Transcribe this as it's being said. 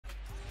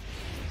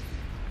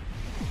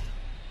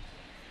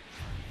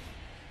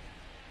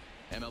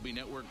MLB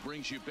Network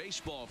brings you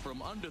baseball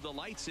from under the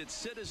lights at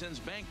Citizens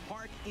Bank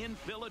Park in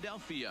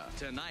Philadelphia.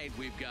 Tonight,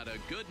 we've got a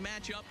good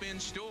matchup in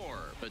store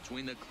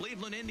between the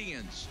Cleveland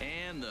Indians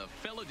and the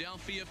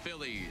Philadelphia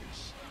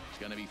Phillies. It's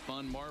going to be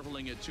fun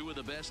marveling at two of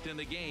the best in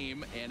the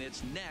game, and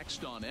it's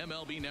next on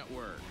MLB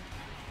Network.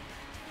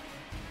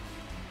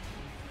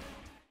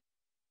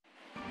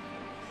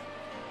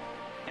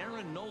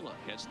 Nola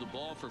gets the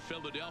ball for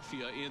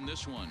Philadelphia in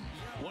this one.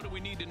 What do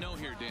we need to know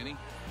here, Danny?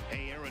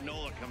 Hey, Aaron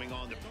Nola coming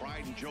on, the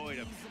pride and joy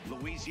of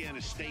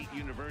Louisiana State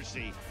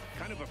University.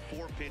 Kind of a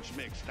four-pitch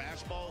mix.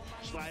 Fastball,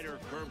 slider,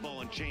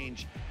 curveball, and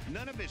change.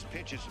 None of his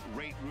pitches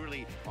rate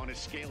really on a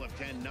scale of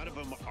 10. None of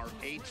them are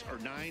 8s or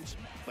 9s,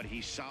 but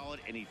he's solid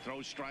and he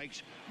throws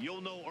strikes.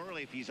 You'll know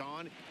early if he's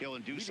on, he'll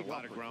induce a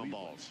lot of ground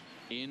balls.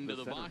 Into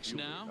the box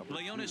now,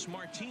 Leonis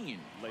Martin.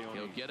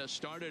 He'll get us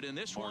started in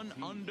this one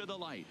under the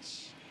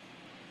lights.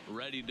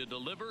 Ready to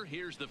deliver.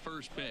 Here's the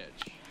first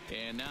pitch.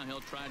 And now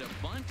he'll try to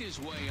bunt his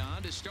way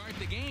on to start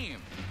the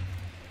game.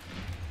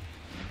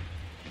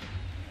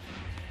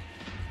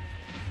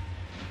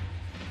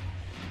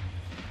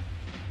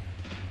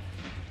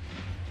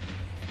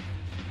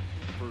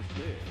 First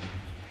pitch,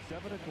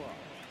 7 o'clock.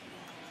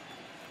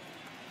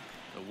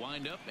 The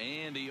windup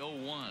and the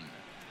 0-1.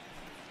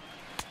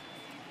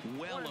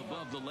 Well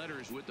above the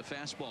letters with the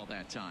fastball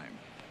that time.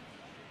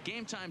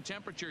 Game time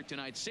temperature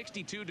tonight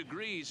 62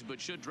 degrees,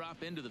 but should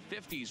drop into the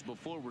 50s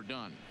before we're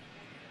done.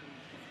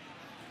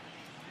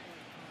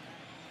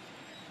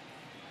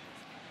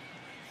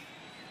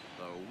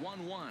 The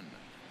 1-1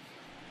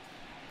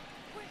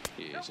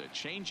 is a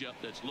changeup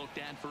that's looked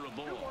at for a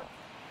ball.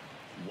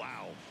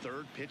 Wow,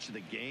 third pitch of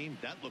the game.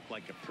 That looked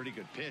like a pretty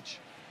good pitch.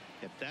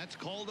 If that's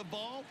called a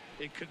ball,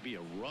 it could be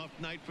a rough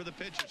night for the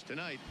pitchers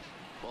tonight.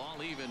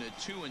 Ball even at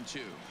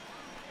 2-2.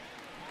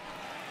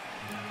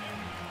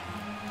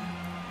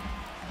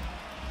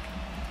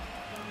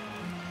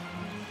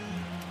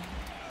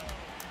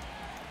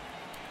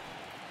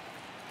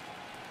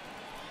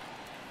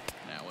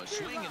 A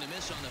swing and a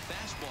miss on the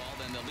fastball.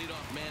 Then the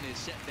leadoff man is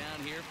set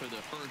down here for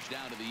the first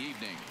out of the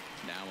evening.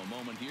 Now a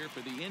moment here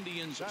for the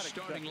Indians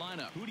starting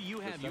lineup. Who do you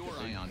have your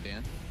eye on,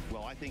 Dan?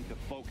 Well, I think the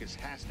focus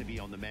has to be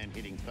on the man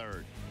hitting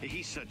third.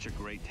 He's such a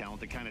great talent,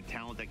 the kind of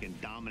talent that can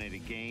dominate a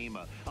game,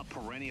 a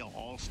perennial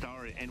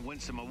all-star, and win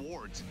some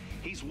awards.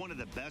 He's one of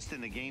the best in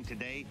the game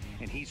today,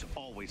 and he's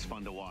always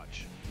fun to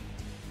watch.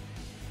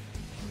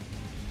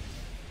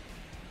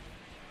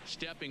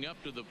 Stepping up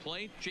to the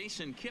plate,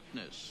 Jason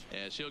Kipnis,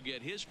 as he'll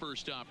get his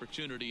first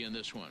opportunity in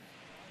this one.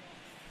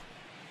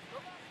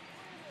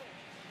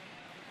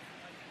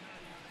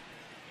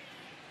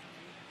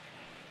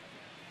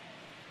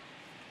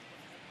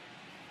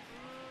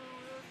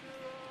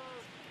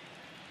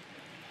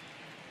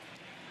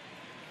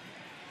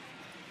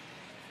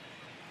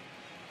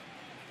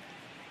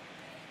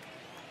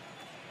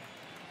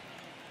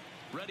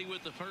 Ready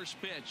with the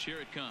first pitch. Here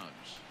it comes.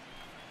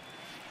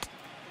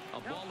 A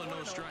ball and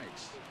no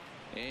strikes.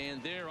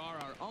 And there are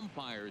our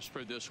umpires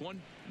for this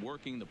one.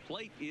 Working the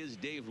plate is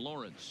Dave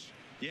Lawrence.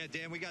 Yeah,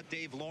 Dan, we got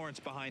Dave Lawrence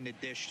behind the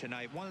dish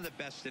tonight. One of the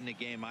best in the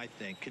game, I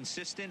think.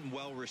 Consistent,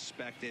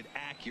 well-respected,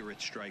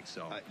 accurate strike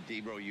zone.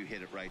 D-Bro, you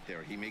hit it right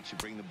there. He makes you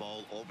bring the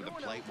ball over the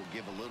plate. Will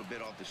give a little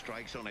bit off the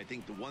strike zone. I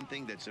think the one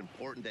thing that's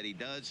important that he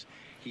does,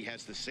 he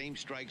has the same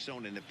strike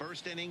zone in the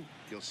first inning.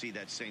 You'll see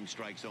that same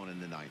strike zone in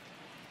the ninth.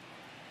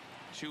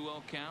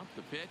 2-0 count,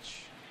 the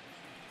pitch.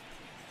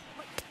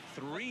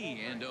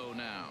 3-0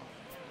 now.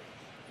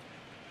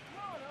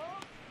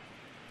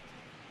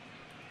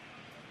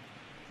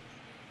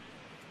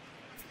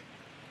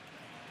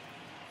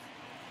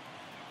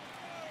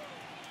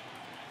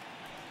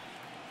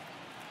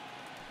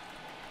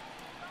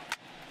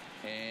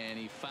 And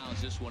he fouls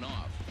this one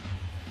off.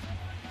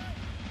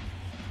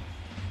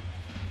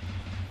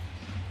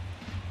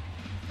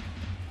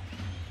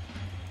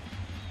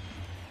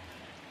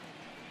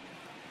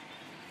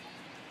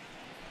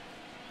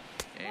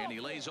 And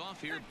he lays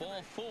off here,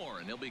 ball 4,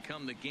 and he'll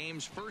become the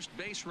game's first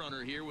base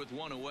runner here with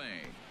one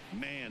away.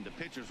 Man, the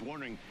pitcher's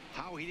wondering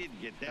how he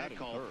didn't get that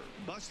call.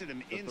 Busted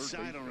him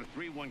inside on a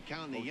 3-1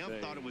 count, and the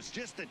ump thought it was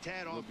just a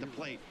tad off the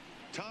plate.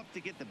 Tough to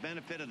get the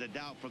benefit of the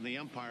doubt from the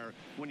umpire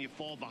when you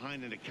fall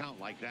behind in a count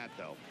like that,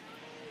 though.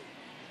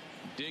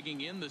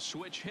 Digging in the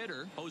switch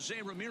hitter, Jose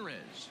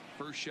Ramirez.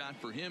 First shot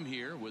for him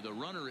here with a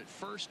runner at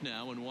first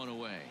now and one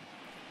away.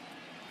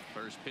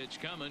 First pitch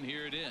coming.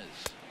 Here it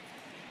is.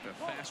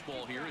 A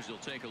fastball here as he'll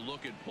take a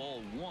look at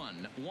ball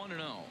 1. 1-0.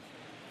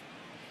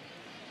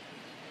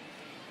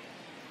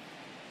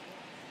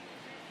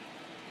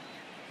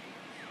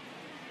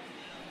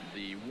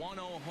 The 1-0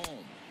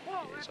 home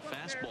is a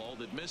fastball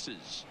that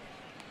misses.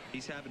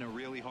 He's having a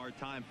really hard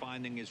time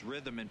finding his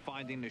rhythm and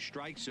finding the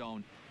strike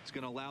zone. It's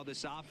going to allow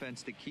this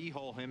offense to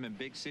keyhole him in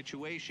big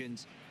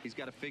situations. He's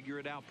got to figure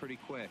it out pretty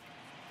quick.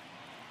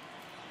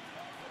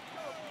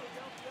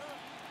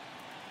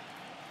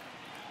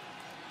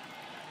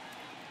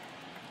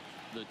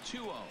 The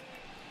 2-0.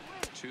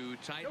 Too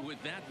tight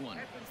with that one.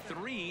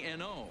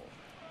 3-0.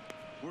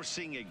 We're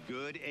seeing a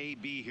good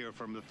AB here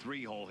from the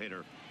 3-hole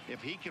hitter.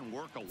 If he can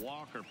work a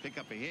walk or pick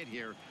up a hit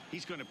here,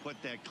 he's going to put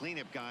that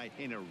cleanup guy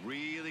in a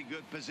really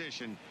good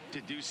position to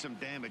do some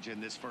damage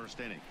in this first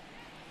inning.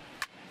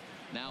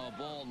 Now a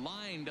ball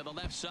lined to the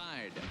left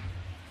side.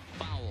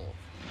 Foul.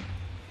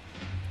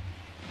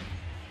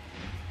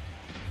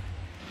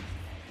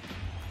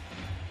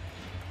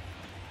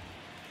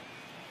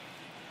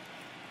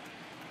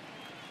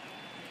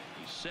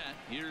 He's set.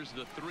 Here's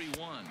the 3-1.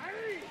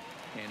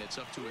 And it's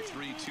up to a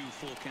 3-2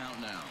 full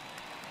count now.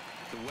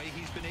 The way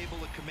he's been able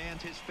to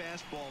command his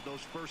fastball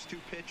those first 2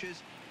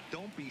 pitches,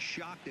 don't be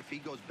shocked if he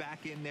goes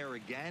back in there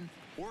again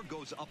or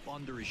goes up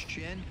under his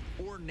chin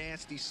or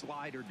nasty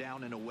slider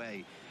down and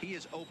away. He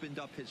has opened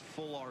up his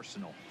full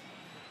arsenal.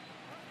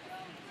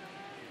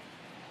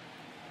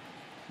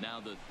 Now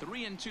the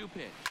 3-2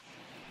 pitch.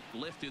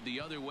 Lifted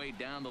the other way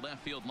down the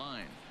left field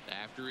line.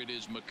 After it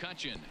is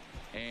McCutchen,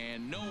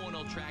 and no one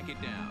will track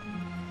it down.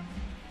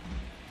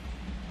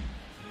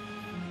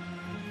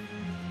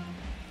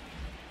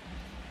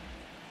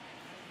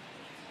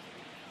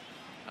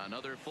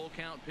 Another full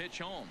count pitch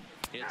home.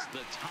 It's the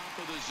top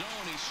of the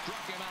zone. He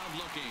struck him out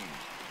looking.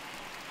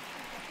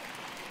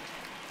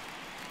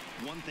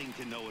 One thing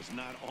to know is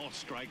not all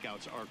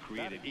strikeouts are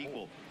created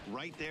equal.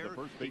 Right there,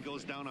 he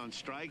goes down on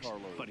strikes,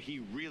 but he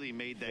really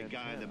made that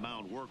guy on the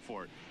mound work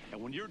for it. And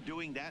when you're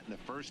doing that in the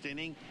first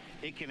inning,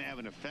 it can have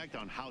an effect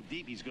on how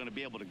deep he's going to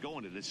be able to go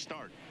into this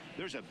start.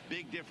 There's a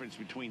big difference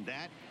between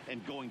that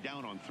and going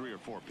down on 3 or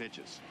 4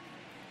 pitches.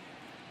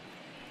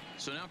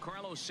 So now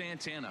Carlos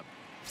Santana.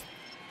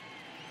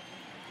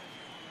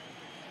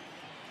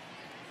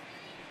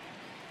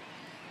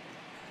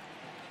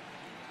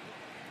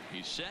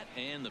 He's set,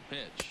 and the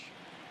pitch.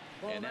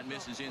 And that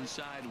misses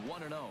inside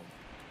 1-0.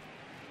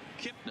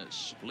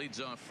 Kipnis leads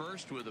off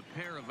first with a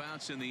pair of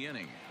outs in the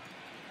inning.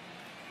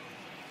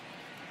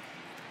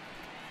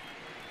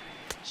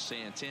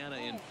 Santana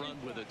in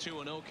front with a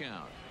 2-0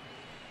 count.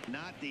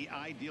 Not the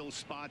ideal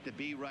spot to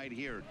be right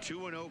here.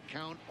 2-0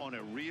 count on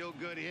a real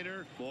good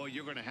hitter. Boy,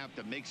 you're going to have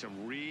to make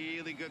some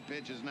really good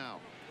pitches now.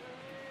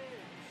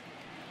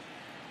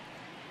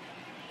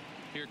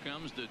 Here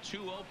comes the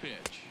 2-0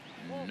 pitch.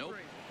 Nope.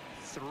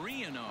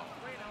 3-0.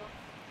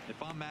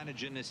 If I'm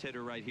managing this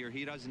hitter right here,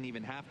 he doesn't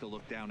even have to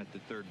look down at the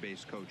third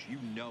base coach. You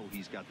know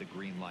he's got the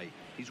green light.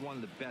 He's one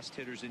of the best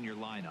hitters in your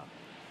lineup.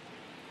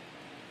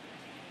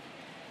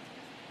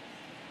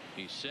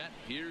 He's set.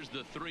 Here's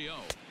the 3-0.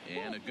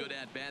 And a good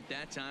at-bat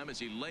that time as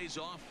he lays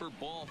off for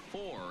ball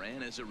 4.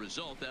 And as a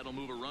result, that'll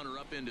move a runner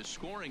up into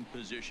scoring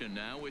position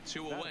now with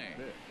 2 away.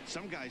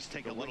 Some guys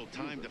take a little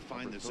time to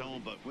find the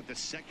zone, but with the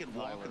second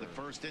walk of the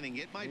first inning,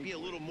 it might be a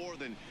little more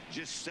than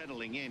just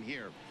settling in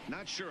here.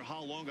 Not sure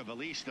how long of a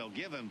leash they'll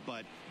give him,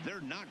 but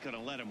they're not going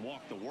to let him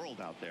walk the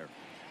world out there.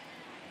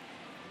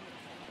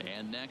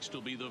 And next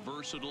will be the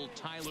versatile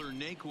Tyler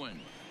Naquin.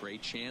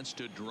 Great chance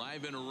to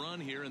drive in a run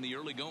here in the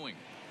early going.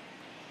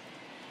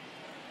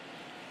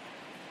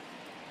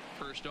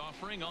 First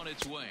offering on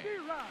its way.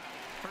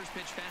 First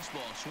pitch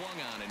fastball swung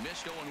on and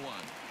missed 0-1.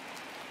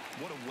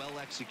 What a well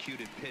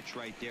executed pitch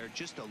right there.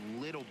 Just a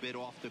little bit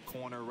off the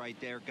corner right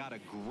there. Got a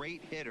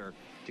great hitter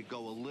to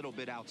go a little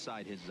bit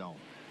outside his zone.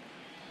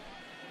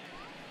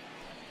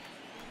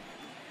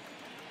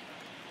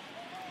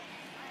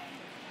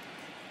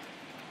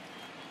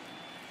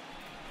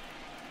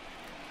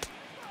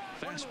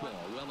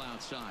 Fastball well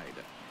outside.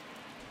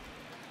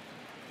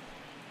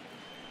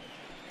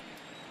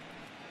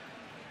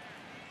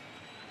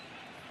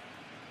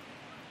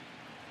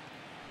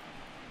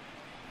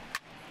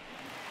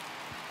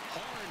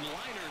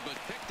 Liner, but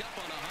picked up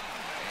on a hop.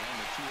 And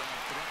the 2-out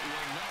threat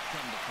will not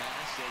come to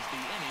pass as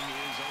the inning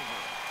is over.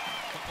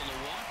 A couple of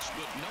walks,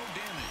 but no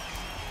damage.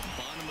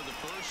 Bottom of the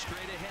first,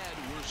 straight ahead.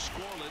 We're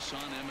scoreless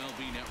on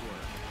MLB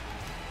Network.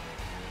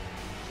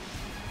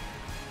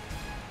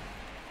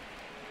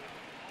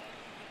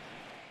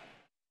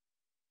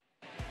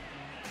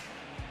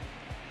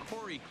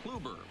 Corey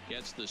Kluber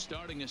gets the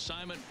starting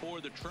assignment for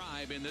the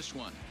Tribe in this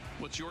one.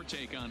 What's your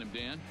take on him,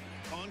 Dan?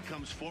 On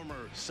comes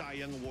former Cy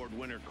Young Award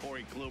winner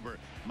Corey Kluber.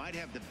 Might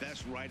have the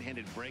best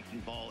right-handed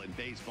breaking ball in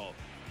baseball.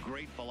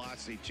 Great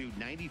velocity too,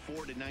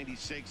 94 to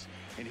 96,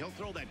 and he'll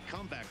throw that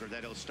comebacker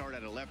that he'll start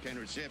at a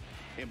left-hander's hip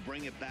and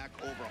bring it back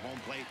over home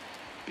plate.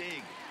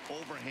 Big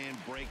overhand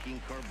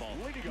breaking curveball.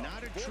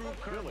 Not a true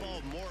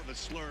curveball, more of a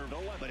slurve,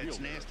 but it's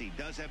nasty.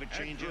 Does have a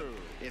changeup.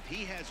 If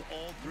he has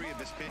all 3 of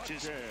his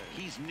pitches,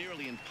 he's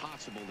nearly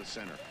impossible to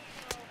center.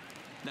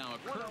 Now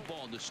a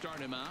curveball to start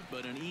him out,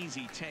 but an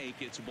easy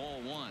take. It's ball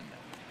 1.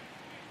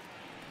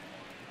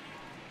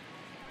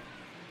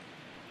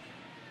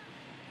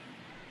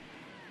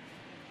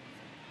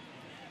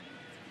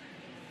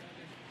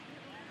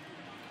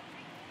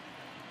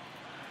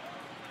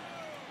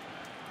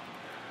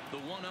 The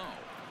 1-0.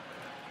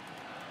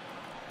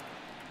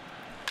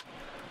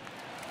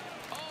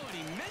 Oh, and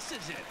he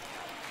misses it.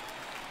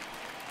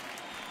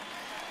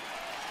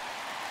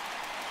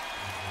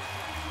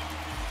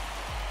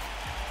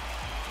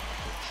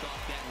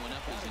 Chalk that one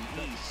up as an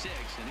E6,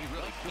 and he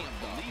really can't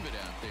believe it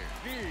out there.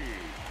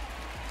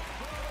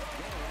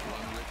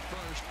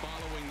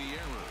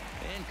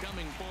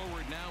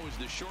 now is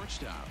the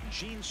shortstop,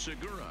 Gene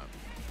Segura.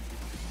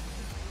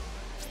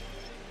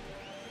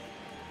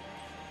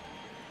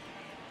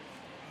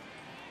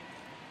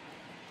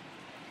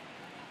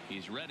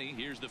 He's ready.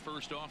 Here's the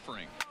first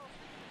offering.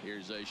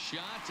 Here's a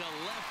shot to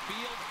left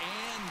field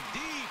and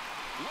deep.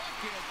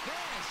 Look at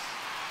this.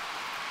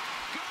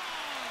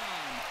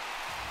 Gone.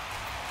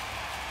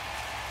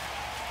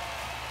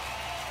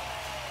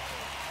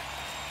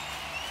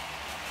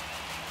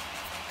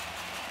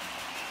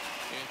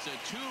 It's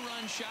a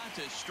two-run shot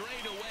to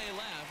straightaway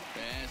left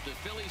as the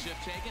Phillies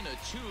have taken a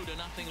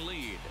 2-0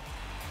 lead.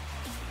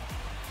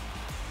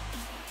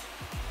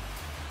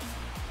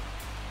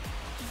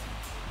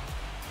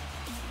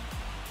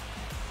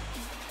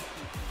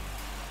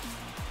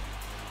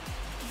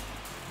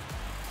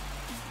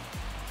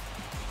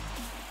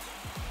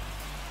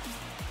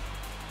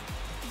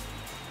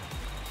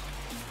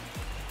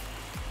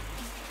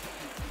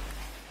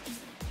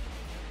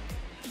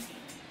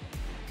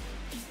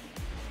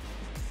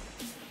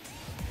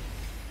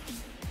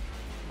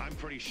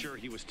 Pretty sure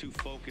he was too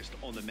focused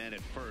on the man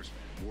at first,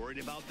 worried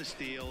about the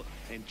steal,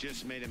 and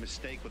just made a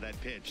mistake with that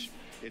pitch.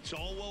 It's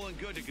all well and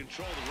good to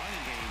control the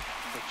running game,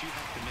 but you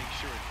have to make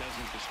sure it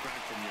doesn't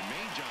distract from your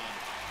main job,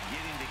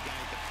 getting the guy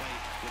at the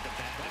plate with the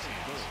bat in his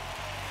hands.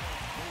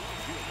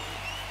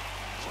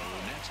 So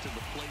next to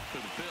the plate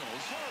for the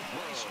Phils,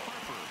 Bryce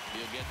Harper.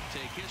 He'll get to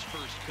take his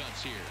first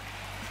cuts here.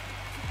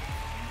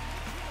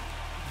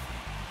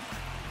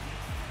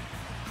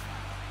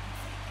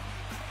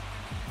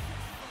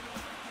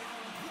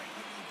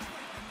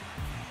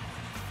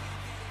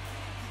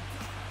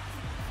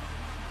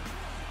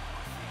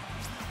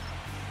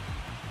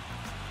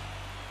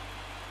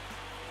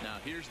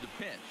 Here's the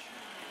pitch.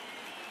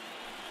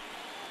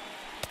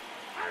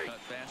 Cut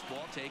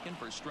fastball taken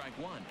for strike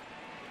one.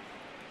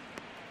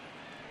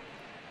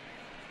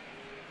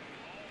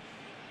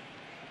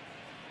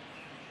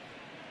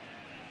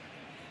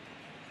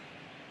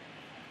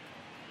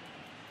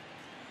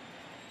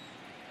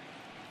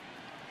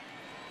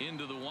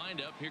 Into the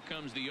windup. Here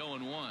comes the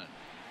 0-1.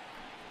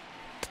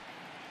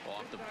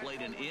 Off the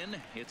plate and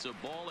in. It's a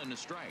ball and a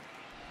strike.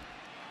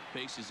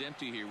 Base is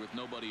empty here with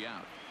nobody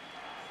out.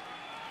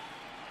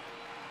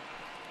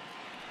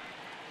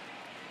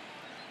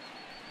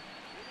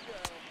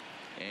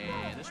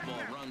 And this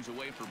ball runs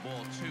away for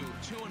ball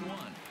two. 2-1.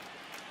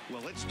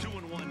 Well, it's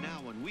 2-1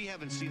 now, and we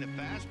haven't seen a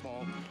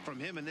fastball from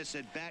him in this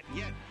at bat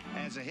yet.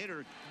 As a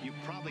hitter, you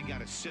probably got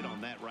to sit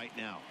on that right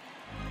now.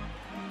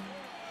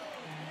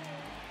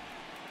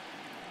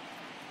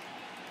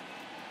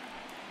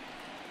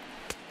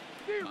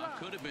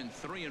 Could have been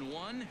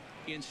 3-1.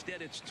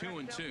 Instead, it's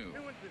 2-2.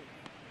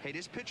 Hey,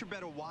 this pitcher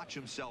better watch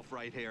himself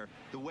right here.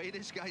 The way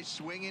this guy's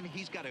swinging,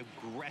 he's got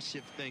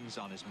aggressive things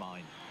on his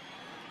mind.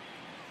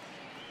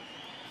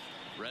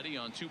 Ready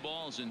on 2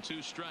 balls and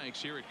 2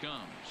 strikes. Here it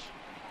comes.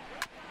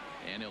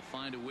 And he'll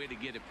find a way to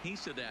get a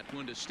piece of that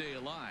one to stay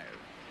alive.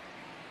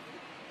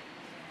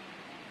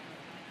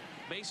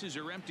 Bases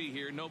are empty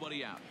here.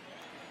 Nobody out.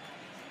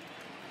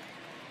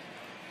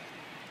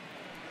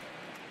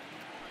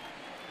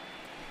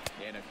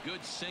 And a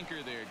good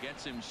sinker there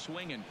gets him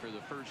swinging for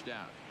the first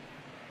out.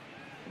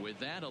 With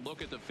that, a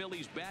look at the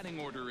Phillies batting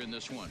order in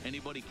this one.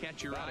 Anybody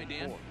catch your eye,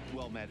 Dan?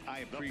 Well, Matt, I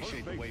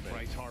appreciate the way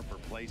Bryce Harper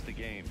plays the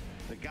game.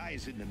 The guy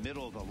is in the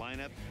middle of the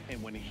lineup,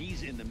 and when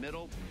he's in the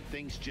middle,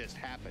 things just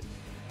happen.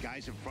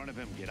 Guys in front of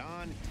him get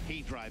on,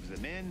 he drives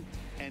them in,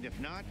 and if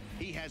not,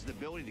 he has the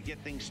ability to get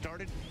things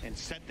started and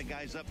set the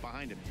guys up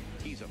behind him.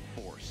 He's a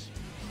force.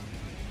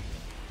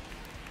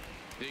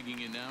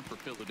 Digging in now for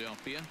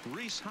Philadelphia,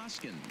 Rhys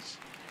Hoskins.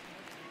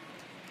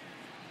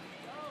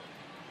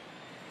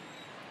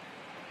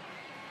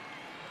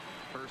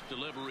 First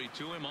delivery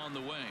to him on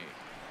the way.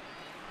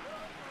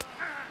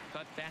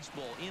 Cut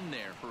fastball in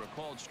there for a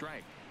called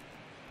strike.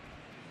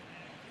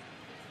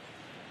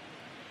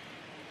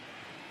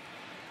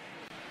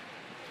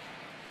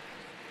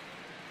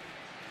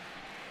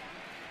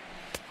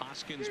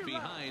 Hoskins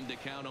behind to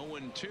count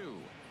 0-2.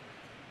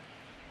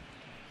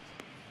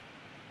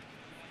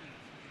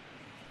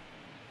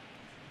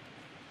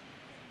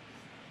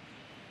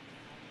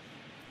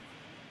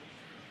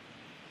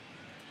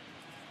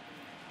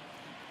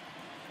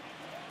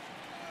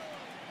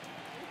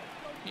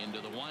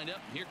 Into the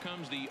windup. Here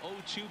comes the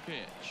 0-2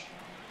 pitch.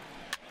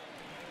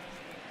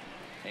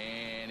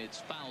 And it's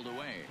fouled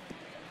away.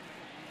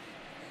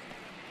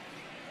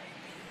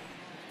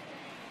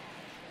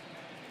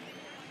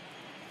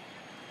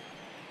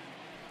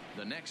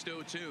 The next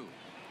 0-2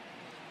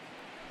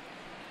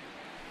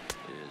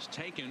 is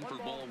taken for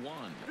ball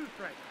 1.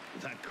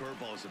 That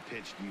curveball is a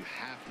pitch you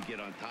have to get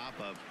on top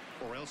of,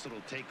 or else it'll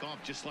take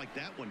off just like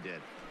that one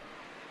did.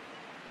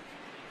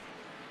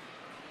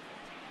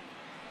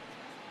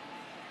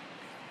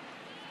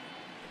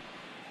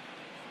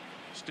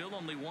 Still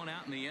only 1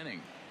 out in the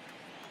inning.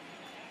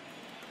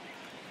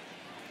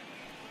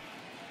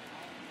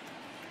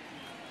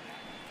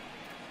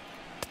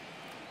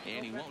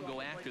 And he won't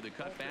go after the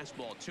cut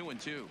fastball.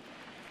 2-2.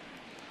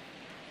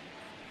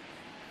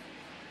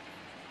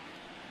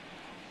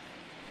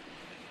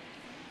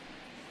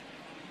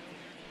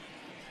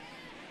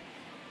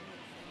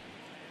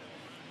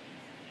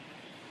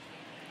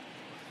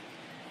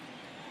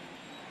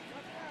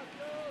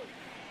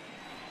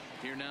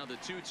 here now, the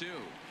 2-2.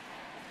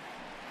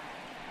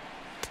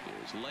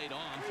 Is laid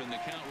off, and the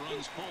count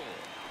runs full.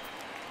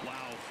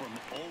 Wow, from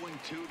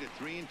 0-2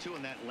 to 3-2,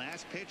 and that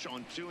last pitch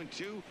on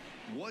 2-2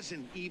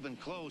 wasn't even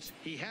close.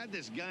 He had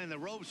this guy in the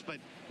ropes, but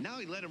now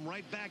he let him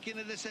right back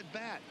into this at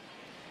bat.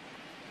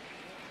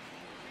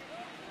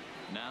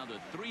 Now the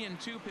 3-2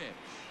 pitch.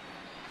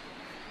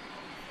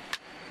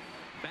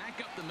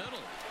 Back up the middle,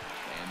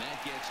 and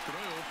that gets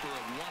through for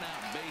a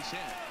one-out base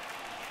hit.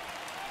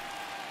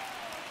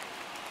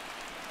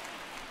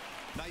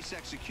 Nice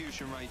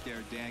execution right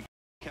there, Dan.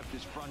 Kept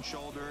his front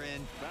shoulder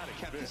in,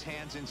 kept his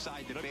hands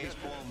inside the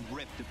baseball, and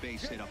ripped the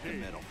base hit up the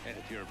middle. And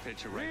if you're a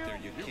pitcher right there,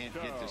 you can't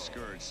get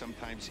discouraged.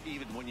 Sometimes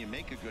even when you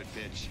make a good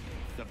pitch,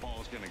 the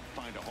ball is going to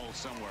find a hole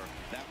somewhere.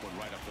 That one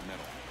right up the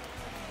middle.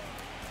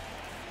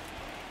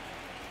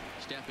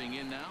 Stepping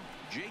in now,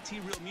 JT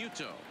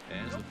Realmuto,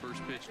 as the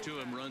first pitch to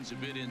him runs a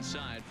bit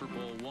inside for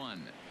ball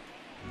one.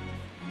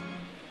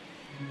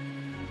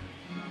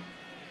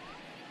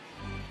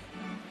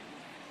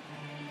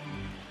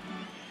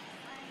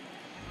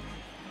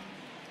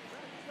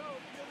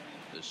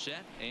 The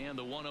set and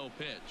the 1-0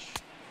 pitch.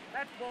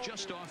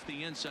 Just off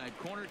the inside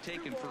corner,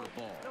 taken for a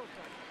ball.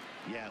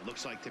 Yeah, it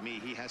looks like to me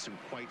he hasn't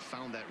quite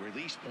found that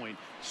release point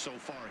so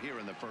far here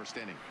in the first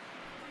inning.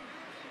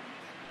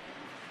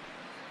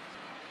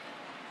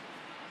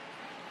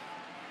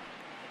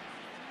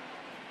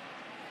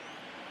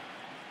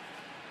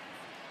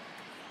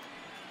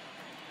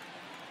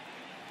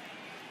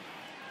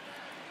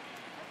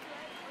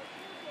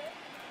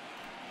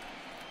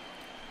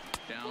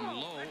 Down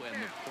low,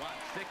 and the plot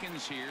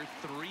thickens here.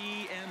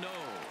 3-0.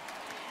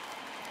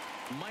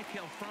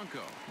 Michael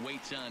Franco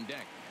waits on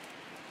deck.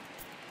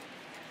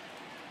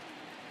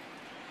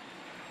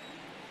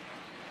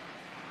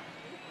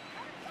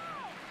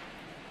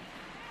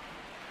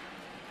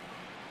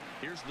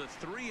 Here's the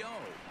 3-0.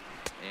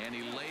 And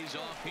he lays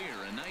off here.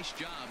 A nice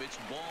job. It's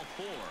ball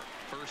 4.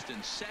 First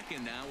and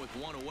second now with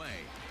one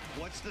away.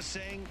 What's the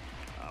saying?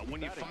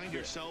 When you find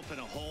yourself in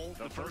a hole,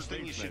 the first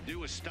thing you should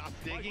do is stop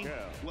digging.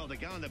 Well, the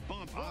guy on the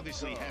bump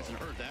obviously hasn't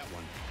heard that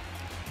one.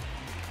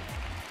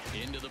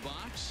 Into the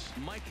box,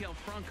 Michael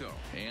Franco.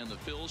 And the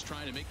Phils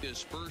trying to make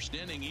this first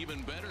inning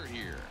even better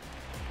here.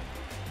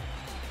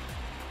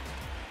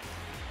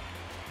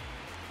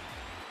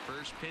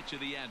 First pitch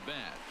of the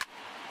at-bat.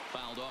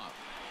 Fouled off.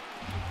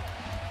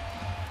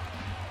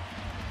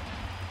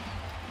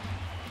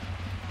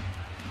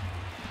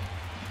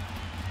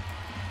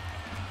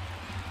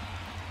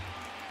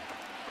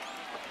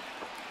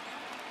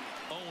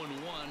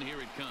 Here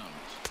it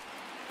comes,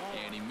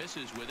 and he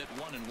misses with it.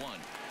 1-1.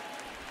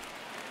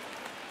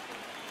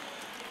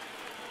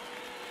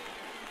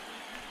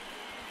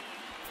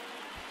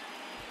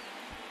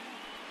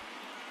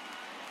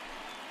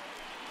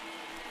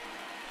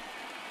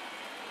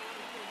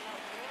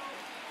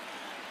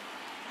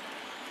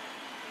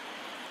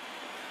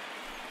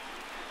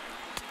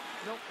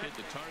 Hit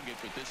the target,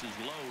 but this is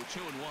low.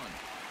 2-1.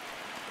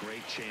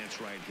 Great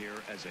chance right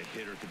here as a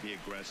hitter to be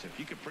aggressive.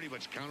 You can pretty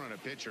much count on a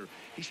pitcher.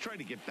 He's trying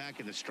to get back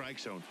in the strike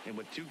zone. And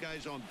with two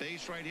guys on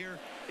base right here,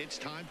 it's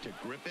time to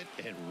grip it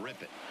and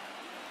rip it.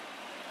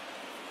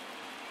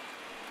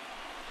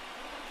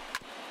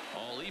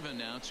 All even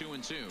now,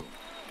 2-2.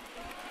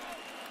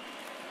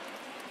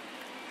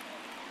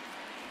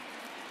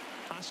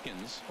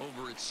 Hoskins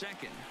over at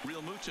second.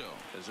 Realmuto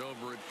is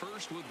over at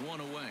first with one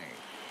away.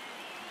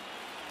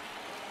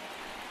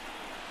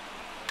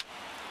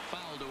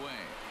 Fouled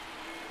away.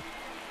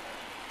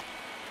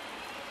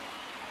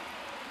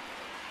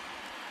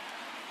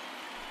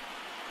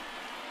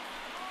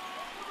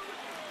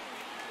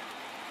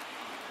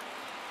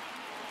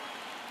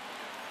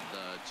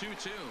 The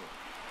 2-2.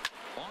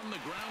 On the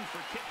ground for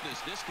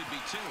Kipnis. This could be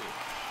 2.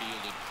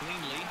 Fielded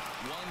cleanly.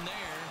 One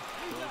there.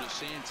 Go to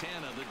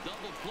Santana. The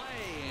double play.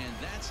 And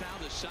that's how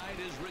the side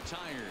is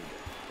retired.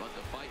 But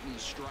the fighting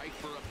strike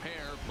for a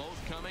pair. Both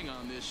coming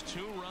on this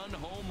 2-run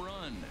home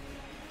run.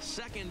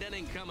 Second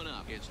inning coming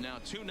up. It's now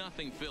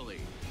 2-0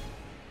 Philly.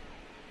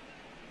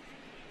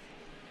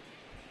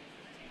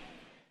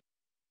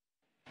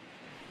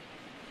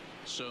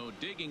 So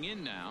digging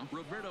in now,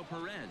 Roberto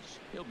Perez.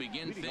 He'll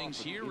begin things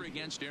here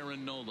against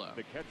Aaron Nola.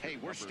 Hey,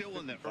 we're still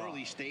in the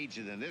early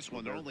stages in this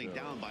one. They're only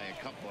down by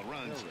a couple of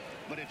runs.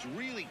 But it's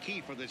really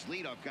key for this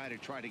leadoff guy to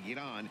try to get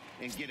on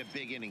and get a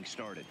big inning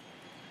started.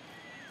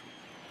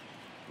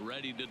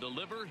 Ready to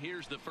deliver.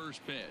 Here's the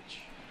first pitch.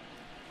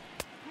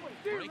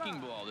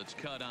 Breaking ball that's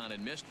cut on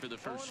and missed for the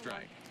first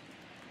strike.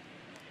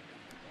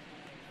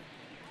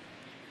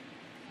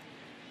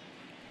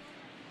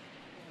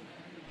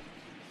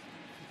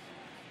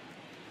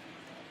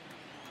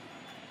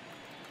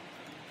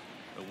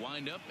 The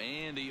windup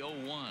and the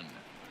 0-1.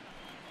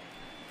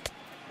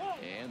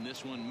 And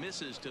this one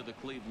misses to the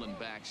Cleveland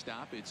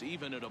backstop. It's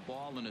even at a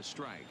ball and a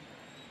strike.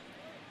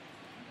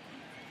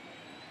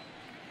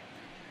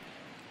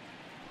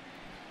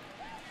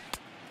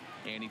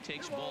 And he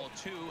takes ball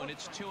 2, and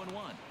it's 2-1.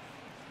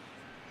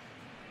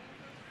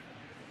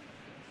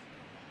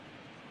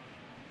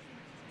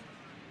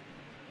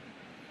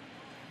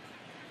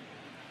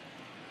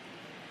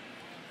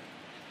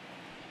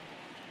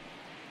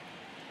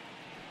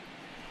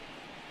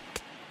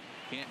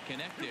 Can't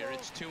connect there.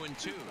 It's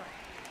 2-2.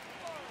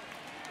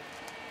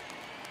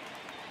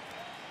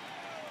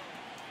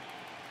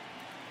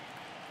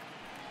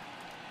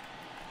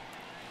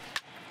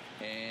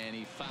 And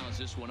he fouls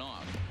this one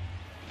off.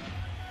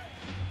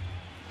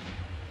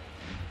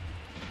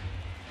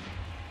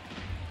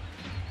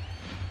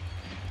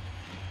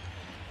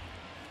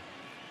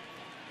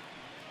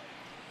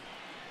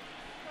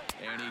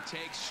 And he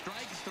takes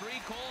strike 3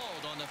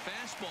 called on the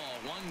fastball.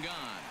 1 gone.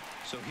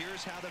 So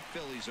here's how the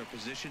Phillies are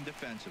positioned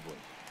defensively.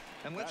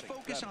 And let's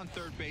focus on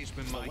third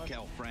baseman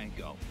Maikel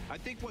Franco. I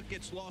think what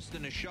gets lost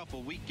in the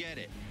shuffle, we get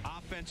it.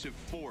 Offensive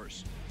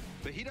force.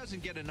 But he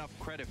doesn't get enough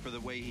credit for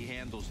the way he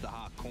handles the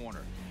hot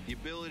corner. The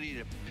ability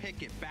to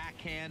pick it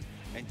backhand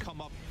and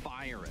come up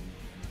firing.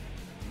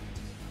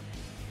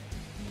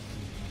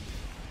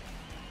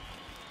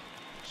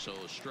 So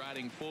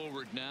striding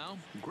forward now,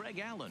 Greg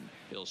Allen.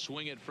 He'll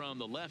swing it from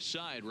the left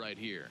side right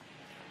here.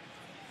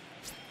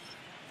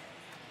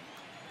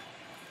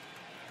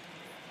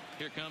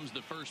 Here comes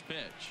the first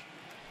pitch.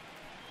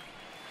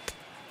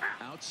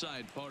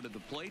 Outside part of the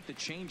plate, the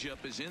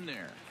changeup is in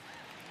there.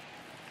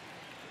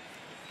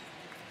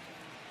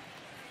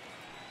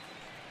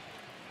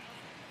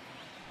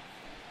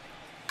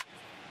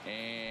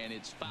 And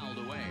it's fouled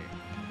away.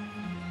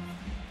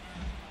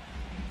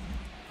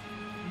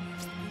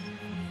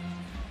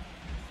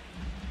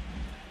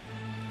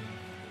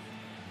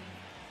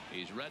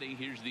 He's ready.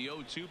 Here's the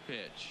 0-2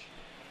 pitch.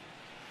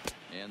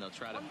 And they'll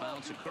try to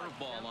bounce a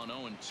curveball on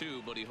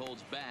 0-2, but he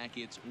holds back.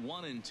 It's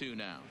 1-2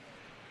 now.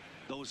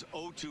 Those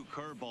 0-2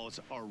 curveballs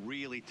are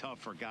really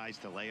tough for guys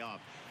to lay off.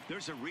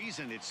 There's a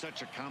reason it's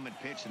such a common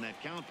pitch in that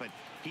count, but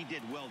he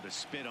did well to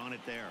spit on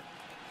it there.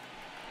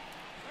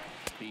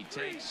 He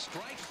takes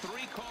strike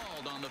 3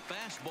 called on the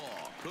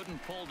fastball.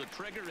 Couldn't pull the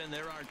trigger, and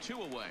there are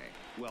 2 away.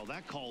 Well,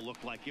 that call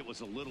looked like it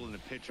was a little in the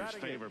pitcher's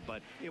favor,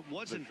 but it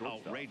wasn't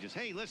outrageous.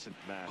 Hey, listen,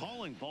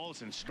 calling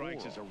balls and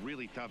strikes is a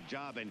really tough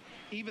job, and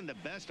even the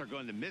best are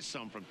going to miss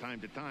some from time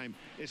to time,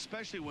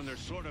 especially when they're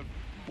sort of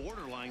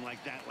borderline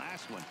like that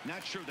last one.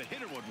 Not sure the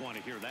hitter would want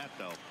to hear that,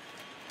 though.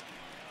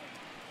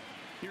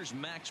 Here's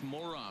Max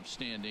Moroff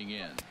standing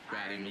in.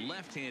 Batting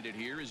left-handed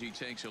here as he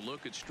takes a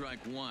look at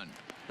strike 1.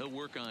 He'll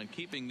work on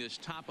keeping this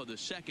top of the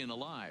second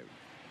alive.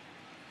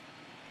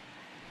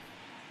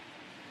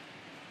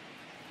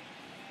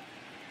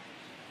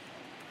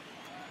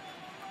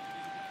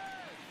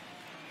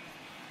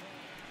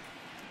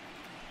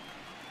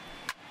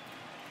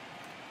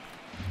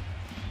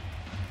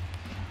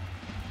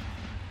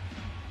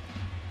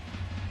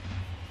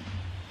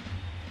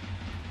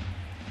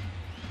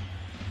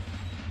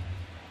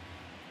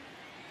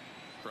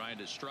 Trying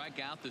to strike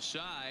out the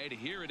side.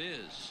 Here it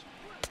is.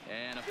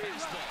 And a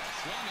fastball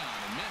swung on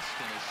and missed,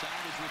 and the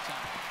side is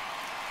retired.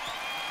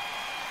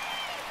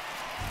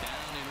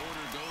 Down in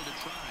order go the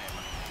Tribe.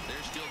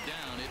 They're still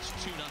down. It's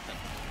 2-0.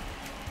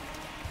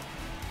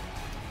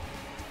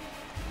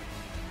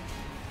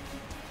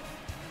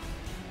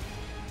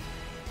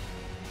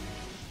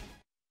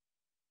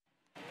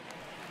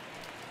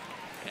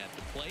 At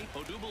the plate,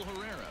 Odubel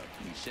Herrera.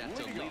 He's set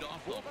to lead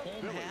off the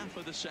home half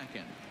of the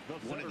second.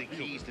 One of the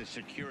keys to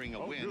securing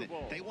a win,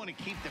 they want to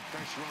keep the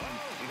pressure on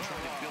and try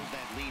to build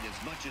that lead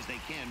as much as they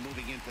can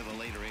moving into the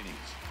later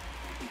innings.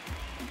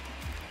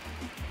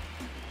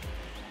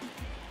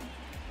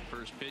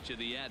 First pitch of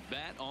the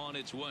at-bat on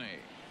its way.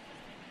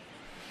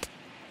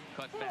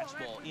 Cut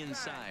fastball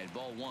inside,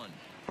 ball 1.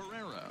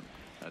 Herrera,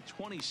 a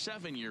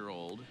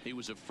 27-year-old. He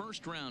was a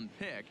first-round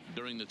pick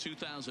during the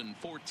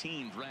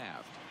 2014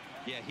 draft.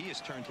 Yeah, he has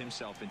turned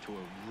himself into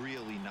a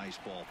really nice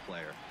ball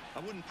player. I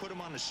wouldn't put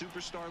him on the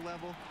superstar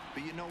level,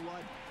 but you know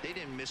what? They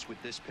didn't miss with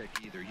this pick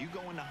either. You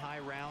go into high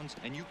rounds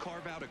and you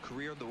carve out a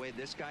career the way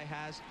this guy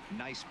has,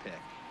 nice pick.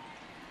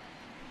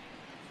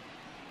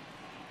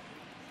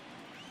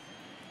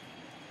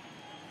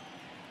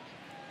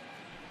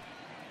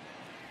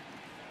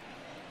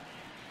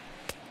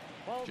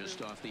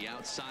 Just off the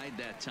outside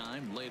that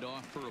time, laid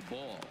off for a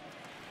ball.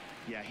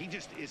 Yeah, he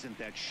just isn't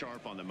that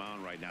sharp on the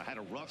mound right now. Had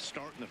a rough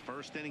start in the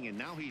first inning, and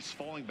now he's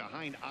falling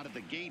behind out of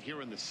the gate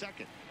here in the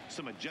second.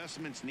 Some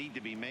adjustments need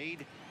to be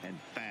made, and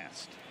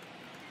fast.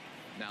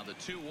 Now the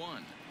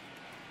 2-1.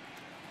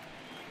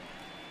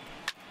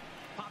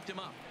 Popped him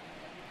up.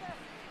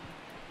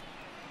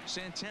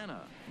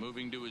 Santana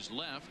moving to his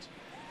left.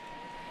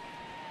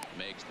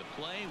 Makes the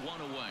play,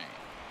 1 away.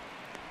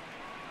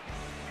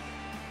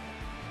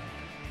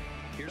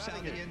 Here's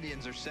how the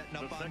Indians are setting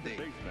up on D.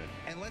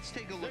 And let's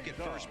take a look at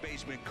first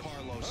baseman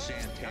Carlos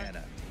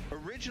Santana.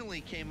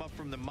 Originally came up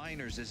from the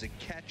minors as a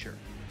catcher.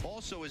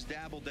 Also has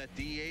dabbled at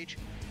DH.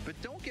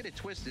 But don't get it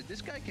twisted.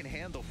 This guy can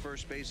handle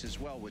first base as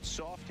well with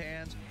soft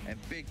hands and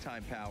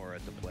big-time power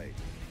at the plate.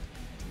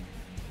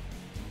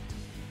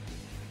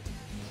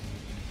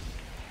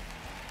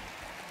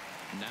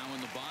 Now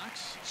in the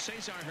box,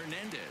 Cesar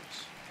Hernandez.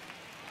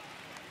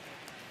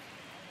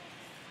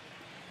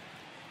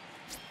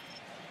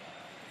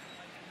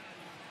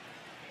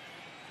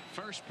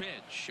 First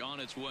pitch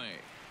on its way.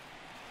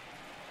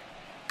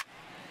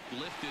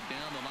 Lifted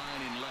down the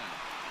line in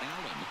left.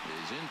 Allen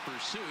is in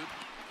pursuit.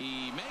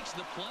 He makes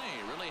the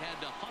play. Really had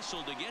to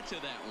hustle to get to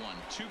that one.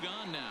 2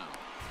 gone now.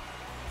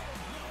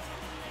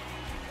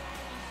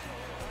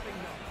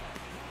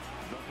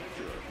 The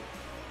pitcher,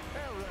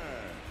 Aaron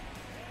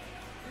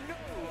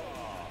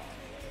Nola.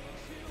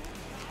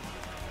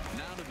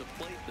 Now to the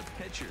plate, the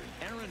pitcher,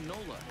 Aaron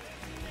Nola.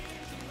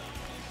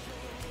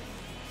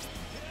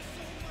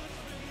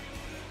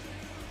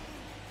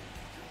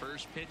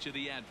 First pitch of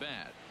the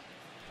at-bat.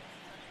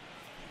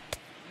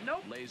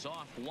 Nope. Lays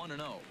off 1-0.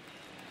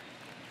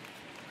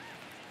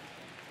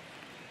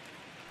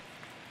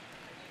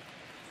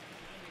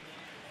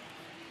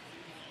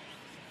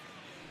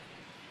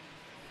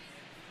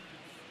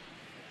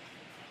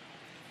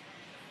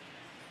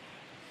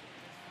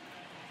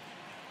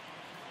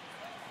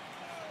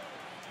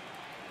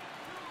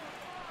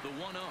 The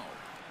 1-0.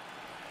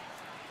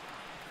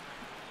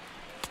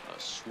 A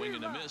swing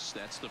and a miss.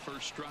 That's the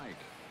first strike.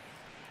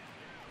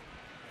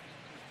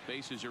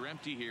 Bases are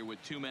empty here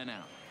with 2 men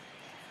out.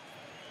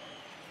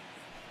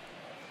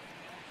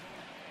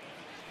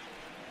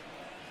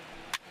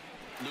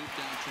 Looped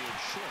down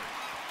towards short.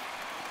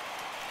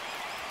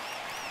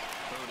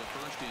 Throw to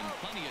first in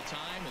plenty of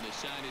time, and the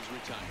side is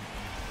retired.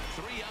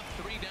 3 up,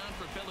 3 down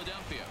for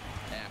Philadelphia.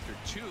 After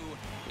 2,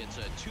 it's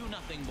a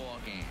 2-0 ball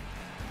game.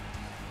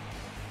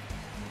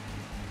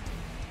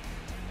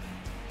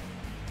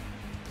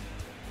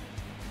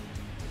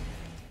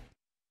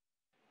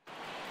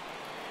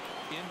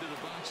 Into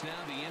the box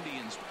now, the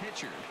Indians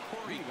pitcher,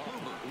 Corey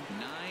Kluber.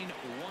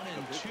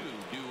 9-1-2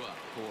 due up.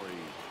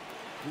 Corey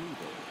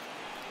Kluber.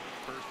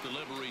 First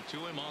delivery to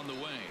him on the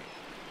way.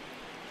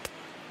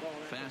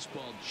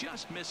 Fastball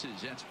just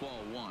misses. That's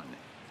ball 1.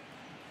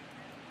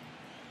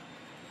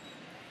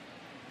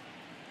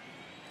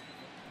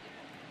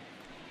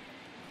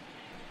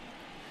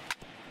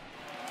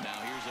 Now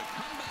here's a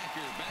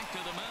comebacker back to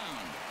the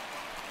mound.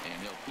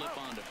 And he'll flip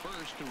on to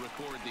first to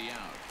record the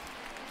out.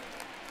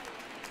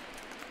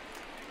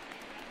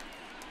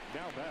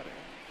 Now batting,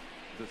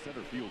 the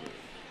center fielder,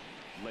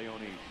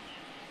 Leonis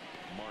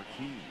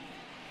Martin.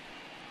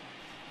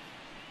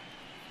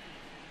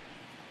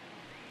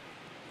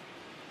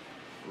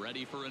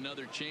 Ready for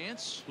another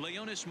chance?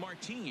 Leonis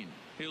Martin.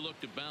 He'll look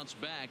to bounce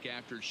back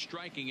after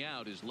striking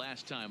out his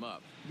last time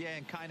up. Yeah,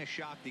 and kind of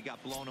shocked he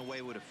got blown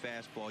away with a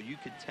fastball. You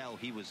could tell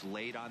he was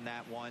late on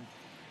that one.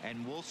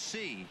 And we'll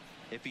see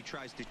if he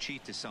tries to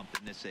cheat to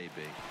something this AB.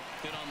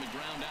 Hit on the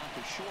ground out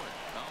to short.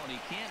 Oh, and he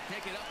can't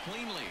pick it up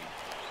cleanly.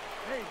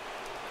 Hey.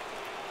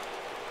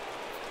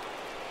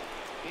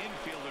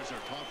 Infielders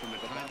are taught from the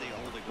time they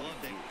hold a glove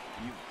that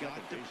you've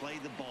got to play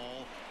the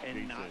ball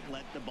and not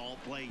let the ball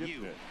play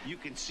you. You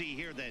can see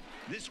here that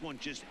this one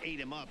just ate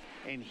him up,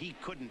 and he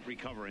couldn't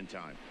recover in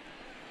time.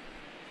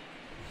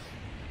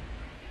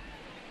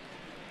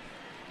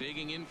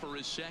 Digging in for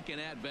his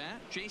second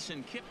at-bat,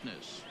 Jason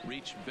Kipnis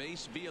reached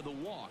base via the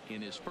walk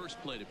in his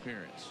first plate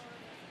appearance.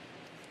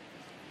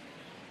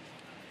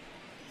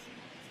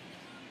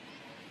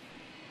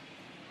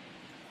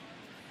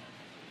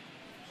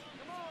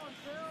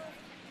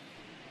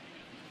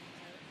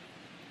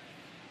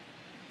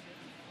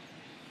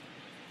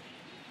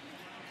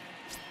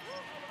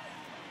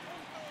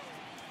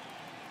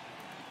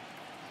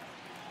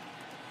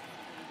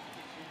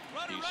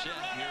 He's set.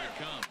 Here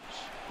it comes.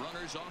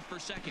 Runners off for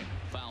second.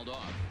 Fouled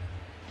off.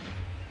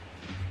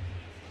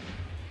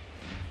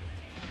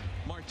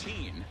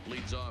 Martin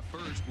leads off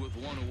first with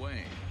 1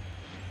 away.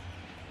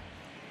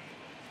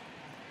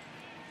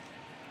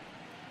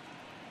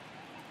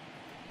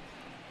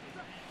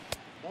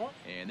 Ball.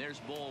 And there's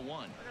ball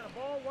 1. I got a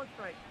ball, 1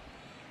 strike.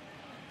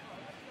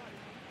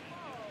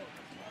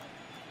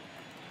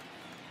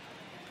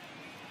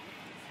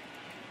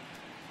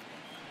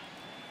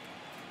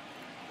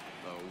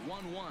 The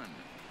 1-1.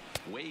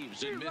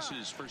 Waves and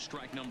misses for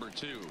strike number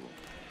 2.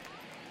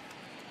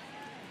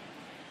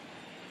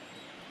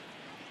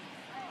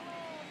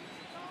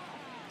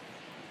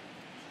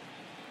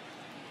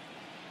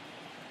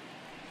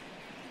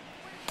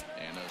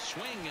 And a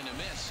swing and a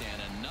miss,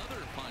 and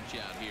another punch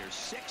out here.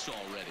 6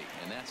 already,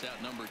 and that's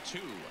out number 2.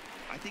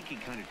 I think he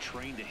kind of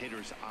trained the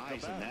hitter's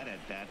eyes in that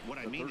at-bat. What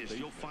I mean is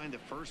you'll find the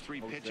first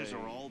 3 pitches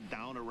are all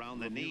down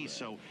around the knee.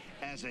 So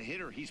as a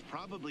hitter, he's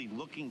probably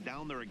looking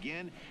down there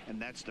again,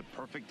 and that's the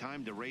perfect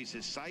time to raise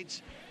his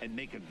sights and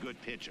make a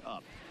good pitch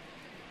up.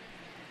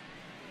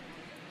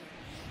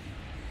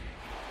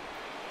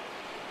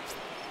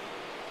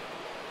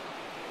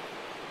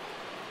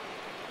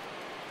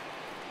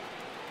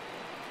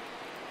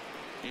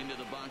 Into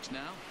the box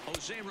now,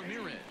 Jose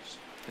Ramirez.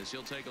 As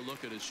he'll take a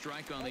look at his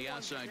strike on the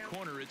outside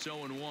corner, it's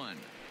 0-1.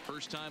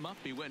 First time up,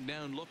 he went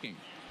down looking.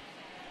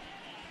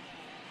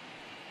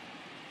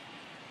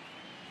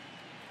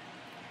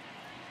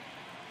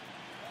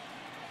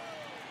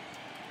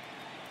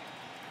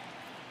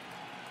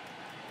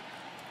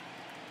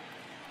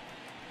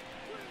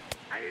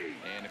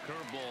 And the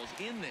curveball's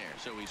in there,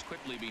 so he's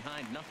quickly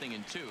behind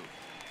 0-2.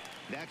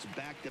 That's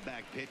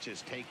back-to-back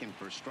pitches taken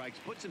for strikes.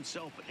 Puts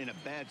himself in a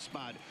bad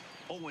spot.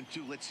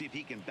 0-2. Let's see if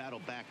he can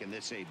battle back in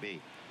this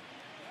AB.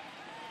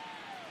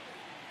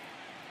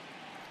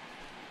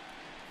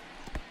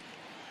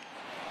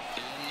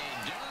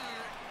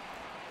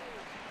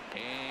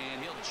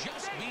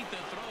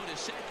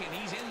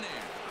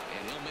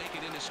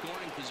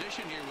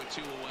 position here with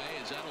 2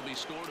 away, as that'll be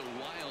scored a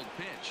wild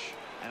pitch.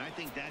 And I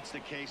think that's the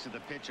case of the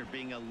pitcher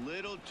being a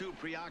little too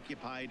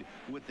preoccupied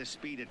with the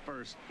speed at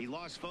first. He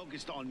lost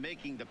focus on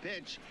making the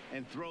pitch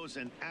and throws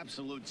an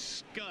absolute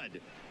scud.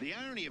 The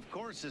irony, of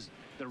course, is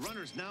the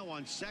runner's now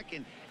on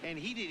second, and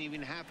he didn't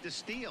even have to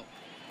steal.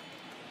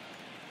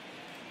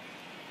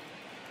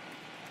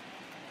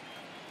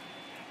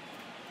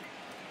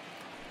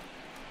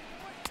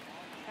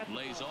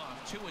 Lays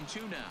off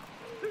 2-2 now.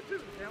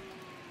 2-2, yep.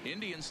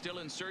 Indians still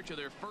in search of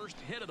their first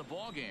hit of the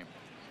ball game.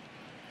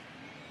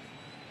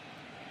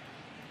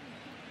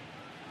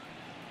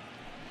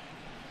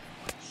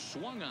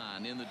 Swung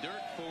on in the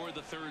dirt for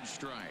the 3rd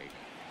strike.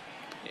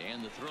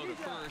 And the throw to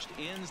first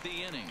ends the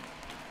inning.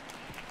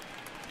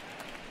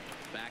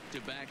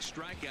 Back-to-back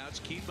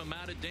strikeouts keep him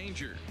out of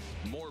danger.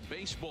 More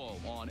baseball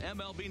on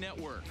MLB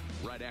Network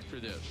right after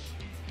this.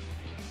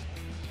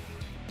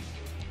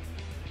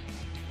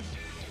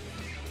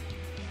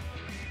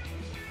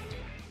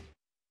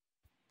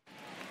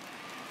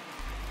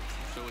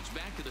 So it's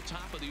back to the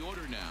top of the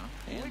order now,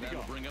 and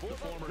that'll bring up the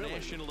former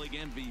National League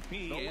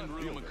MVP,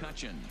 Andrew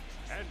McCutchen.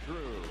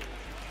 Andrew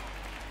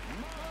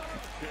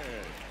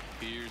McCutchen.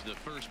 Here's the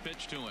first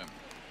pitch to him.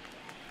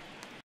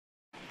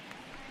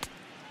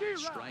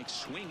 Strike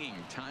swinging,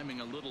 timing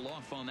a little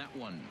off on that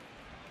one.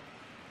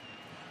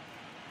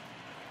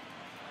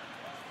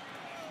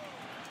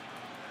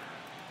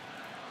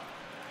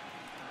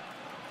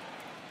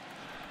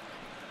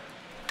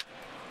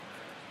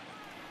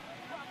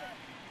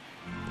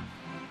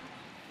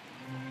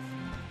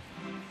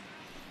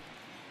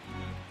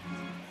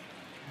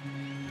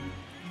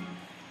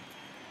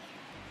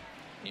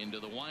 Into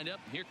the windup.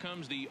 Here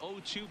comes the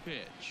 0-2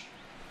 pitch.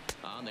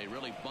 They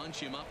really bunch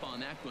him up on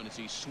that one as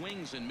he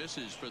swings and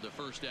misses for the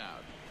first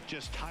out.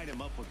 Just tied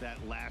him up with that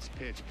last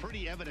pitch.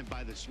 Pretty evident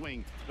by the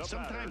swing.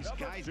 Sometimes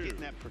guys get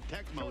in that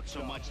protect mode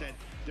so much that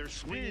they're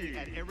swinging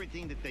at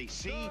everything that they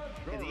see,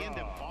 and they end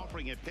up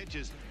offering at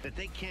pitches that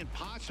they can't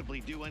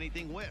possibly do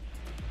anything with.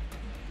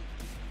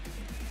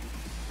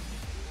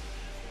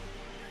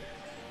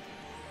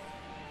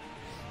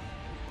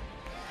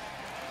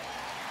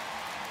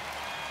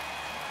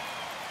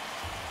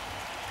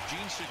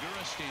 Gene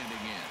Segura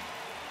standing in.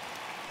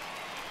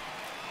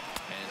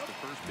 As the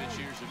first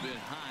pitch here is a bit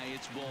high,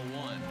 it's ball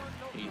 1.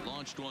 He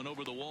launched one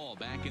over the wall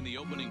back in the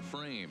opening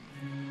frame.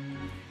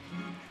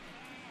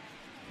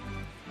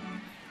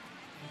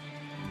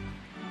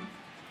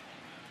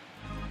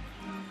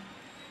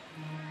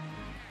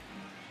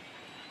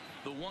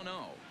 The 1-0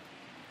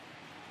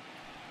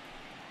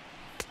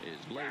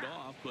 is laid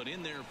off, but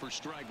in there for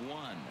strike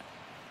 1.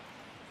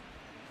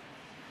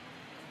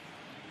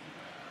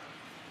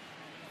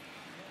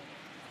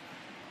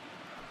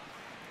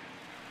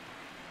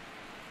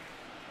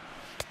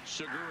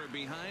 Segura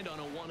behind on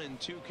a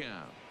 1-2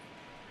 count.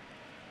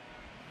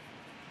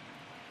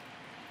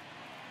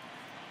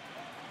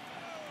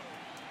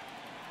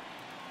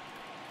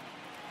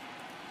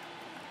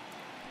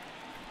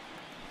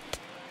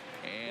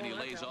 And he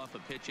lays off a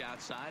pitch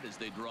outside as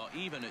they draw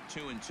even at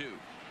 2-2.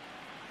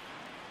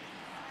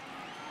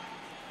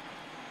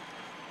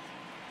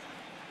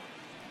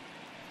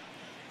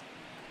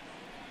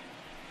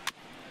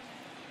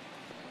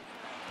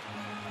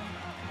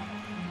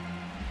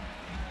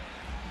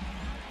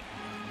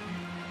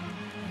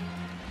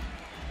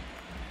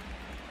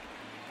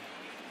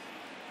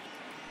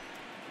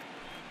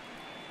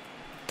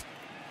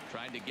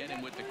 Tried to get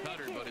him with the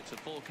cutter, but it's a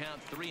full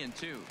count,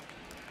 3-2.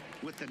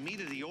 With the meat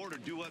of the order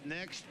due up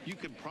next, you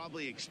could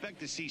probably expect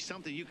to see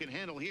something you can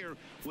handle here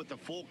with the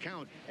full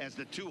count as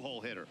the 2-hole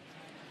hitter.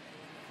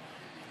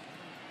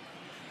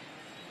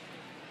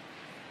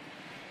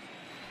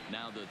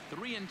 Now the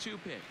 3-2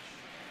 pitch.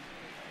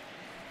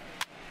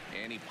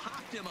 And he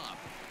popped him up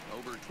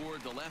over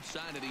toward the left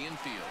side of the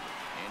infield.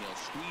 And he'll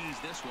squeeze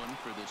this one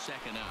for the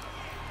second out.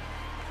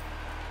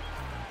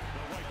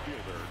 The right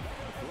fielder,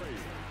 number 3.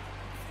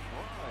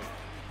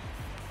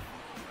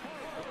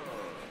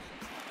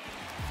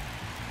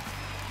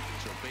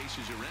 So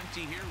bases are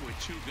empty here with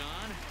 2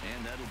 gone,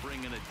 and that'll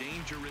bring in a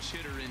dangerous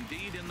hitter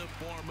indeed in the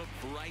form of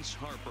Bryce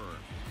Harper.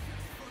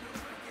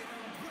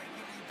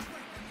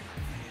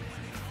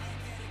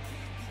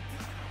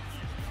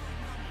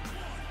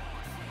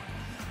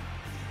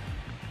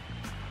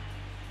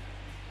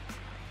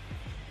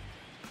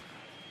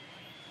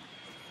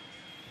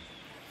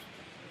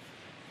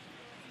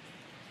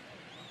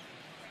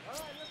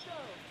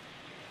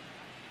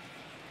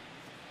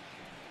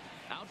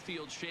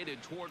 Outfield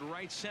shaded toward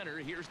right center.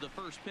 Here's the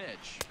first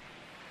pitch.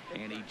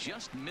 And he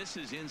just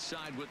misses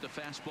inside with the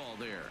fastball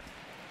there.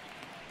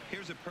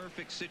 Here's a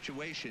perfect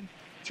situation.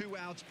 2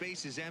 outs,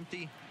 bases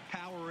empty,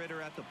 power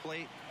hitter at the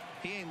plate.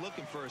 He ain't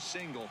looking for a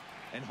single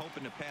and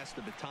hoping to pass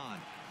the baton.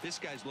 This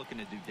guy's looking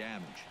to do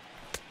damage.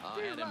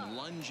 Had him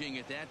lunging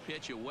at that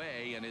pitch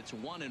away, and it's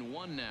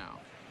 1-1 now.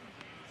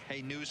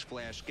 Hey,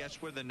 newsflash,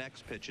 guess where the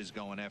next pitch is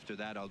going after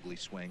that ugly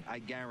swing? I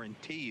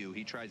guarantee you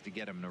he tries to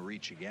get him to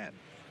reach again.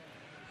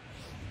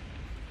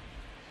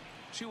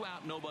 2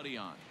 out, nobody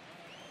on.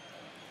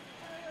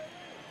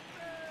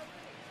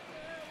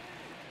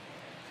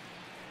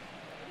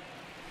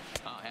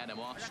 Had him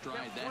off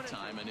stride that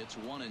time, and it's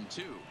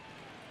 1-2.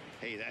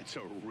 Hey, that's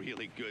a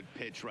really good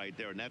pitch right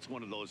there, and that's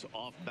one of those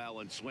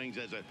off-balance swings.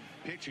 As a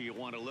pitcher, you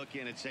want to look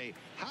in and say,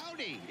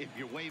 howdy, if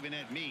you're waving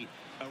at me.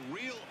 A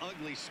real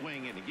ugly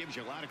swing, and it gives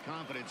you a lot of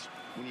confidence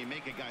when you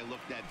make a guy look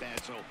that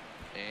bad. So,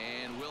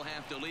 and we'll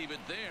have to leave it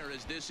there,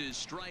 as this is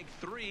strike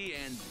 3,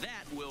 and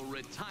that will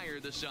retire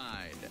the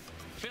side.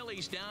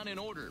 Phillies down in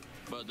order,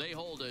 but they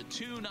hold a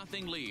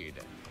 2-0 lead.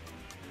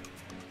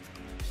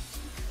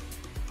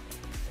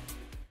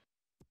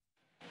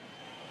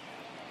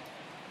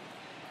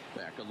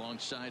 Back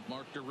alongside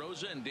Mark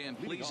DeRosa and Dan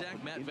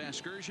Plesac, Matt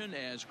Vasgersian,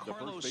 as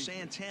Carlos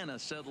Santana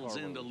settles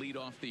in to lead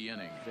off the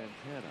inning.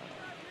 Santana.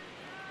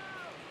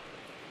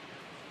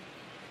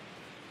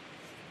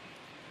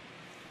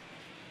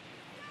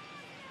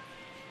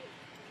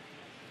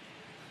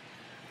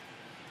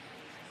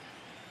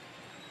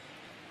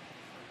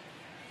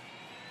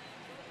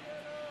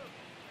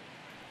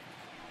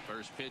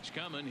 First pitch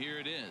coming. Here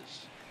it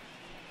is.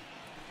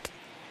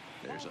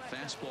 There's a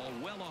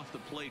fastball well off the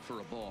plate for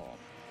a ball.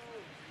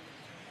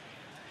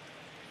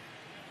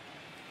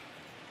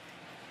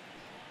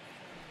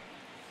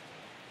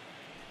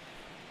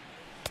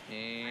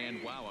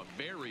 And wow, a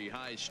very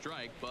high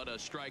strike, but a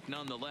strike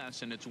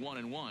nonetheless, and it's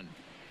 1-1.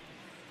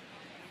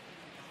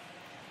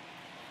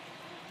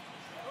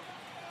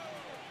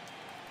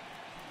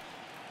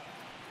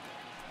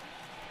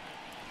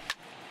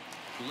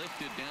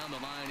 Lifted down the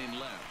line in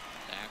left.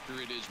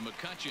 After it is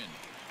McCutchen.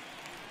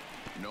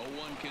 No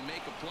one can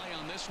make a play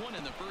on this one,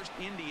 and the first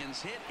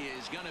Indians hit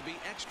is going to be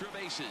extra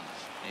bases.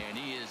 And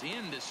he is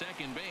into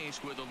second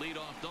base with a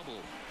leadoff double.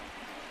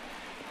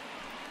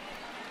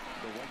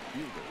 The right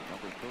fielder,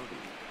 number 30,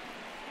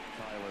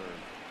 Tyler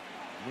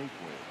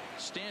Naquin.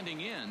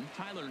 Standing in,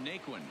 Tyler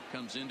Naquin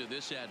comes into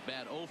this at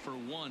bat 0 for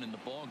 1 in the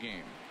ball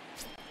game.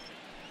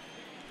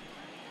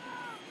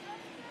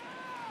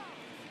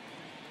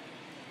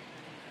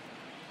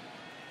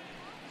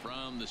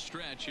 From the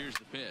stretch, here's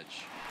the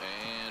pitch.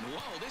 And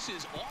whoa, this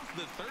is off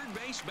the third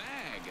base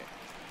bag.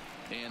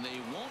 And they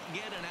won't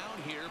get an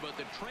out here, but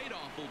the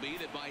trade-off will be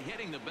that by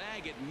hitting the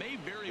bag, it may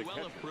very well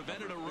have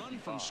prevented a run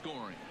from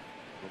scoring.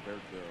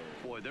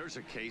 Boy, there's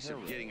a case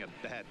of getting a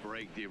bad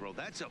break, D-Roll.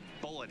 That's a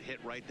bullet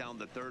hit right down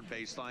the third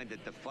base line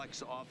that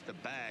deflects off the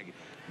bag.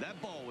 That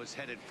ball was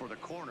headed for the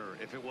corner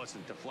if it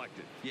wasn't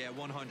deflected. Yeah,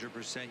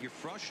 100%. You're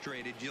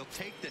frustrated. You'll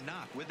take the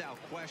knock without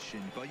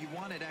question, but you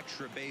wanted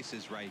extra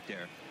bases right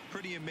there.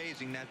 Pretty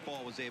amazing that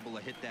ball was able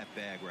to hit that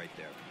bag right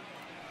there.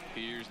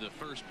 Here's the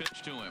first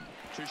pitch to him.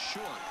 To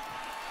short.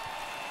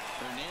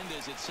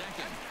 Hernandez at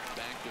second.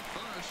 Back to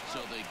first, so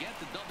they get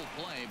the double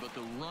play, but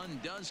the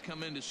run does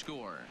come in to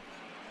score.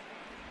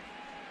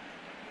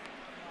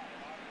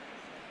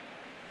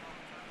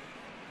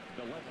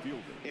 The left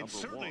fielder, it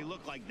certainly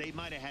looked like they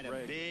might have had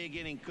a big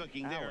inning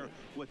cooking there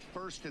with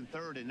first and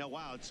third and no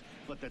outs,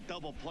 but the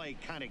double play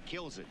kind of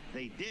kills it.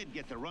 They did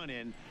get the run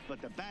in,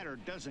 but the batter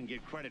doesn't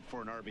get credit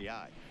for an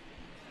RBI.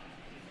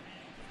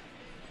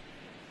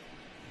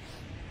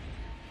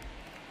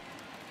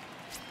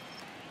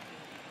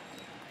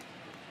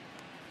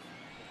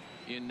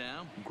 In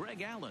now,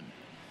 Greg Allen,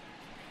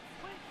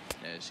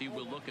 as he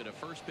will look at a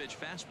first pitch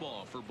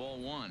fastball for ball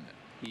 1.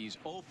 He's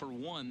 0 for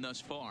 1 thus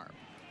far.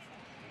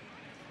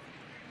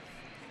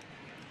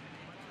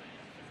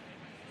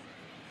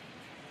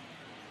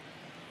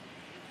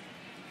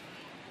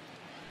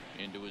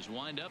 Into his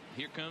windup.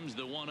 Here comes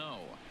the 1-0.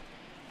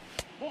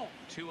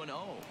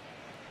 2-0.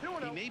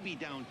 He may be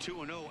down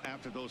 2-0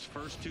 after those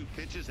first 2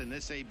 pitches in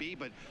this AB,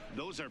 but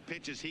those are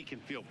pitches he can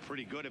feel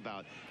pretty good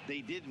about.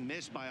 They didn't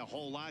miss by a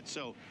whole lot,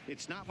 so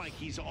it's not like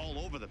he's all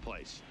over the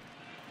place.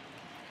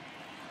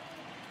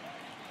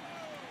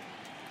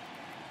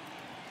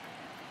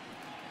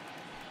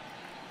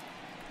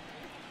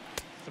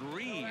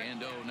 Three and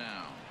 0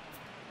 now.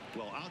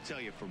 Well, I'll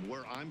tell you, from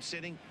where I'm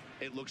sitting,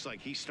 it looks like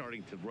he's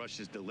starting to rush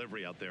his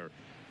delivery out there.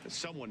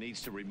 Someone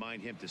needs to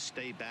remind him to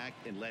stay back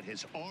and let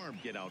his arm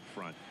get out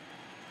front.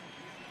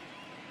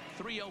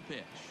 3-0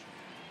 pitch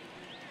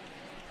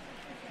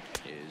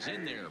is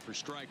in there for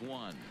strike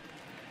 1.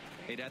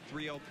 Hey, that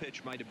 3-0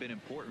 pitch might have been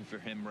important for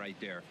him right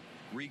there.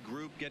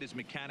 Regroup, get his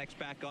mechanics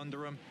back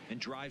under him, and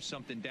drive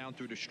something down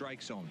through the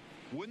strike zone.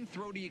 Wouldn't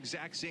throw the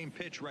exact same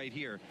pitch right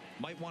here.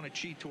 Might want to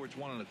cheat towards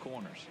one of the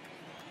corners.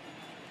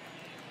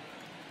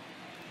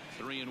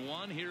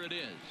 3-1. Here it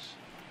is.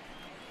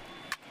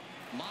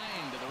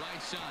 Line to the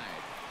right side.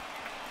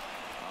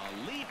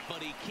 A leap,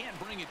 but he can't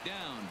bring it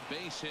down.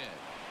 Base hit.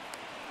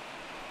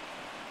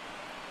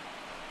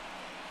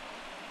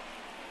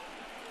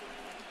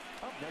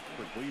 Up next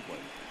for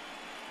Cleveland,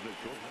 the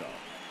shortstop,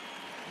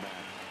 Max.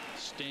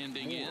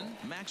 Standing in,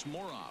 Max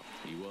Moroff.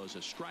 He was a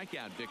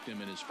strikeout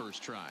victim in his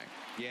first try.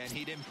 Yeah, and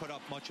he didn't put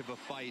up much of a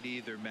fight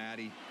either,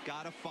 Matty.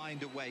 Got to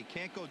find a way.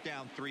 Can't go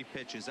down 3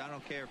 pitches. I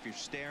don't care if you're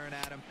staring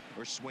at him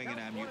or swinging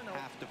at him. You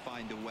have to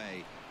find a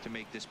way to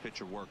make this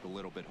pitcher work a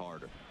little bit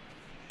harder.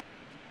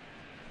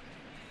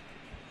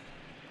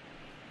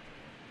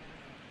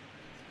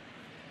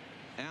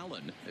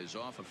 Allen is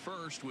off at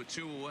first with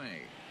 2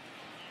 away.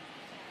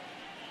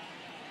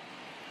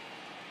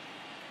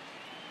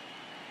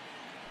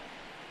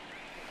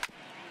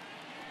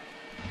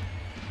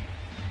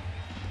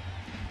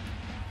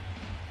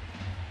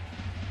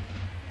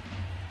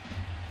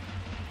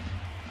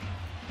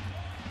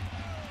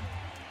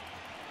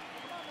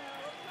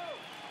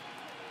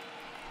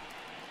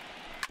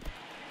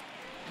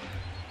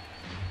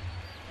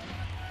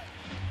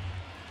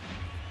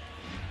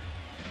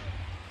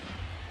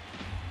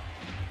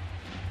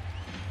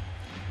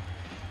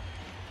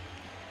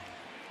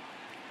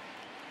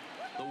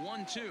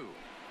 1-2.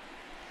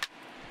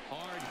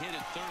 Hard hit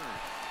at third.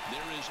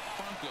 There is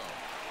Franco.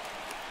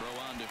 Throw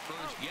on to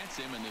first gets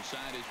him, and the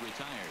side is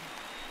retired.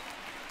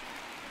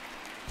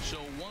 So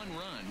 1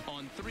 run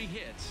on 3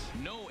 hits,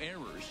 no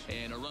errors,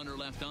 and a runner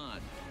left on.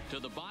 To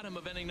the bottom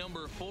of inning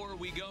number 4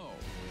 we go.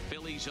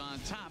 Phillies on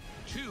top,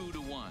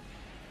 2-1.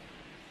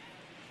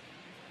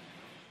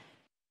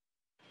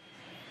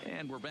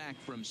 And we're back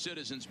from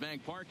Citizens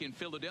Bank Park in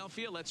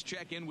Philadelphia. Let's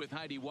check in with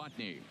Heidi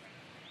Watney.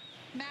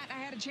 Matt, I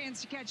had a chance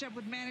to catch up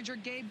with manager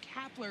Gabe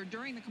Kapler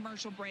during the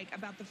commercial break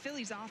about the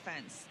Phillies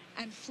offense.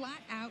 And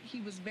flat out,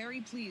 he was very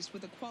pleased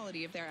with the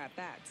quality of their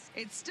at-bats.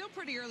 It's still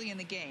pretty early in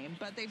the game,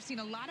 but they've seen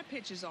a lot of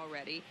pitches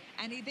already.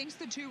 And he thinks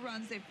the 2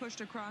 runs they've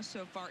pushed across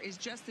so far is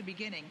just the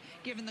beginning,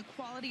 given the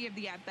quality of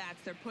the at-bats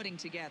they're putting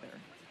together.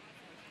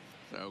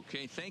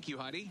 Okay, thank you,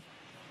 Heidi.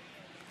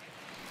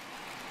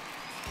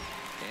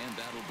 And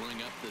that'll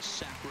bring up the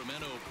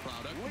Sacramento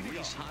product,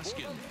 Rhys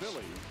Hoskins.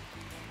 Phillies,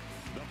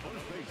 the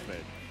first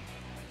baseman,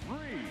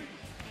 Rhys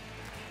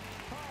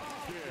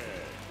Hoskins.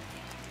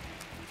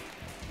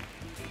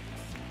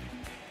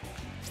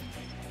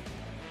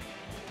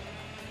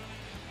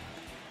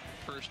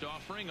 First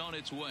offering on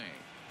its way.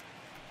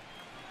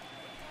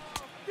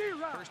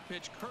 First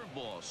pitch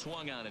curveball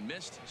swung on and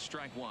missed.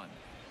 Strike 1.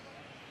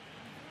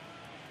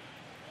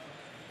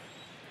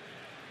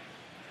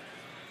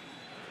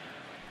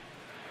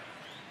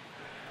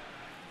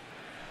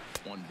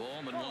 One ball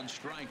and 1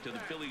 strike to the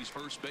Phillies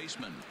first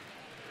baseman.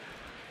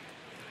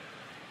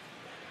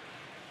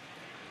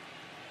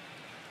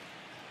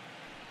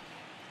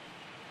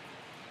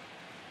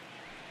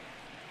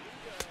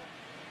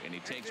 And he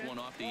takes one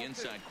off the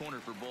inside corner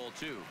for ball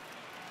 2.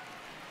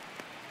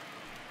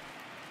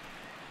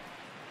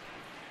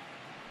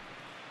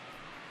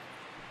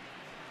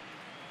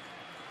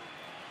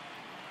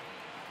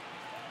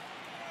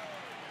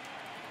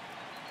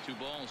 Two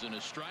balls and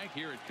a strike.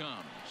 Here it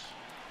comes.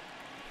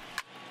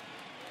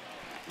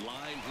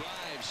 Line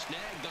drive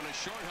snagged on a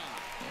short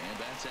hop, and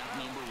that's out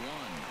number 1.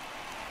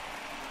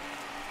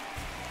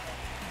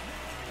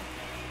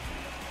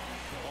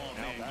 Oh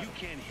man, you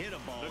can't hit a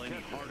ball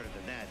any harder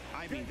than that.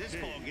 I mean, this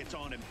ball gets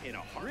on him in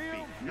a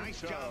heartbeat. Nice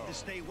job to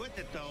stay with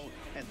it though,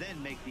 and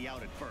then make the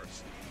out at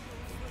first.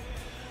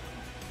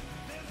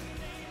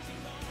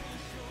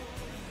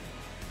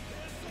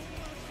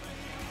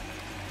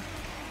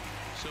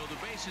 So the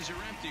bases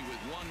are empty with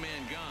 1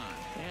 man gone,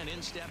 and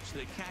in steps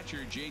the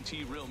catcher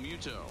JT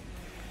Realmuto.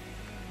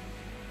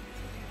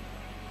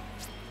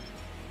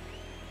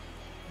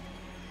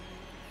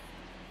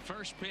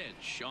 First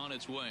pitch on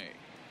its way.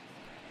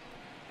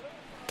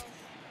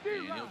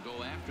 And he'll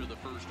go after the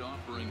first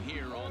offering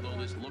here, although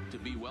this looked to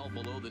be well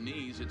below the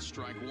knees. It's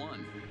strike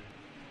 1.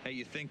 Hey,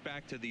 you think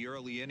back to the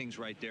early innings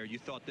right there. You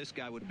thought this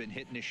guy would have been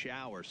hitting his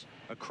showers.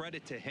 A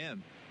credit to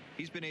him.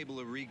 He's been able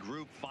to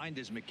regroup, find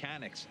his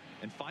mechanics,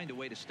 and find a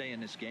way to stay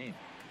in this game.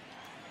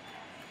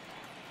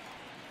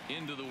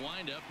 Into the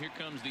windup. Here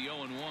comes the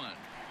 0-1.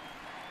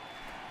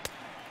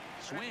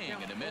 Swing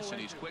and a miss,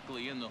 and he's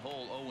quickly in the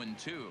hole.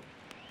 0-2.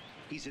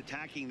 He's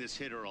attacking this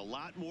hitter a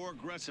lot more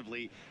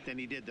aggressively than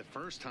he did the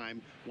first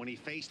time when he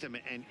faced him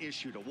and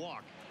issued a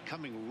walk.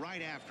 Coming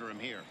right after him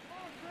here.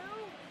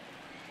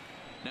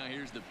 Now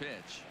here's the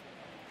pitch.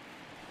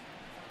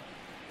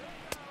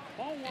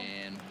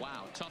 And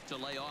wow, tough to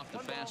lay off the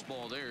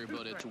fastball there,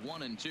 but it's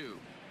 1-2.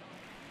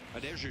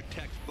 There's your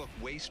textbook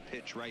waste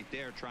pitch right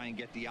there. Try and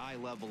get the eye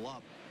level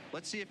up.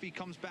 Let's see if he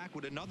comes back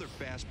with another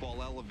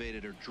fastball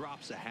elevated or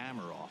drops a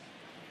hammer off.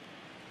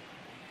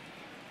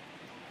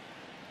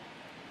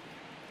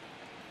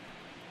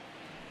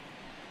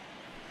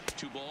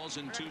 Two balls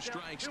and 2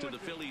 strikes to the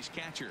Phillies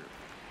catcher.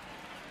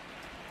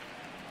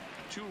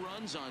 2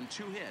 runs on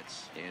 2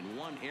 hits and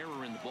 1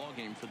 error in the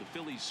ballgame for the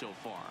Phillies so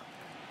far.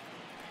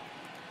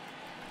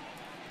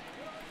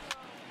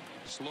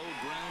 Slow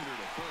grounder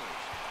to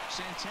first.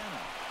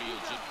 Santana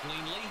fields it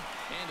cleanly,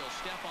 and he'll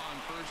step on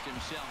first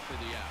himself for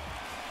the out.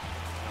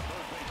 The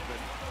third baseman,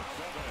 number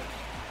 7.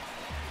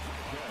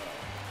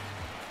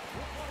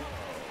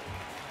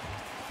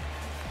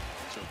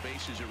 So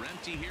bases are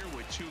empty here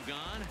with 2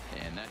 gone,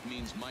 and that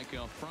means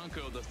Michael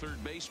Franco, the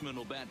third baseman,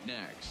 will bat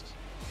next.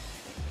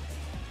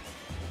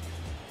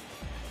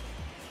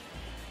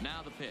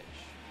 Now the pitch.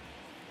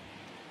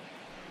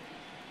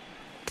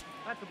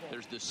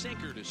 There's the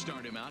sinker to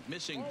start him out,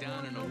 missing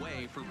down and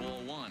away for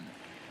ball 1.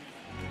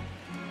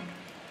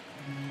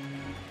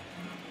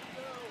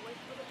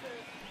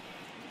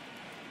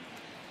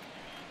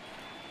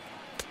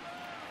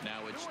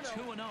 Now it's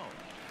 2-0.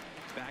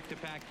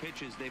 Back-to-back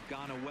pitches, they've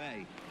gone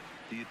away.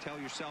 Do you tell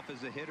yourself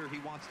as a hitter he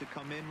wants to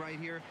come in right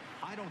here?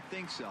 I don't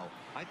think so.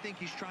 I think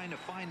he's trying to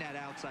find that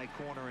outside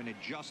corner and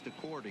adjust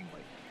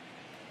accordingly.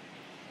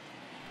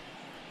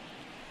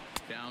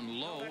 Down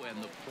low,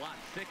 and the plot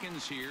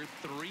thickens here.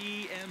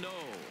 3-0.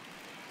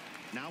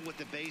 Now with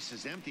the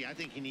bases empty, I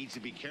think he needs to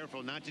be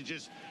careful not to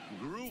just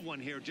groove one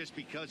here just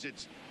because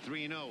it's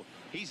 3-0.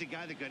 He's a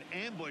guy that could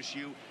ambush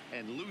you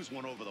and lose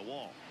one over the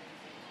wall.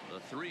 The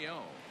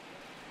 3-0.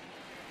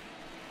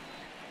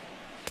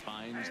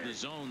 Finds the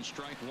zone,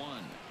 strike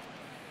 1.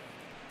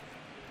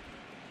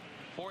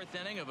 Fourth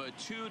inning of a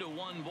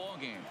 2-1 ball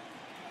game.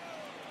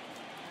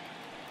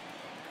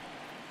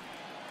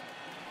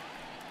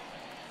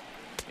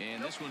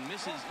 And this one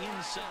misses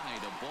inside.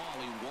 A ball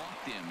he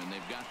walked him, and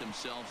they've got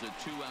themselves a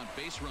 2-out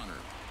base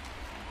runner.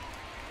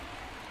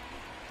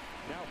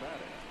 Now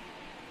batting,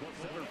 the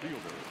center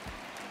fielder,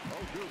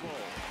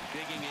 Odubel.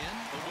 Digging in,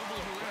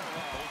 Odubel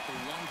Herrera. 0 for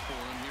 1 for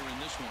him here in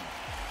this one.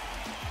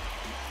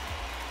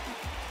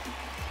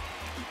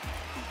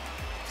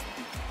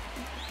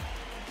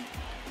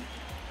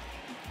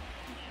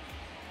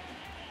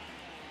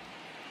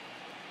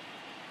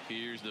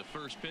 Here's the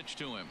first pitch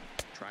to him.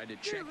 Tried to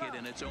check it,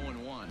 and it's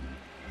 0-1.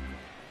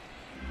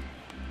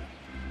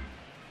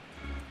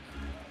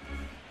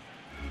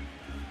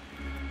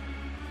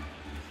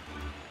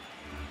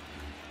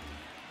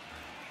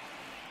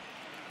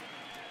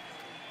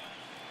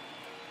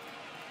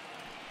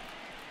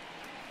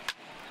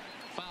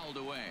 Fouled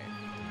away.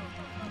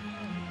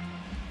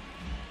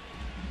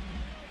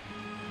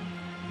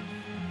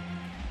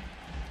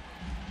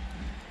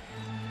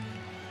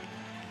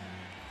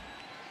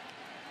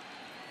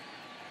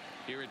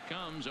 Here it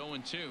comes,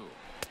 0-2.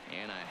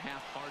 And a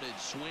half-hearted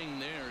swing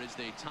there as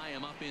they tie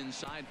him up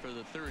inside for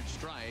the third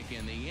strike,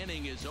 and the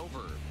inning is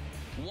over.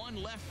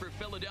 One left for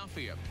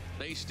Philadelphia.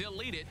 They still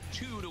lead it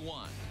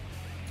 2-1.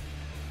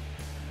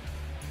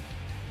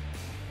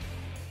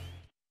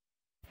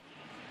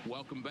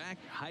 Welcome back.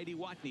 Heidi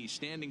Watney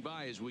standing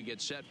by as we get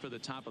set for the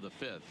top of the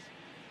fifth.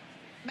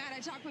 Matt,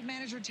 I talked with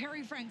manager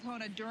Terry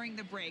Francona during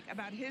the break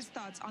about his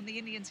thoughts on the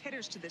Indians'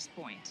 hitters to this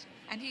point.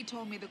 And he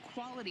told me the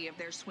quality of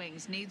their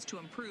swings needs to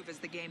improve as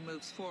the game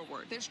moves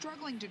forward. They're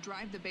struggling to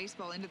drive the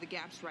baseball into the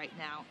gaps right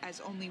now,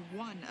 as only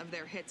one of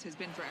their hits has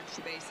been for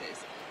extra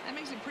bases. That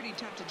makes it pretty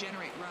tough to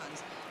generate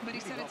runs, but he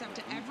said it's up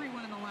to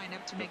everyone in the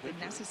lineup to make the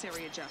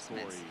necessary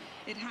adjustments.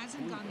 It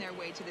hasn't gone their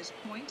way to this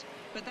point,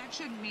 but that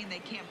shouldn't mean they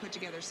can't put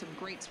together some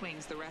great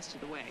swings the rest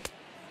of the way.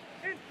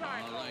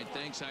 All right,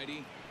 thanks,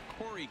 Heidi.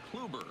 Corey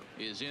Kluber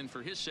is in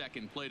for his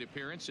second plate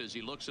appearance as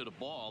he looks at a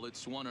ball.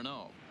 It's 1-0.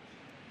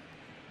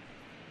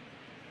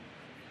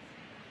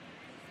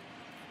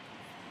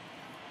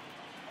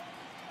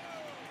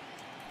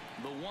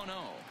 The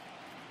 1-0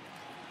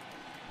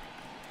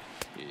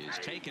 is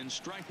taken,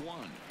 strike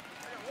one.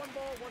 I got 1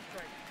 ball, 1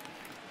 strike.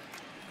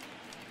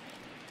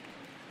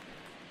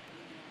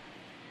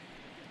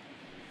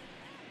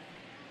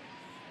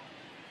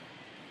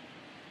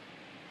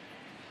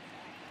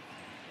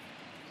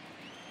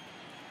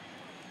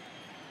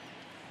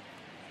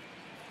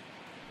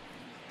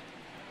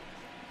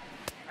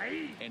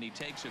 And he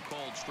takes a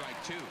called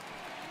strike 2.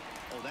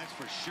 Oh, that's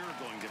for sure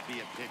going to be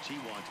a pitch he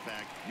wants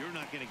back. You're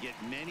not going to get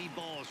many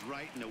balls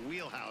right in the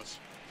wheelhouse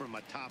from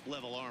a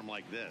top-level arm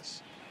like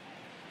this.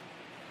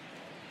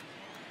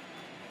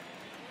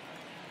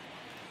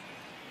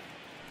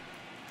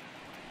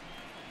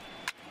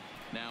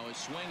 Now a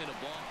swing and a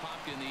ball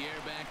popped in the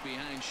air back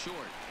behind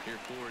short. Here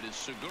for it is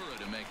Segura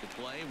to make the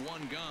play.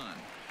 One gone.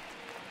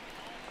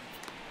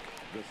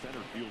 The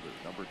center fielder,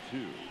 number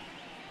 2,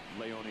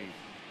 Leone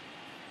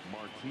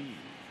Martin.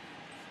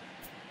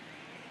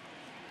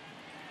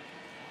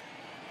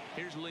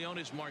 Here's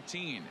Leonis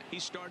Martin. He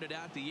started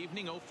out the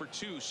evening 0 for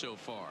 2 so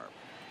far.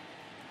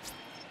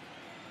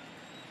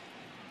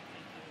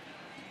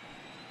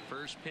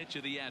 First pitch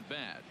of the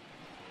at-bat.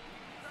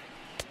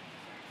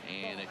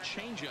 And a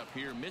changeup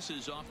here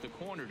misses off the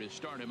corner to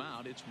start him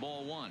out. It's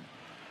ball 1.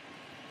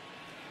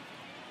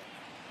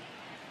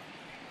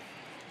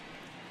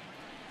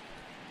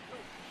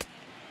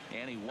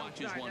 And he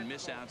watches one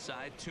miss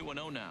outside.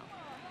 2-0 now.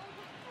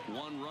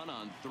 1 run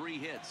on 3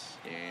 hits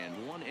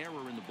and 1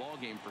 error in the ball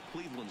game for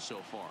Cleveland so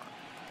far.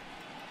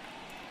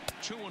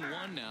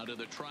 2-1 now to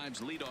the Tribe's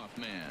leadoff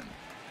man.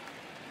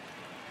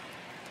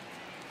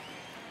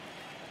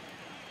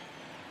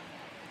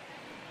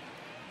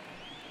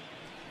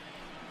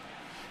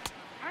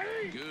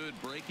 Good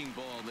breaking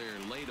ball there,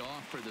 laid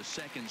off for the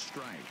second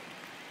strike.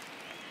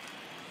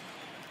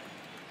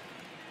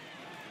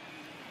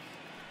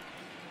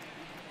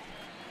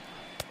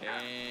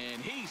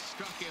 And he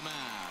struck him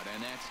out,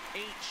 and that's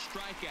 8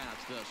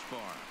 strikeouts thus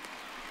far.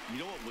 You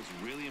know what was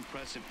really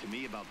impressive to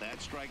me about that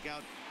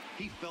strikeout?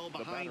 He fell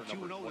behind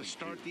 2-0 to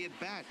start the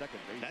at-bat.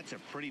 That's a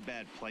pretty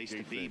bad place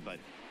to be, but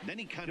then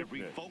he kind of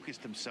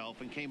refocused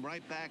himself and came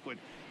right back with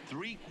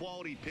 3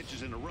 quality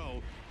pitches in a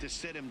row to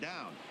sit him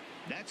down.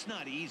 That's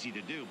not easy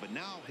to do, but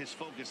now his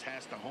focus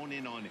has to hone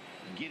in on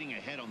getting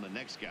ahead on the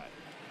next guy.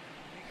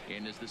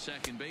 And as the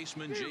second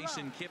baseman,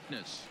 Jason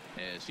Kipnis,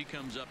 as he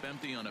comes up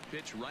empty on a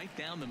pitch right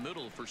down the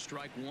middle for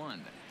strike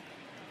 1.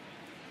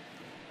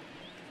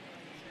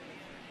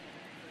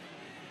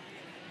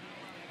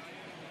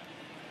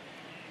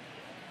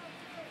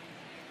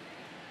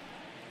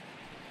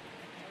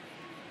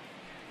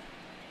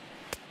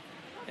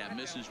 That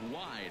misses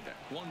wide.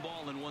 1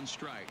 ball and 1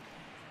 strike.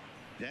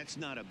 That's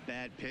not a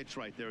bad pitch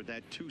right there.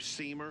 That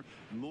 2-seamer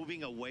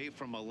moving away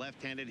from a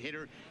left-handed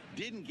hitter.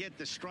 Didn't get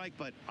the strike,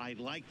 but I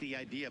like the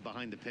idea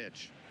behind the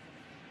pitch.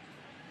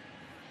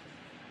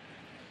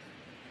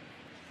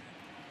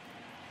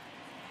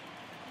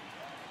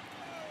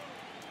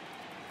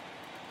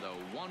 The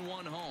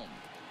 1-1 home.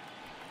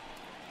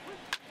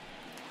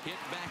 Hit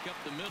back up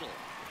the middle.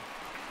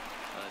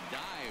 A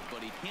dive,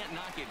 but he can't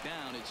knock it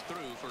down. It's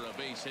through for a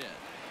base hit.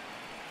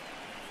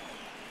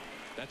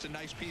 That's a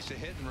nice piece of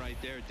hitting right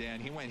there, Dan.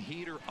 He went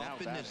heater up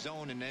in the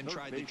zone and then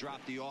tried to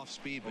drop the off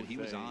speed, but he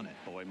was on it.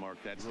 Boy, Mark,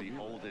 that's the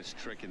oldest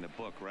trick in the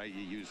book, right?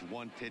 You use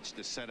one pitch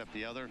to set up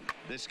the other.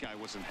 This guy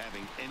wasn't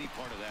having any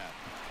part of that.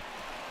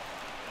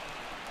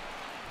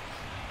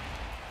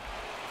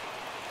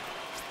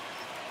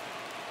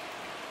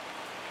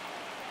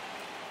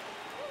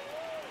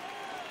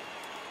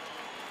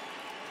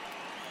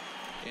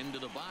 Into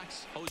the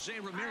box, Jose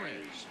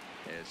Ramirez,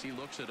 as he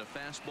looks at a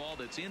fastball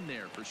that's in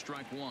there for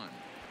strike one.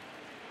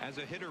 As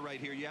a hitter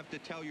right here, you have to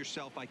tell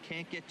yourself, I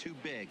can't get too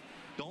big.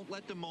 Don't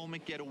let the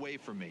moment get away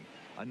from me.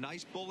 A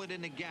nice bullet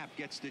in the gap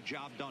gets the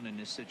job done in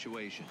this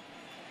situation.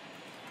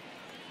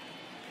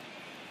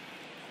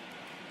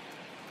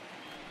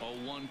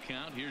 0-1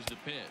 count. Here's the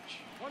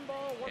pitch. 1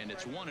 ball, 1 and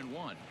it's strike.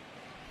 1-1.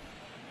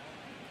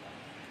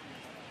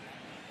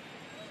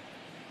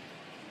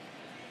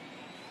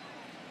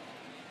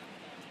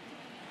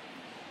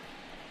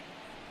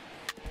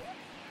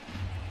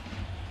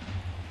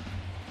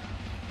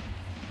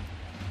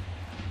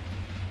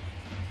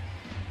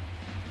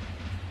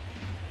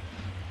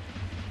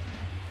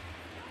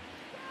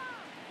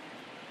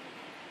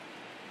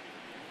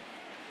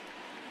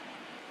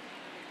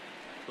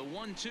 The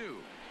 1-2.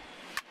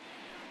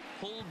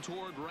 Pulled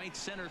toward right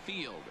center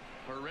field.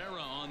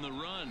 Herrera on the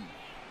run.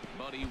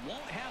 But he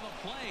won't have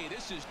a play.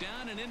 This is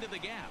down and into the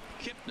gap.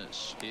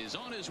 Kipnis is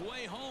on his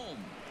way home.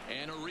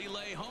 And a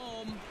relay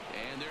home.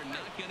 And they're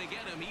not going to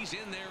get him. He's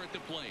in there at the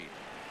plate.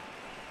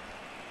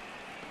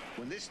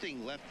 When this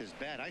thing left his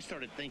bat, I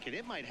started thinking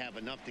it might have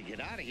enough to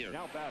get out of here.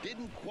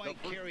 Didn't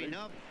quite carry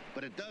enough,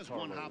 but it does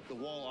one hop the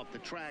wall off the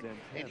track,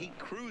 and he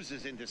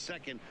cruises into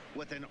second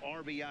with an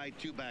RBI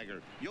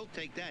two-bagger. You'll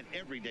take that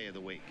every day of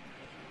the week.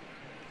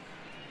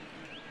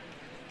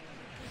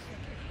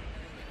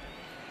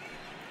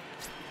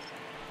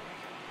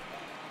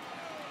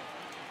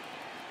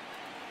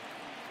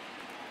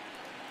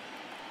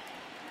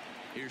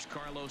 Here's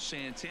Carlos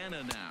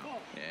Santana now,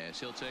 as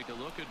he'll take a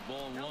look at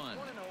ball one.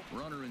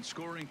 Runner in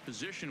scoring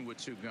position with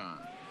two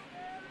gone.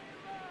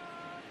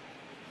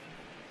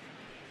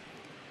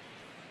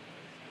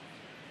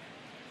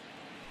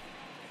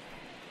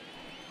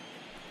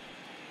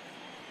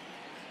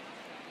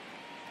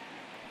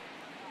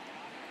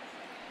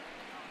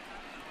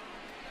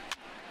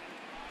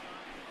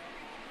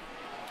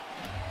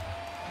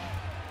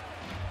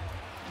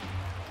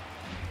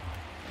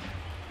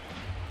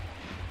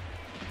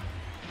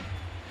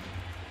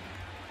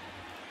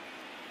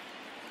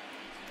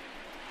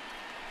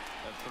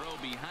 Throw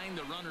behind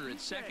the runner at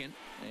second,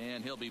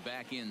 and he'll be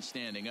back in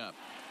standing up.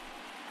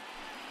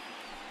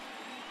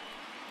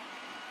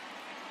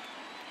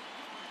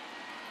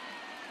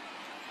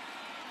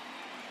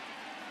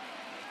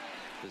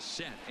 The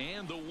set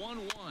and the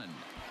 1-1.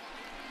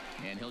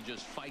 And he'll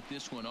just fight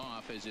this one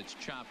off as it's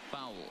chopped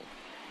foul.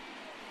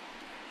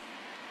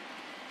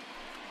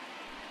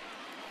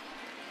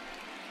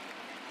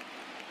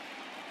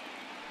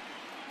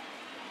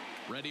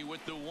 Ready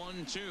with the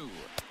 1-2.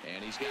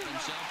 And he's got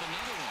himself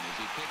another one as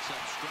he picks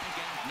up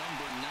strikeout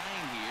number 9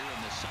 here,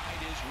 and the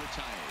side is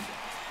retired.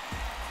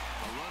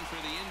 A run for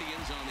the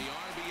Indians on the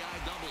RBI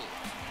double.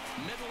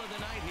 Middle of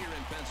the night here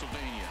in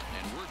Pennsylvania,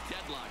 and we're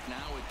deadlocked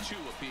now at 2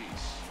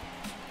 apiece.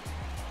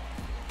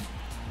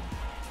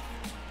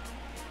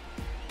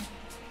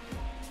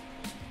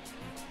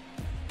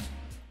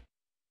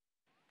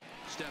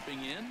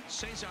 Stepping in,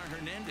 Cesar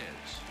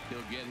Hernandez. He'll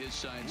get his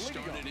side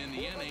started in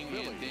the inning,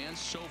 and Dan,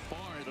 so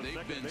far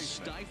they've been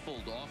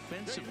stifled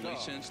offensively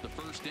since the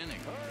first inning.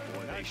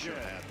 Boy, they sure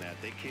have that.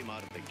 They came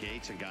out of the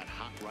gates and got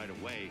hot right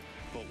away,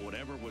 but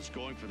whatever was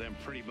going for them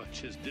pretty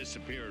much has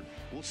disappeared.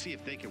 We'll see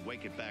if they can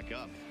wake it back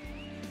up.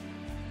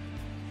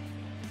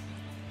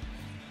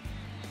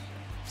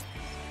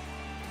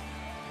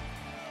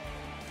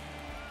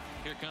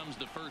 Here comes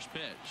the first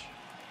pitch.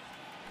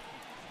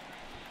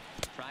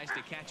 Tries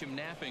to catch him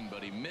napping,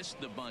 but he missed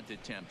the bunt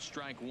attempt.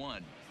 Strike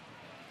one.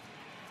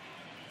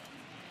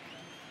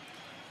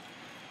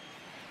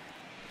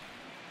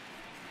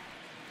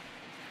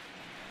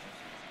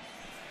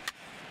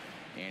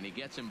 And he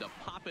gets him to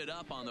pop it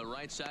up on the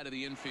right side of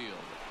the infield.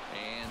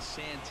 And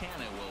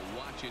Santana will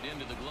watch it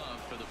into the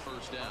glove for the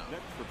first out.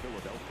 Next for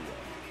Philadelphia,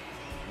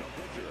 the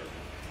pitcher,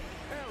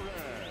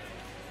 Aaron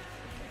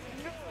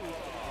Nola.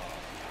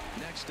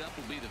 Next up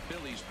will be the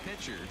Phillies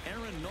pitcher,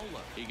 Aaron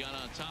Nola. He got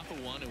on top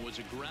of one and was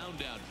a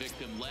ground out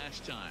victim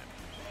last time.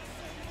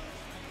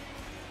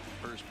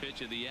 First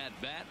pitch of the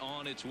at-bat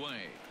on its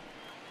way.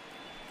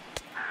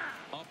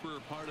 Upper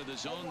part of the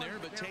zone there,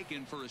 but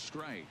taken for a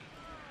strike.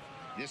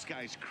 This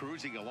guy's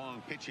cruising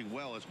along, pitching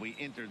well as we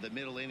enter the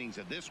middle innings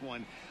of this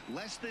one.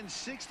 Less than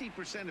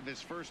 60% of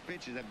his first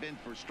pitches have been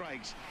for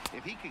strikes.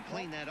 If he could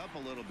clean that up a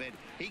little bit,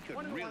 he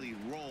could really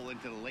roll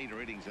into the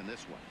later innings in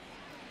this one.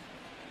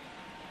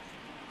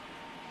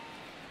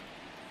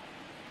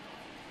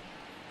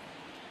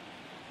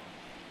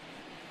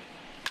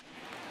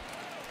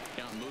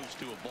 count moves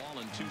to a ball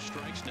and 2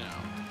 strikes now.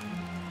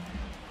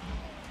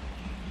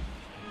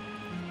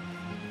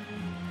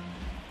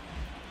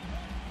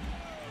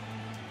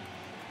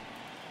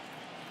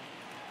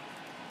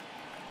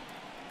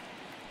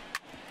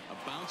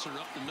 A bouncer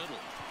up the middle.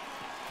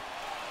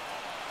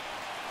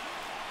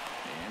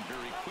 And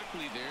very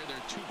quickly there,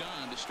 they're 2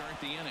 gone to start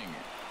the inning.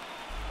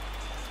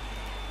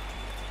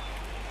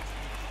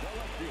 The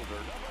left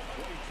fielder, number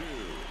 22,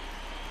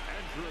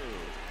 Andrew.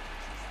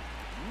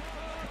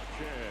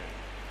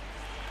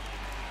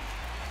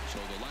 So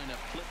the lineup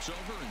flips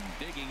over, and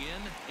digging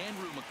in,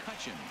 Andrew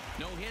McCutchen.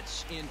 No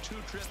hits in 2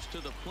 trips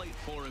to the plate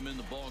for him in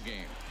the ball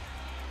game.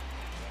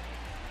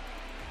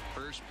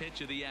 First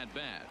pitch of the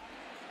at-bat.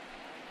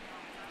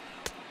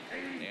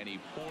 And he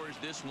pours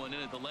this one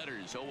in at the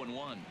letters,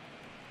 0-1.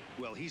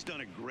 Well, he's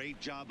done a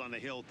great job on the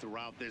hill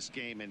throughout this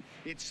game, and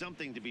it's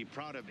something to be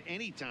proud of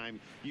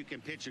anytime you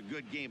can pitch a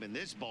good game in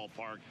this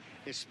ballpark,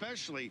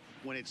 especially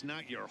when it's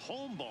not your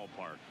home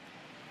ballpark.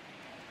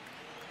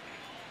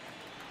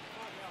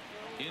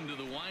 Into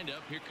the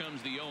windup. Here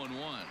comes the 0-1.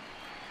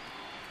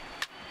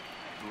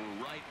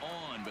 Right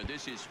on, but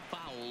this is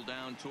foul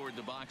down toward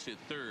the box at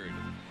third.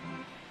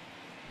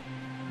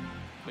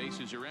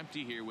 Bases are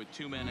empty here with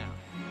 2 men out.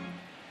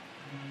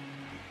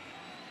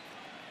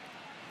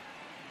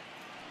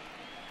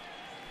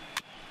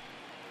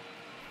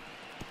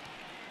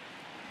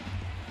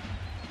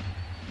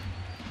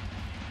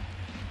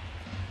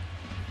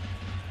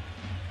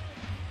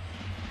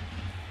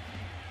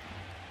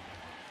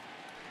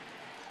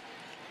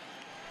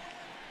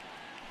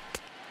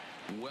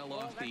 Well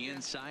off the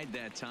inside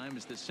that time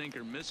as the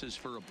sinker misses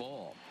for a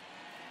ball.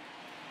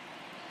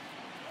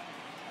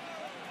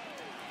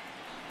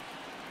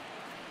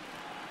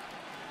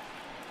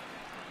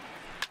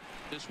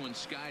 This one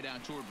skied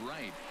out toward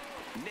right.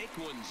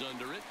 Naquin's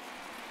under it.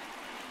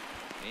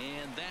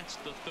 And that's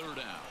the 3rd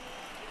out.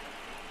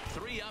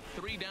 3 up,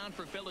 3 down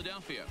for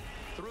Philadelphia.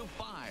 Through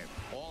 5.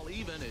 All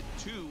even at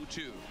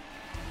 2-2.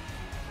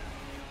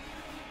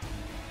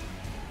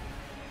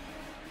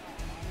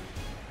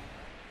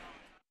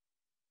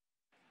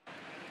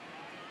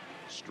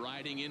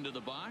 Striding into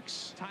the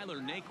box, Tyler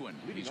Naquin.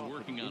 He's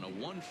working on a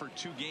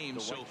 1-for-2 game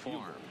so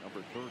far.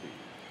 Number 30,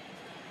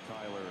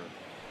 Tyler.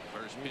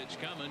 First pitch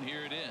coming.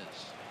 Here it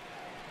is.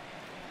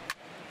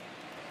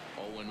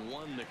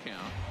 0-1 the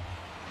count.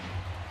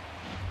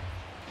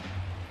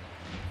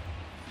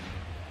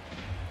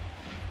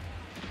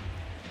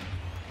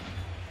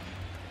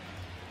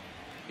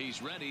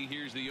 He's ready.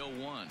 Here's the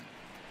 0-1.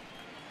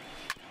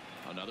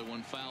 Another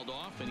one fouled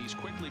off, and he's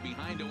quickly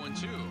behind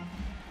 0-2.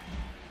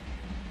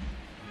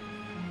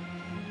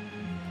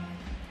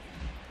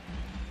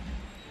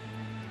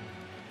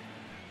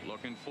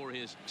 Looking for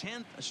his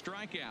 10th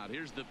strikeout.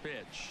 Here's the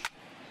pitch.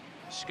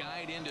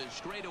 Skied into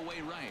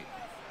straightaway right.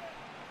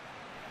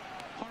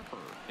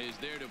 Harper is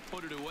there to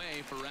put it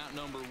away for out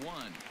number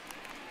 1.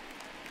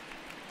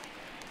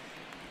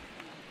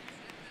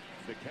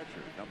 The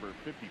catcher, number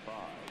 55,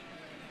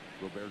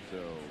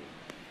 Roberto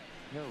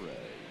Perez.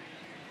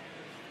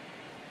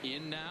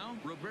 In now,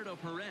 Roberto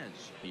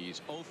Perez. He's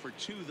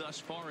 0-for-2 thus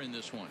far in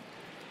this one.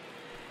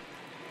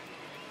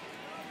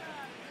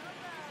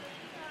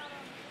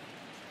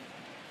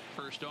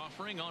 First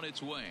offering on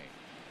its way.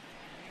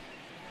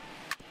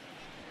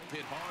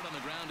 Hit hard on the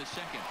ground to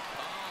second.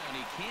 Oh, and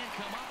he can't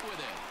come up with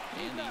it.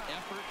 And the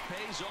effort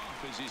pays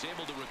off as he's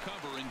able to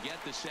recover and get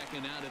the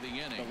second out of the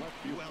inning.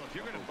 Well, if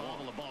you're going to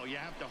bobble a ball, you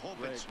have to hope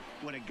it's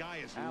when a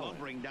guy is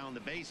lumbering down the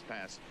base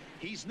pass.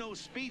 He's no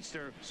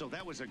speedster, so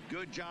that was a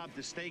good job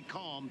to stay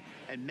calm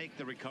and make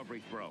the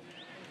recovery throw.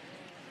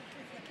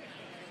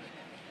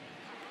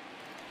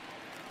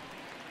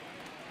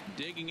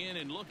 Digging in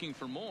and looking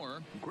for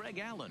more, Greg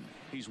Allen.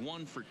 He's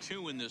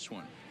 1-for-2 in this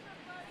one.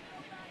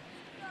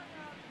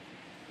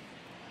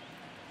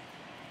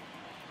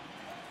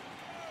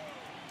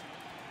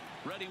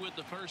 Ready with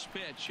the first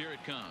pitch. Here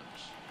it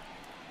comes.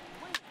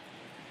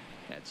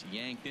 That's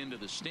yanked into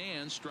the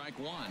stands. Strike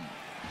 1.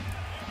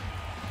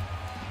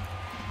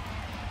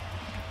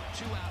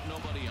 2 out,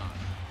 nobody on.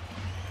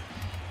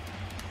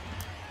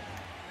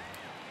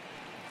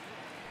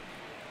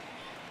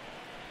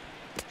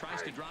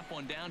 Tries to drop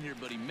one down here,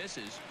 but he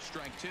misses.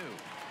 Strike 2.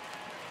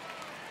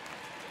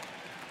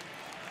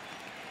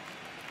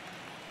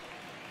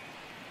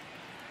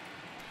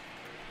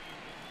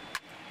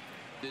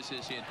 This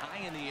is hit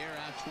high in the air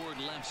out toward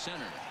left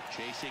center.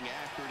 Chasing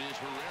after it is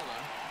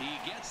Herrera.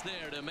 He gets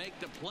there to make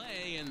the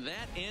play, and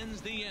that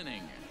ends the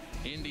inning.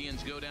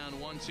 Indians go down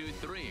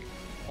 1-2-3.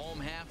 Home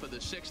half of the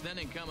 6th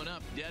inning coming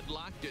up,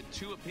 deadlocked at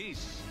 2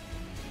 apiece.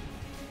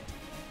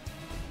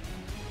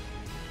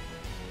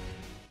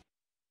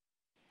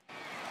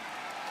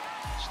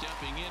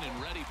 Stepping in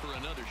and ready for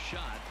another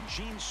shot,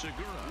 Gene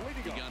Segura.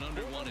 He got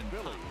under one and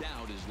popped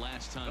out his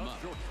last time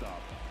up.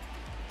 Shortstop,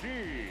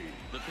 Gene.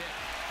 The pitch.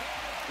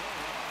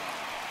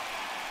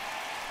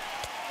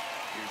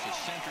 Here's a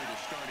center to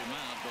start him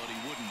out, but he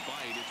wouldn't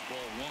bite. It's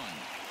ball 1.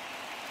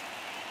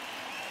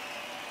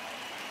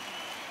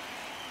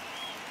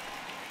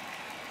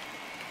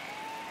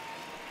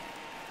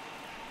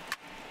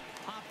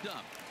 picked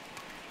up.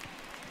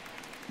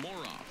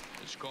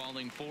 Moroff is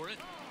calling for it.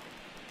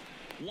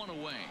 One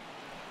away.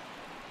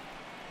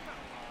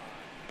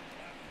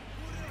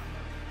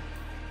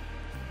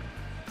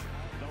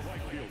 The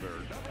right fielder,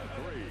 number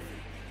 3,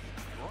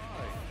 Bryce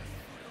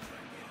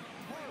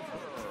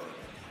Harper.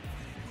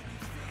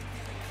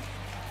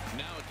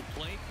 Now at the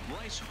plate,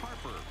 Bryce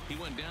Harper. He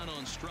went down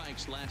on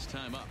strikes last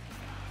time up.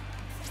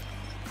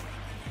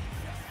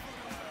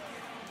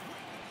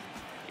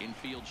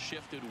 Infield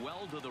shifted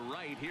well to the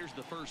right. Here's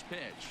the first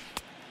pitch.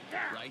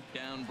 Right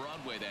down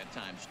Broadway that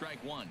time.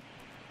 Strike one.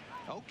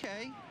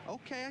 Okay,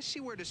 I see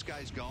where this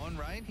guy's going,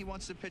 right? He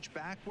wants to pitch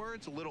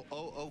backwards, a little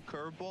 0-0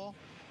 curveball.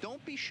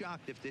 Don't be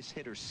shocked if this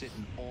hitter's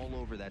sitting all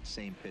over that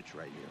same pitch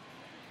right here.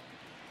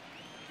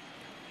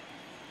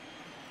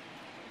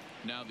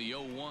 Now the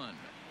 0-1.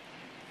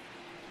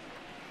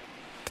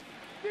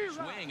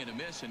 Swing and a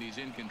miss, and he's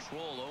in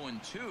control.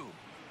 0-2.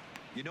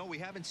 You know, we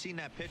haven't seen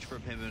that pitch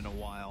from him in a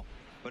while,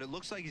 but it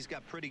looks like he's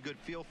got pretty good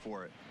feel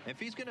for it. And if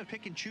he's going to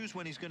pick and choose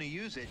when he's going to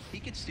use it, he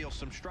could steal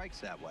some strikes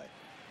that way.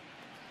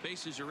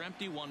 Bases are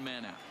empty, one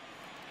man out.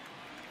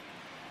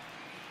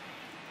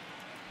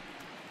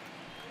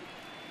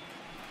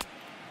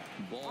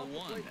 Ball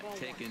one,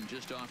 taken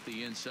just off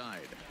the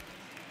inside.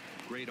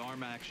 Great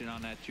arm action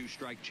on that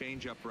two-strike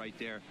changeup right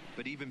there,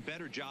 but even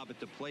better job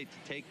at the plate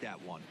to take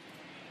that one.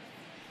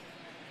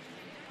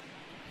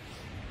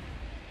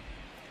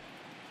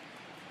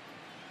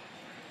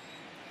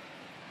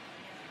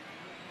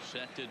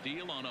 Set to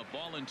deal on a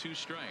ball and 2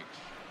 strikes.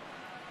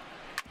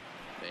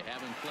 They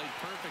haven't played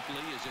perfectly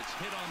as it's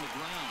hit on the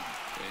ground.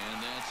 And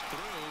that's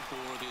through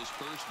for his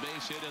first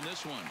base hit in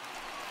this one.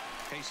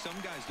 Hey, some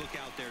guys look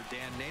out there,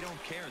 Dan. They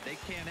don't care. They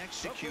can't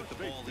execute the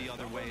ball the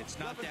other way. It's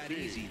not that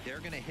easy.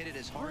 They're going to hit it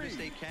as hard as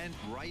they can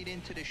right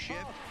into the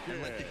shift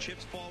and let the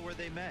chips fall where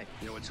they may.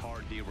 You know, it's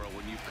hard, D-Row,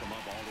 when you've come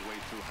up all the way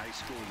through high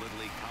school, Little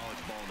League,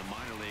 college ball, and the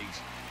minor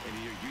leagues, and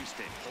you're used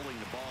to pulling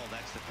the ball.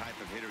 That's the type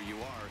of hitter you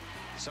are.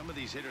 Some of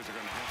these hitters are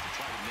going to have to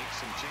try to make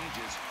some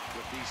changes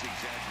with these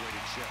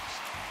exaggerated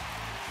shifts.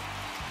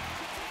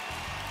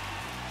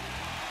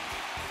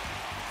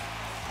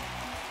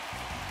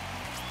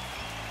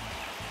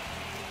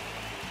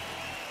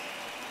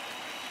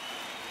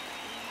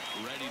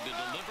 Ready to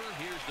deliver.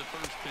 Here's the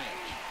first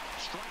pitch.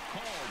 Strike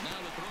called. Now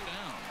the throw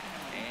down.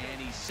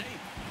 And he's safe.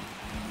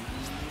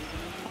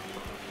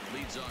 Harper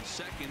leads off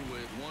second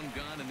with 1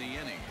 gone in the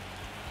inning.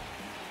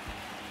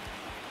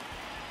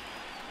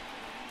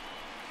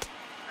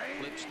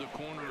 Flips the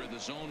corner of the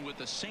zone with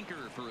a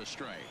sinker for a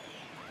strike.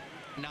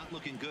 Not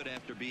looking good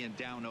after being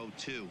down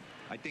 0-2.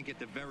 I think at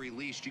the very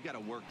least you got to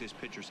work this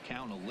pitcher's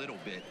count a little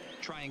bit.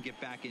 Try and get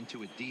back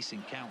into a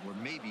decent count where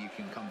maybe you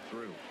can come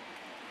through.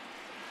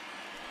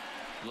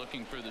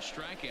 Looking for the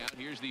strikeout.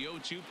 Here's the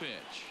 0-2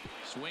 pitch.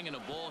 Swinging a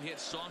ball hit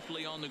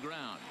softly on the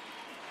ground.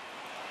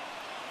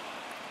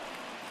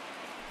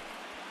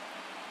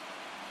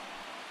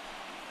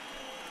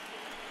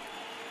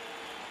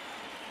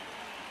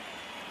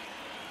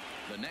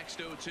 The next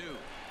 0-2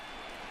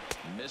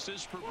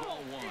 misses for ball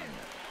 1.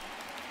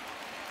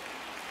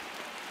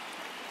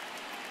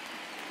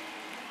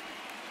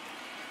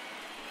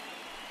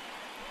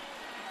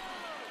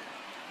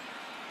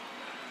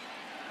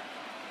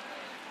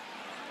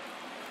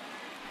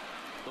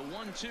 The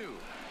 1-2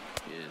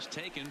 is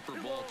taken for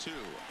ball 2.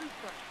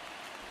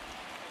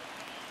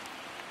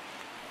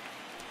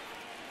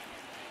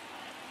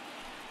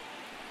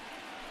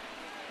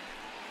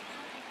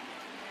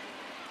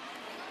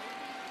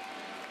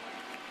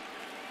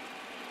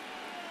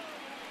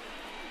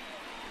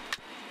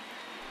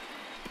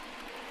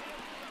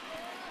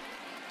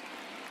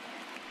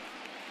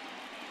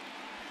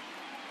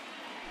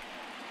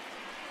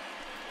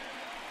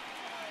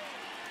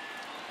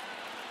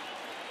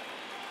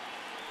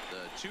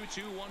 The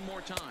 2-2 one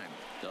more time.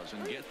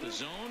 Doesn't get the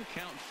zone.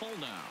 Count full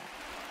now.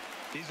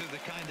 These are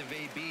the kind of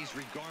ABs,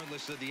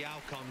 regardless of the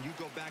outcome. You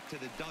go back to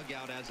the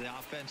dugout as an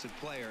offensive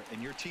player,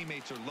 and your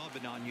teammates are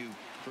loving on you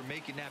for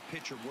making that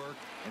pitcher work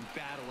and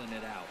battling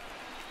it out.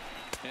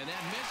 And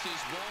that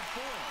misses ball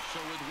 4. So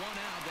with 1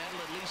 out,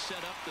 that'll at least set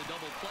up the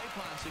double play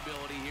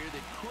possibility here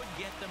that could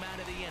get them out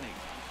of the inning.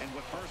 And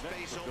with first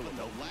base open,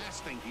 the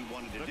last thing he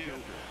wanted to do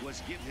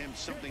was give him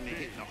something to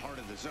hit in the heart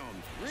of the zone.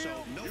 So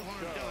no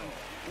harm done.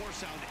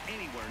 Force out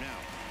anywhere now.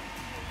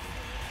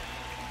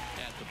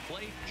 At the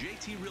plate,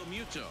 JT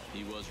Realmuto.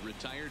 He was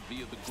retired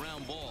via the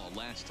ground ball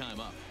last time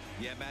up.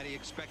 Yeah, Matty,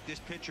 expect this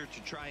pitcher to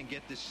try and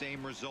get the same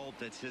result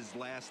as his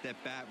last at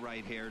bat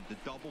right here. The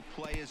double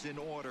play is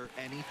in order.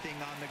 Anything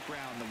on the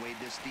ground, the way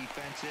this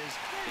defense is,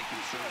 they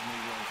can certainly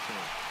roll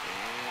too.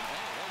 And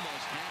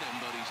almost had him,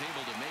 but he's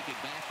able to make it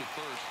back to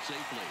first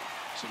safely.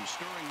 Some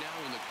stirring now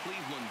in the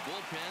Cleveland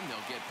bullpen.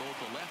 They'll get both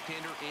a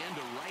left-hander and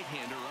a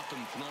right-hander up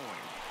and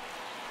throwing.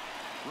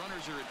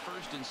 Runners are at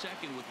first and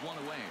second with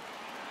 1 away.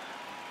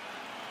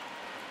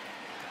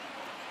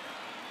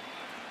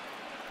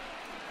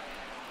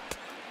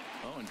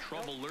 Oh, and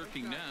trouble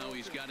lurking now.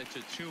 He's got it to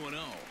 2-0.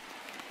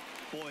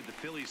 Boy, the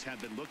Phillies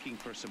have been looking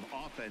for some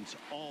offense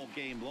all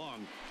game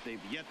long.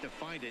 They've yet to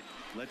find it.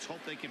 Let's hope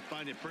they can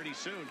find it pretty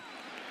soon.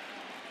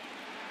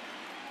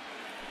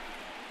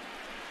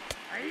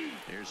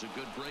 There's a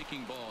good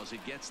breaking ball as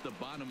it gets the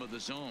bottom of the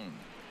zone.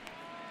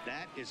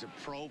 That is a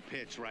pro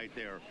pitch right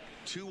there.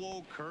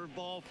 2-0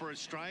 curveball for a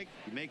strike.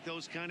 You make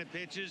those kind of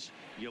pitches,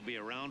 you'll be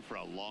around for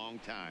a long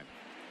time.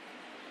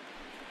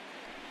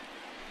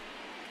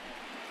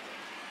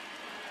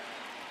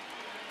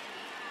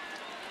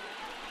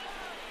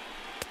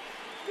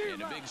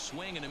 And a big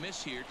swing and a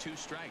miss here. 2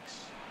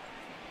 strikes.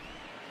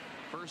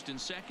 First and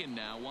second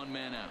now, 1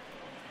 man out.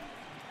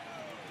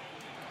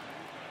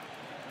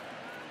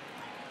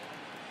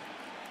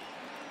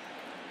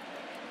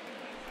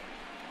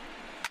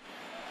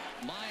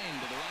 Line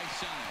to the right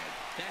side.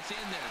 That's in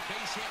there.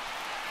 Base hit.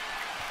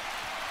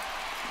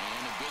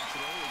 And a good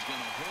throw is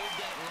going to hold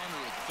that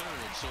runner at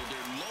third. So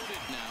they're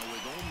loaded now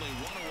with only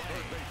 1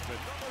 away.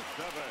 Number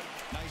 7.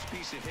 Nice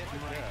piece of hitting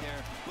right there.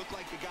 Looked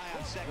like the guy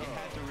on second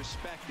had to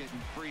respect it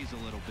and freeze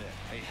a little bit.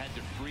 He had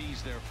to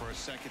freeze there for a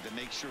second to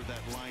make sure that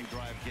line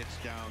drive gets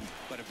down,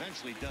 but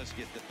eventually does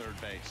get to third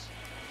base.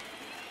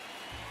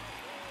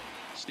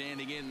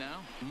 Standing in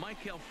now,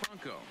 Michael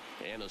Franco.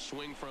 And a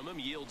swing from him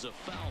yields a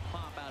foul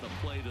pop out of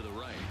play to the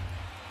right.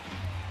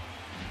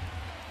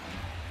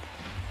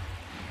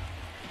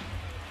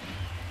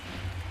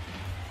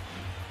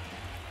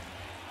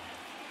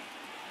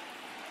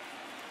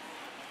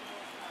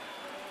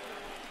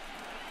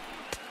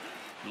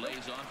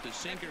 Lays off the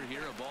sinker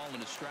here, a ball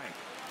and a strike.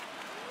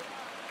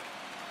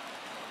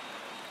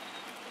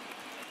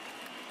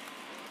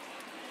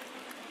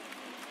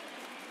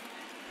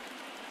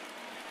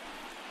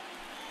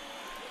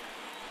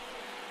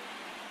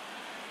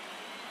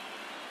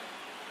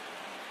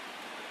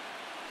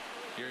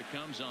 Here it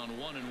comes on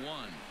 1-1. Ground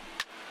ball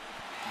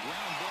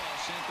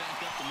sent back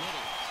up the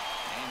middle.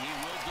 And he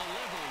will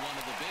deliver one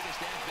of the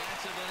biggest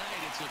at-bats of the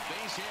night. It's a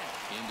base hit.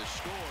 In to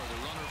score, the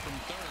runner from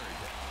third.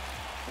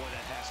 Boy,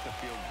 that has to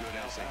feel good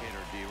as a hitter,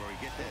 D-Roy.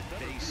 You get that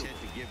base hit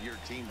to give your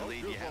team the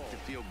lead. You have to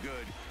feel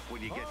good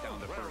when you get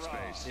down to first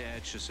base. Yeah,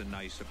 it's just a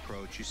nice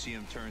approach. You see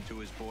him turn to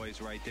his boys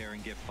right there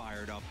and get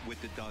fired up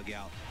with the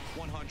dugout.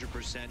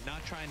 100%,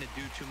 not trying to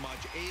do too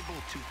much,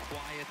 able to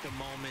quiet the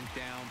moment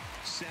down,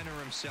 center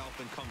himself,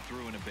 and come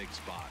through in a big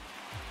spot.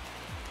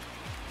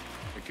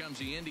 Here comes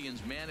the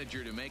Indians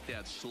manager to make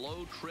that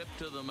slow trip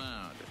to the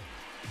mound.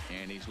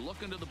 And he's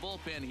looking to the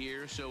bullpen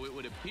here, so it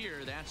would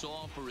appear that's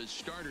all for his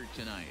starter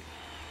tonight.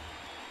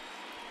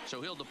 So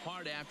he'll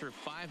depart after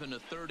 5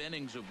 1/3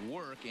 innings of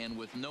work and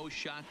with no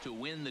shot to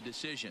win the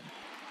decision.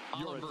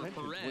 Oliver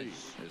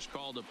Perez is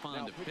called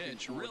upon to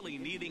pitch, really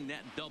needing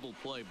that double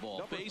play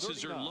ball.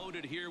 Bases are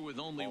loaded here with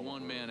only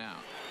 1 man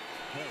out.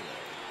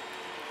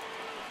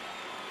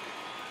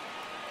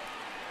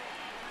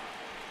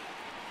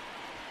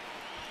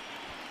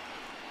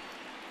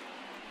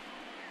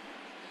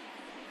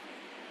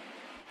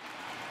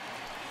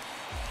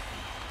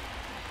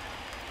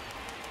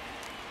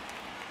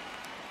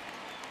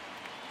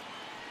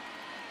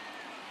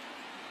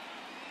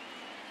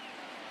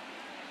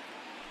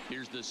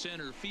 Here's the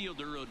center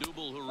fielder,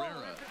 Odubel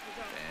Herrera.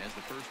 As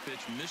the first pitch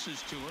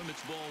misses to him,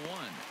 it's ball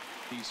 1.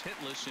 He's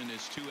hitless in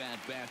his 2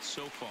 at-bats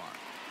so far.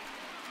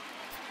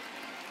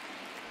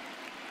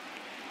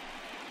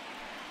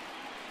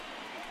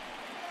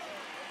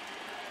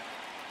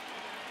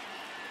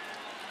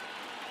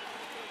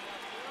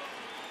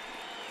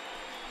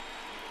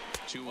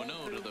 Two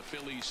 2-0 to the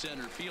Phillies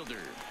center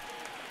fielder.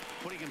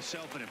 Putting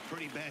himself in a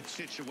pretty bad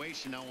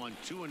situation now on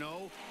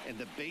 2-0 and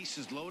the base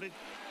is loaded.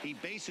 He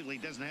basically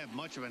doesn't have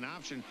much of an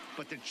option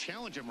but to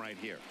challenge him right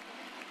here.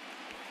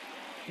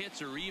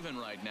 Hits are even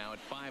right now at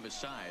 5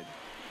 aside.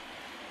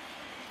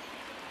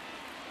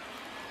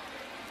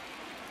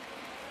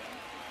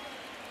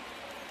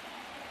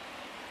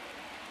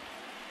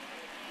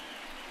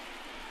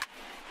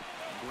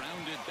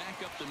 Grounded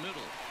back up the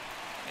middle.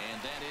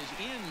 And that is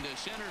into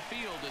center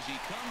field as he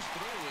comes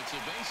through. It's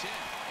a base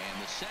hit.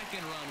 And the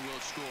second run will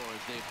score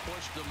as they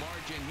push the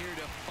margin here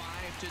to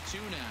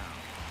 5-2 now.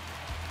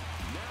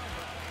 Now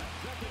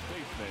second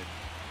baseman,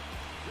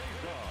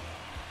 Cesar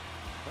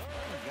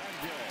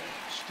Hernandez.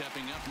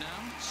 Stepping up now,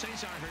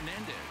 Cesar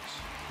Hernandez.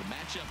 The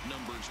matchup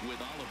numbers with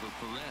Oliver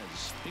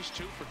Perez. He's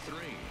 2 for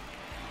 3.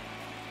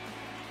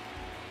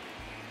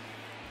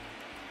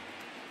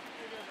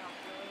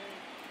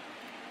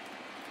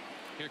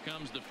 Here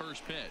comes the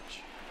first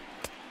pitch.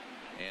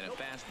 And a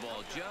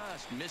fastball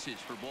just misses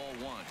for ball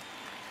 1.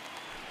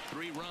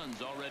 3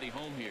 runs already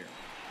home here.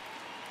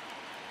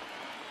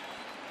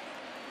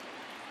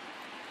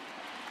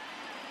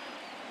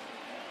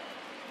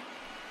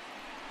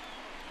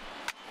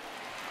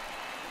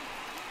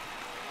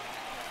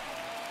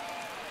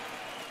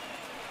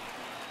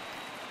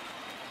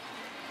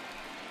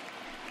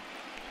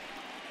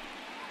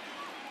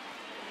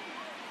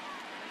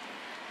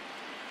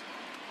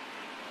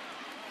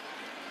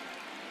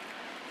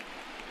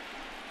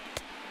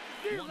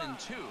 One and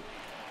two.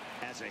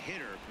 As a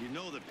hitter, you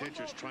know the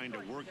pitcher's trying to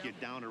work you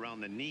down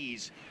around the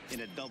knees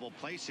in a double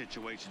play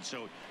situation,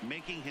 so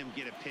making him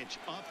get a pitch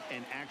up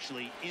and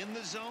actually in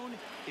the zone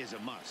is a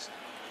must.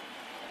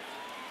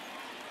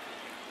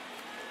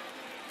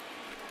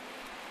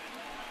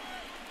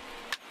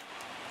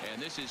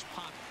 And this is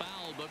pop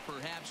foul, but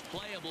perhaps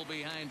playable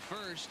behind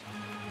first.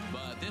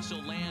 But this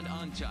will land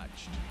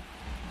untouched.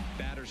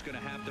 Batter's going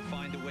to have to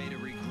find a way to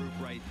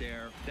regroup right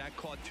there. That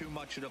caught too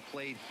much of the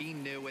plate. He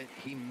knew it.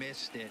 He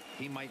missed it.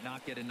 He might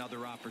not get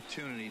another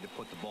opportunity to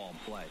put the ball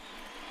in play.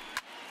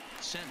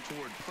 Sent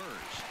toward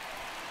first.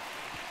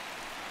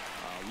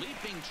 A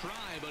leaping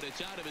try, but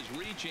it's out of his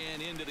reach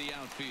and into the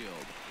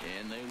outfield.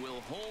 And they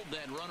will hold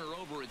that runner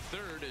over at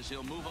third as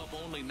he'll move up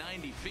only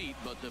 90 feet,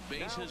 but the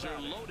bases are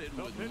loaded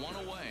with one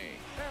away.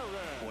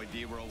 Boy,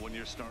 D-Roll, when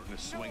you're starting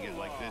to swing it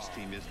like this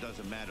team is,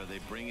 doesn't matter. They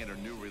bring in a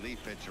new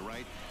relief pitcher,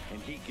 right?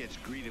 And he gets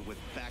greeted with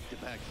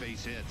back-to-back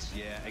base hits.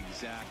 Yeah,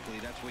 exactly.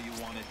 That's what you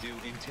want to do.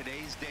 In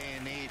today's day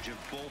and age of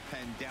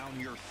bullpen down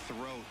your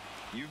throat,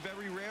 you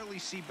very rarely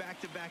see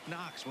back-to-back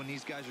knocks when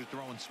these guys are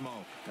throwing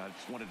smoke.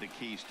 That's one of the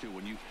keys, too.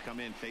 When you come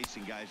in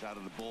facing guys out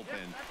of the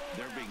bullpen,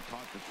 they're being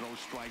taught to throw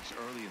strikes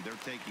early, and they're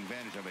taking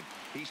advantage of it.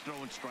 He's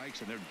throwing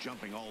strikes, and they're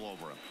jumping all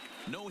over him.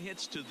 No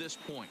hits to this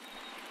point.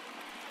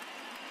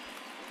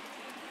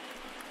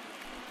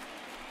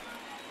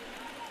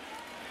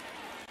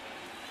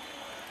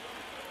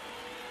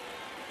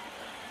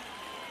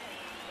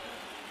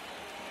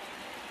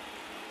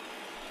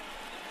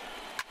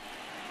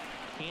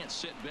 Can't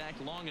sit back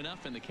long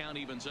enough, and the count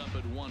evens up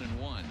at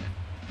 1-1.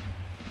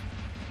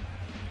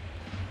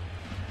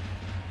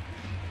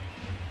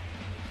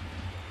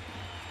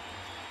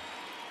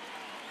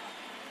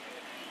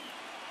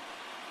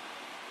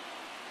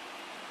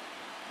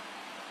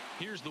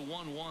 Here's the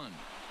 1-1.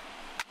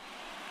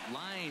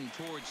 Line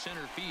towards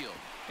center field,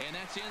 and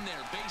that's in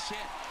there. Base hit.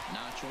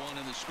 Notch one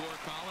in the score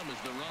column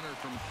as the runner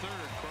from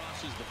third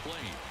crosses the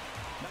plate.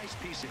 Nice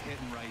piece of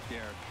hitting right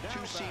there.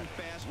 Two-seam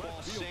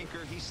fastball,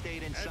 sinker. He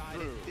stayed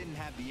inside it. Didn't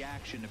have the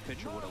action the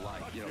pitcher would have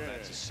liked. You know,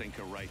 that's a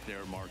sinker right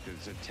there, Mark.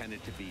 It's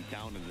intended to be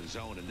down in the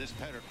zone. And this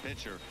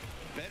pitcher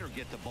better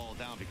get the ball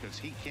down because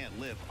he can't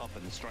live up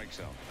in the strike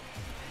zone.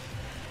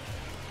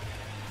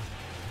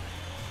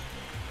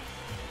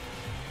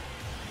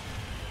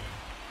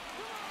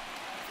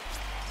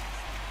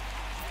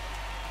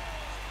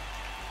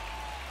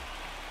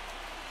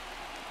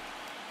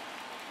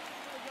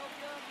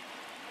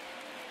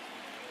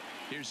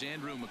 Here's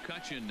Andrew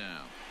McCutchen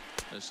now.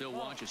 As he'll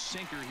watch a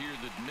sinker here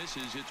that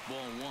misses. It's ball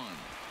one.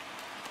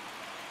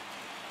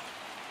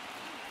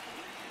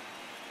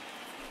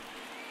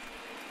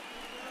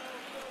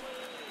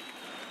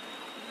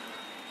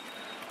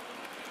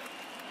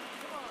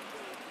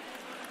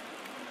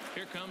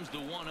 Here comes the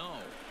 1-0.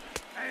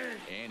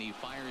 And he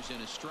fires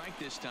in a strike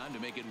this time to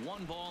make it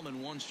 1 ball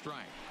and 1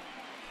 strike.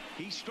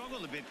 He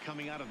struggled a bit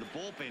coming out of the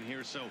bullpen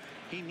here, so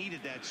he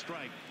needed that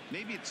strike.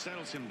 Maybe it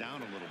settles him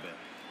down a little bit.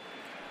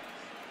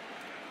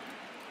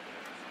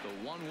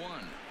 The 1-1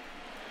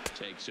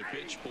 takes a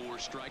pitch for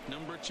strike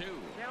number 2.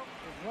 Count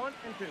is 1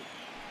 and 2.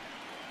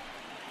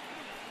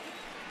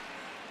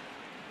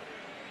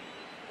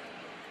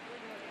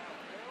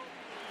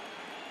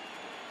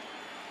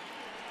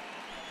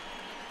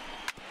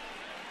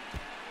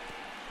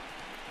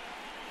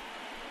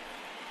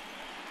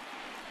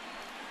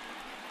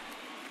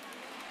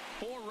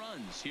 Four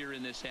runs here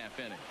in this half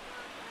inning.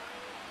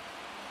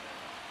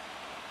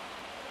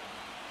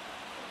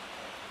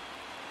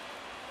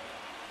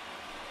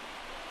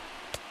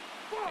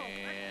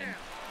 And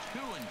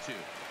 2-2.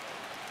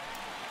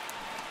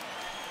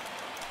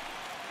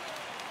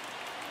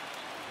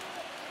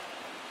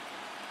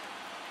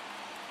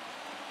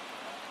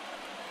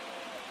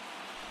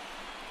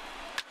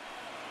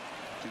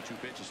 Two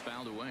pitches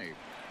fouled away.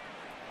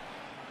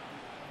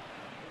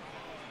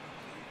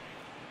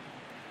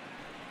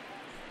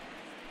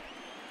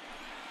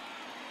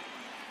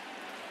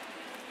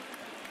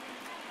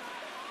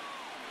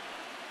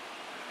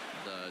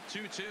 The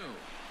 2-2.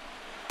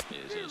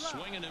 Is a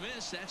swing and a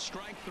miss. That's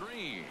strike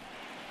 3.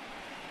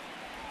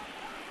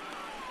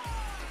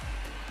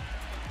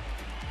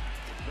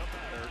 The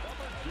batter,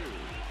 number 2.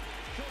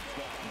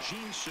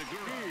 Gene Segura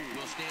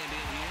will stand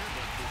in here,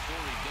 but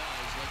before he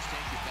does, let's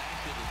take you back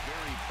to the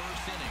very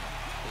first inning.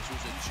 This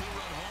was a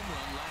 2-run home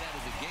run right out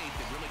of the gate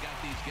that really got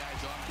these guys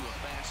off to a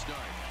fast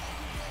start.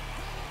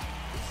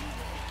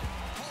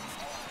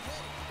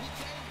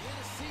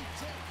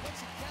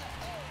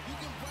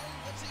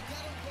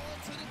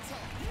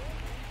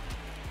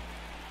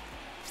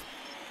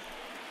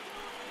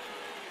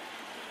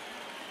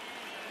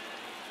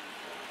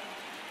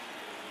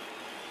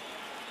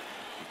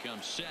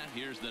 Comes set.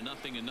 Here's the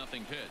 0-0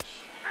 pitch.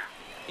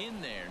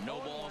 In there, no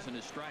balls and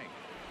a strike.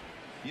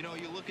 You know,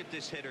 you look at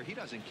this hitter, he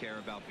doesn't care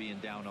about being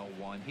down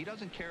 0-1. He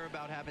doesn't care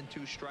about having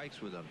 2 strikes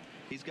with him.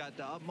 He's got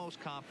the utmost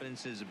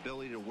confidence in his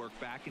ability to work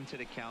back into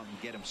the count and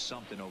get him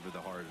something over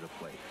the heart of the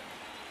plate.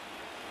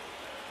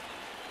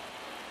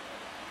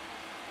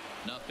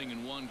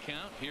 0-1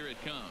 count. Here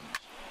it comes.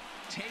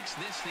 takes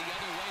this the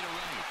other way to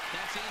right.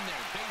 That's in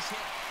there. Base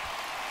hit.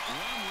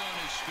 One run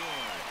is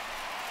scored.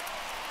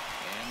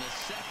 And the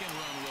second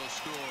run will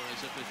score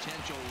as a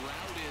potential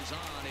rout is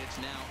on.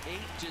 It's now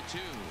 8-2.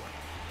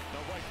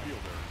 The right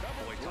fielder,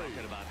 Boy,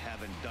 talking about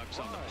having ducks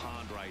on the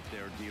pond right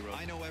there, D-Rose.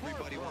 I know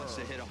everybody wants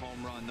to hit a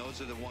home run.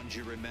 Those are the ones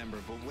you remember.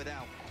 But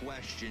without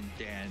question,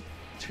 Dan,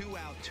 2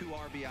 out, 2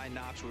 RBI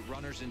knocks with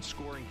runners in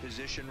scoring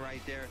position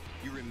right there.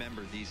 You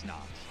remember these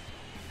knocks.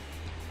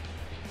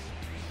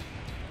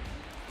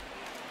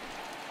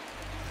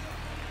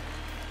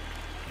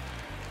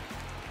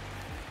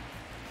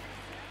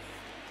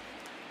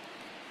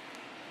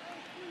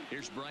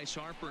 Here's Bryce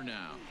Harper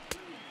now.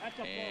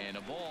 And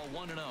a ball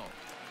 1-0.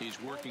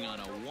 He's working on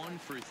a 1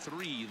 for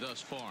 3 thus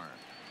far.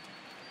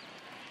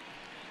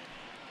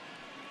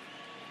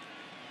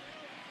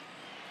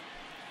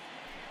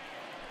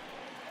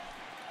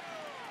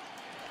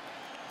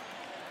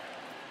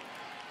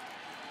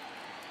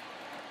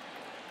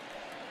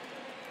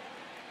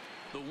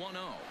 The 1-0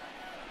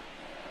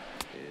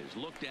 is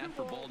looked at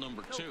for ball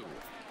number 2.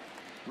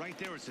 Right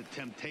there, it's a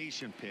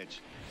temptation pitch.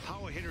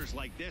 Power hitters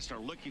like this are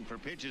looking for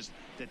pitches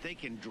that they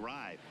can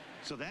drive.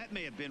 So that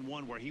may have been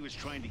one where he was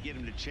trying to get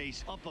him to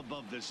chase up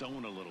above the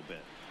zone a little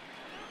bit.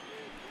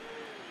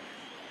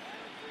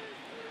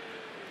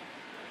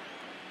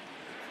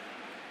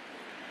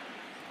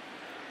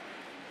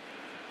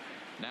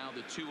 Now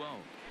the 2-0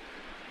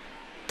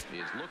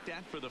 is looked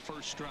at for the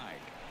first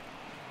strike.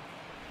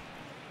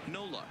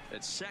 Nola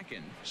at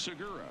second.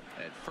 Segura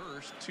at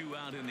first. 2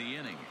 out in the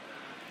inning.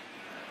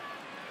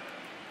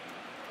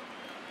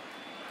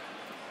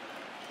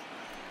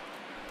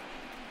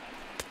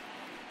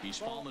 He's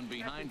fallen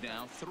behind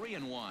now,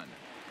 3-1.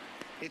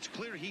 It's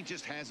clear he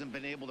just hasn't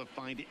been able to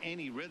find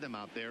any rhythm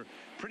out there.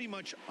 Pretty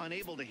much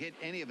unable to hit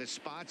any of his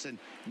spots. And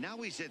now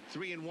he's at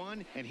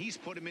 3-1, and he's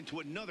put him into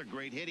another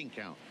great hitting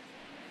count.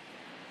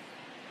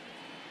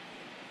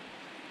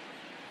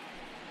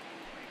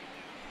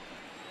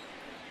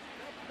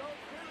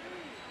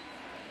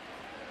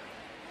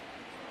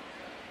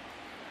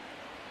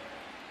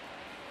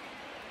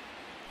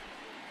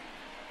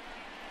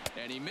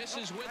 And he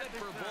misses with it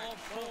for ball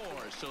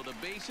 4. So the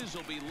bases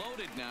will be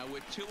loaded now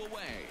with 2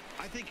 away.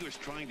 I think he was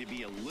trying to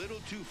be a little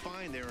too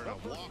fine there, and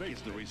a walk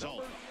is the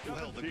result.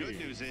 Well, the good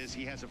news is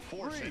he has a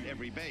force at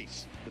every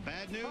base. The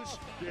bad news,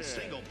 a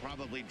single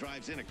probably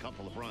drives in a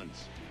couple of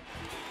runs.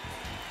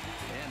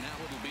 And that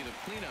will be the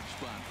cleanup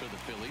spot for the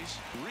Phillies.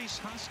 Rhys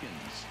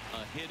Hoskins,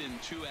 a hit in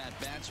 2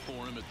 at-bats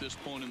for him at this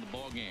point in the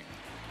ballgame.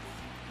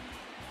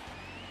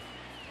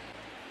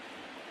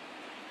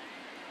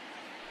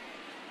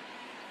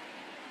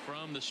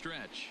 From the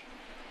stretch.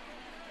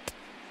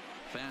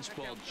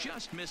 Fastball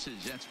just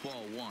misses. That's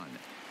ball 1.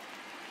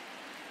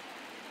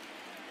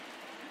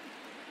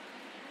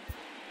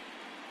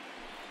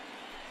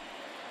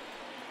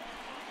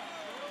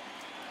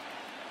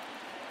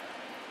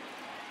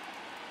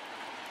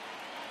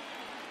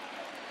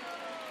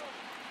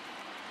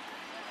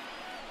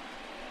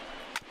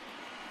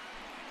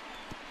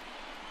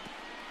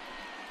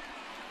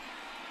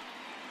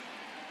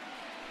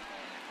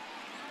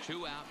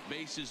 Two out,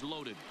 bases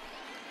loaded.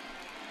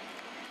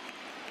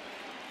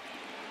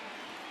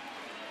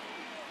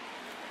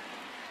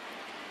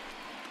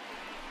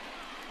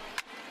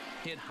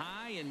 Hit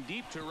high and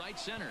deep to right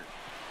center.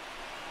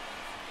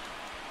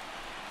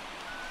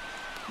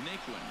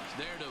 Naquin's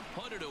there to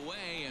put it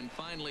away and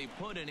finally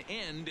put an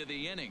end to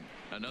the inning.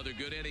 Another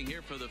good inning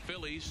here for the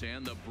Phillies,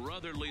 and the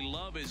brotherly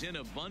love is in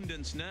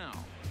abundance now.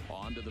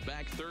 On to the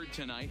back third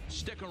tonight.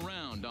 Stick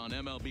around on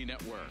MLB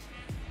Network.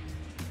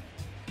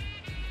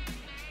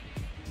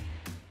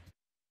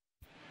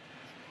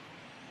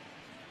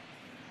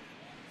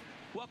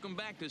 Welcome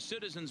back to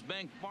Citizens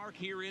Bank Park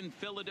here in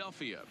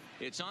Philadelphia.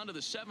 It's on to the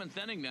 7th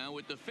inning now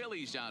with the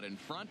Phillies out in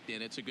front,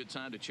 and it's a good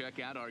time to check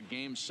out our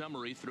game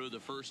summary through the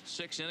first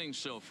 6 innings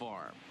so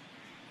far.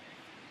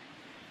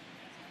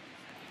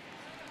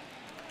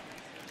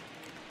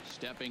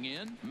 Stepping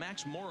in,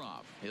 Max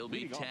Moroff. He'll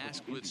be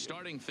tasked with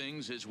starting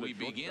things as we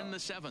begin the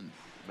 7th.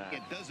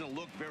 It doesn't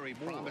look very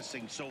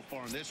promising so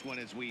far in this one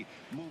as we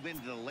move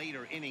into the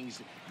later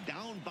innings.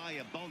 Down by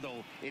a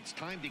bundle, it's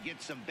time to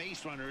get some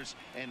base runners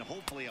and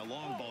hopefully a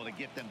long ball to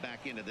get them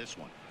back into this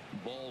one.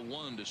 Ball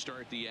 1 to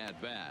start the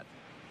at-bat.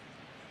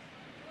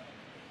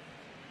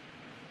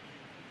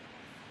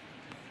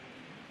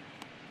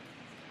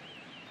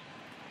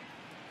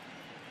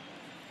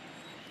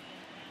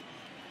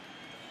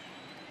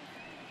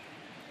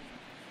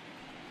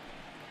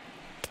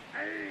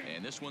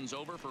 And this one's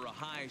over for a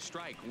high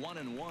strike,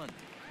 1-1.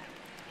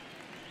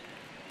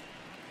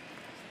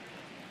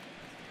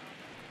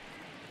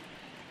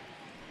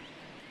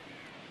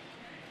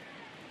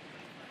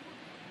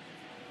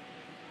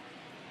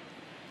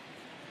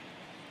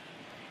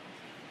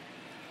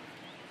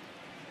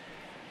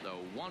 The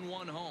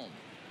 1-1 home.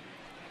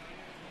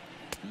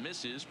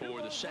 Misses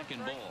for the second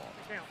ball.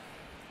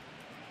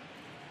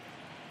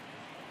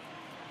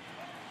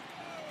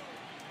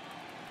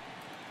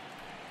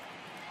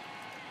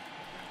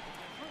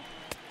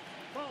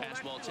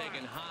 Fastball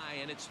taken high,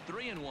 and it's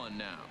 3-1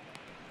 now.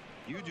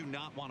 You do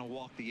not want to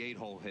walk the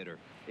 8-hole hitter.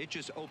 It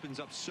just opens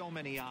up so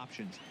many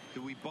options.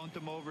 Do we bunt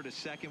him over to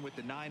second with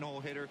the 9-hole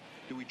hitter?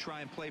 Do we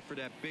try and play for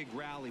that big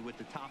rally with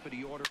the top of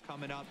the order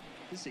coming up?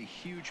 This is a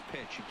huge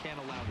pitch. You can't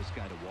allow this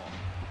guy to walk.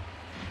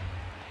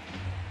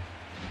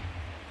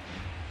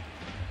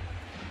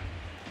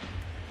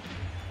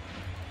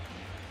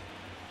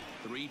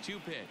 3-2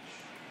 pitch.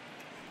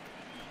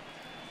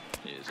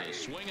 Is a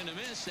swing and a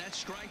miss. That's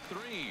strike 3.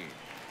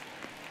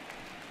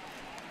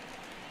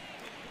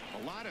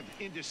 A lot of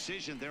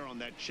indecision there on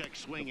that check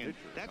swing, and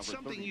that's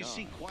something you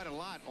see quite a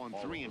lot on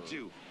 3 and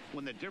 2.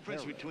 When the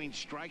difference between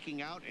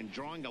striking out and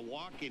drawing a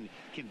walk can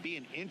be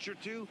an inch or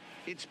two,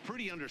 it's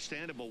pretty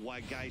understandable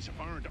why guys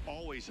aren't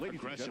always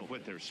aggressive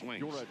with their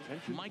swings.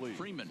 Mike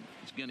Freeman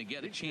is going to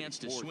get a chance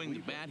to swing the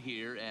bat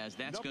here, as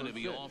that's going to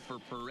be all for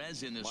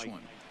Perez in this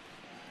one.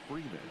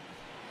 Freeman.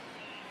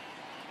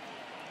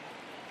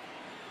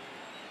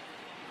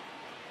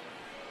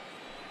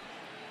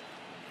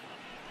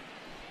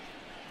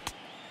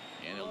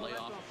 And he'll lay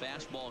off a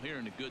fastball here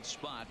in a good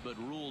spot, but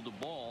ruled the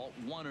ball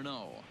 1-0.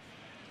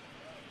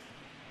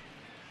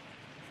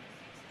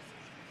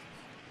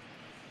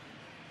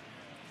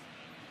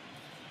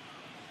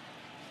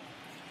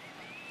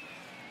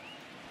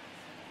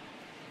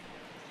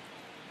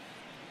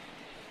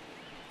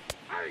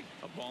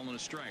 A ball and a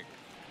strike.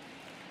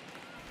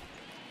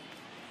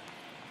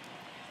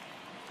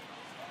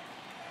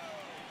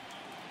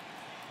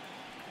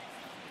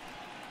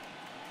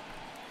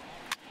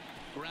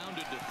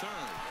 Grounded to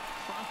third.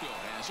 Franco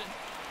has it.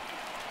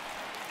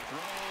 Throw,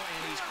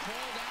 and he's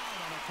called out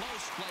on a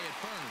close play at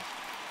first.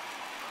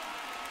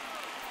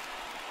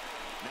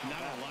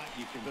 Not a lot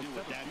you can do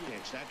with that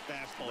pitch. That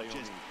fastball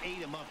just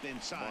ate him up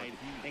inside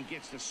and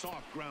gets the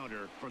soft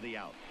grounder for the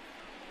out.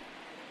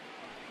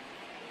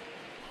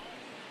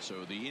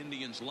 So the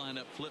Indians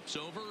lineup flips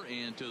over,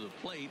 and to the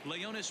plate,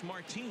 Leonis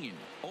Martin.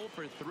 0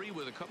 for 3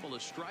 with a couple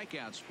of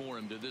strikeouts for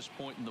him to this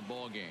point in the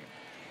ball game.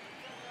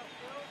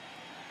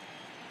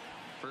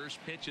 First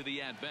pitch of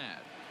the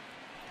at-bat.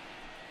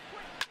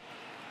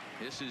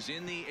 This is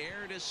in the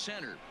air to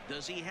center.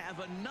 Does he have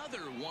another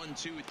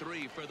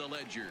 1-2-3 for the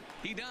ledger?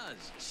 He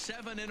does.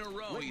 7 in a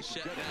row. He's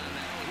set down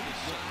now as the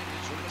side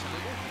is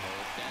retired.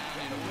 Down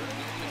in order to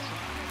the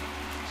try.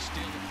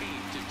 Still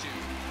 8-2.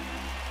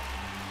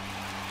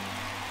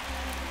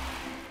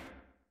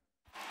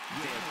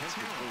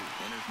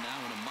 Enters now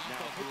in a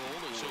mop-up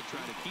role, as he'll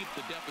try to keep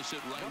the deficit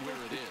right where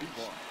it is.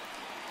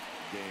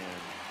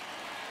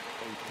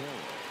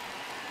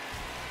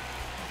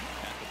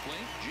 At the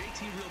plate, JT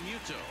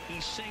Realmuto.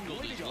 He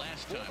singled his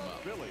last time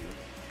up. Phillies,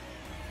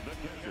 the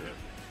catcher,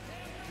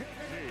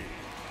 JT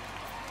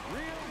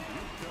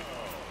Realmuto.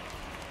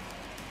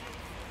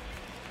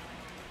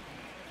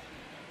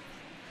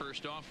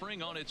 First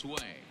offering on its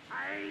way.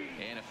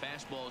 And a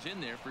fastball's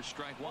in there for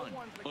strike 1.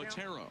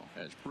 Otero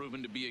has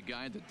proven to be a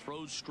guy that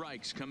throws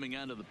strikes coming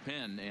out of the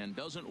pen and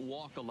doesn't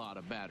walk a lot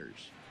of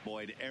batters.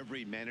 Boyd,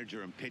 every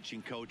manager and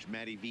pitching coach,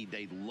 Matty V,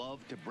 they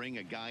love to bring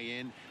a guy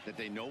in that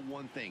they know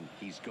one thing.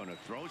 He's going to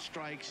throw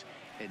strikes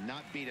and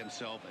not beat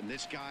himself. And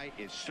this guy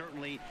is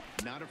certainly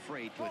not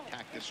afraid to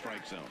attack the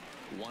strike zone.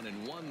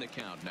 1-1 the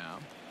count now.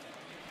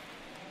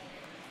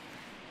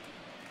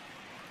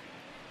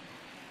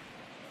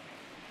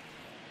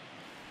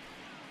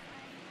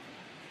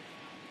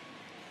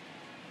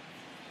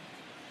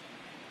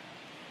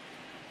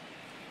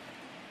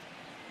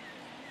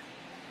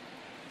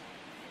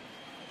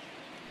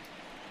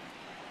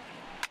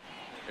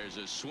 There's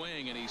a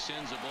swing, and he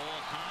sends a ball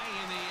high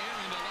in the air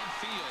into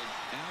left field.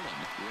 Allen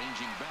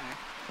ranging back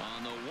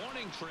on the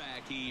warning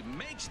track. He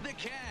makes the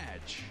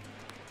catch.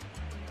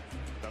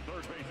 The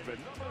third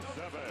baseman, number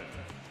 7,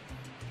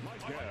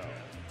 Michael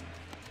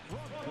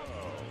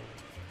Franco.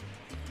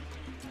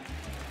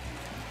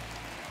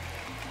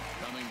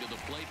 Coming to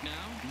the plate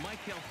now,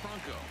 Michael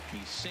Franco.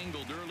 He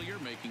singled earlier,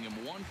 making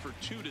him 1 for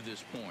 2 to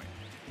this point.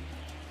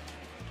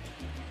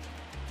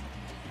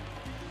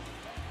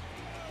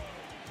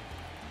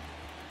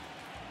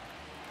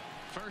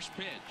 First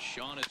pitch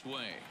on its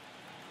way.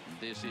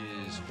 This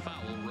is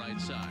foul right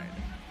side.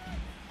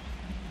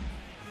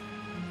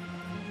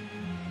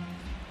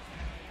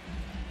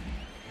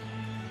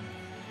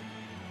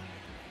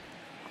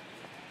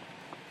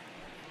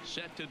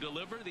 Set to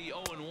deliver the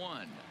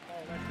 0-1.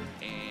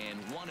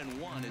 And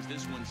 1-1 as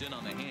this one's in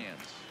on the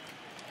hands.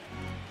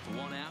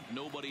 1 out,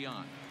 nobody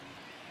on.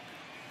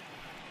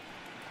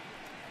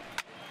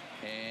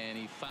 And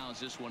he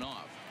fouls this one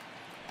off.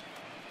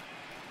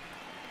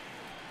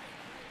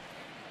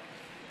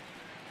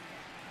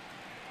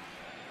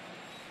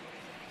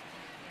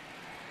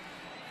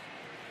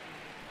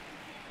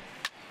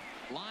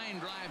 Line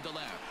drive to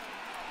left.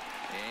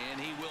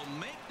 And he will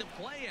make the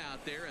play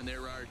out there, and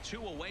there are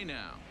 2 away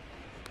now.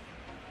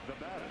 The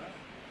batter,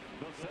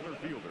 the center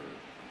fielder,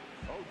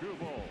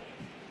 Odubel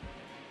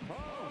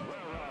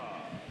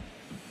Herrera.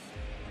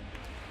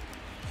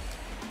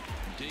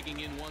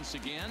 Digging in once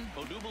again,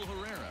 Odubel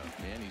Herrera.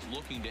 And he's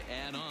looking to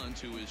add on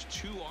to his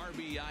 2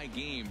 RBI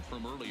game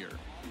from earlier.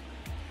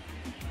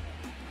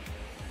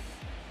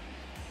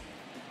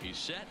 He's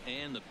set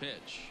and the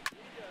pitch.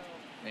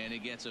 And he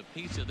gets a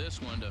piece of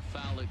this one to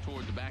foul it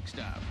toward the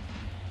backstop.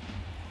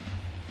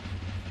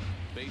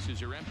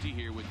 Bases are empty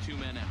here with 2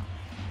 men out.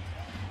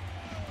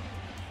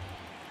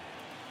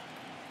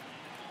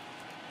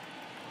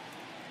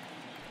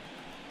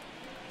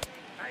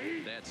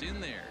 That's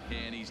in there,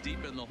 and he's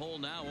deep in the hole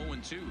now,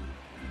 0-2.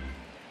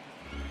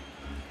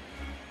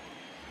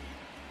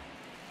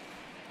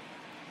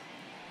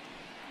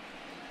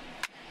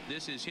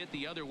 This is hit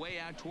the other way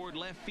out toward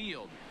left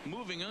field.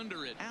 Moving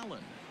under it,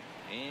 Allen.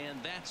 And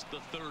that's the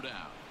 3rd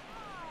out.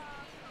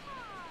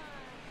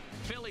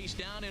 Phillies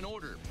down in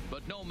order,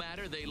 but no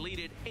matter, they lead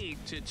it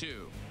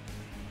 8-2.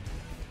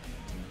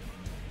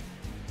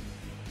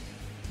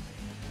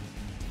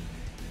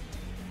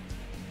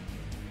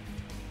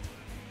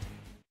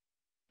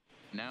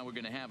 Now we're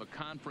going to have a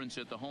conference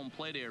at the home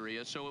plate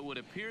area, so it would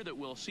appear that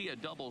we'll see a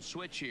double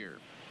switch here.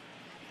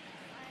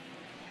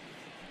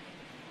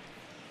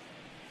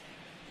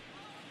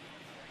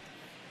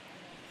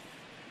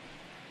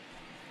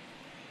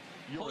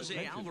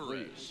 Jose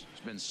Alvarez has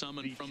been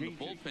summoned from the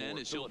bullpen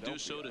as he'll do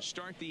so to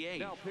start the 8th.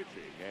 Now pitching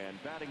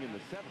and batting in the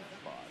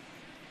 7th spot,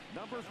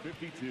 number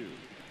 52,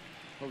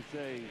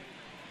 Jose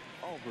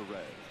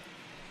Alvarez.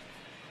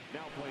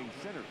 Now playing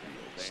center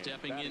field.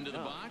 Stepping into the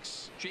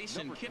box,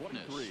 Jason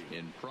Kipnis.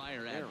 In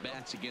prior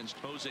at-bats against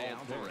Jose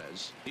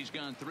Alvarez, he's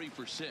gone 3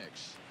 for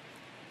 6.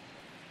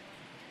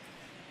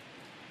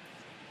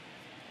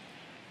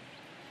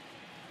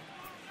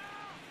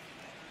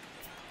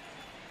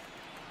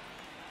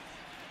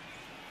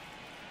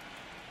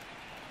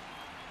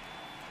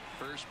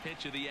 First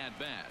pitch of the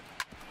at-bat.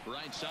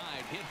 Right side,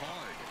 hit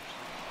hard.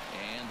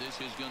 And this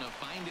is going to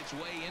find its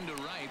way into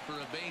right for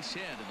a base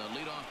hit. And the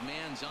leadoff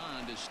man's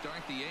on to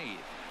start the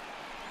 8th.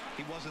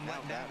 He wasn't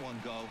letting that one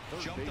go.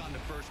 Jumped on the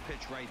first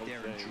pitch right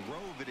there and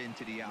drove it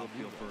into the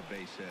outfield for a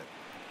base hit.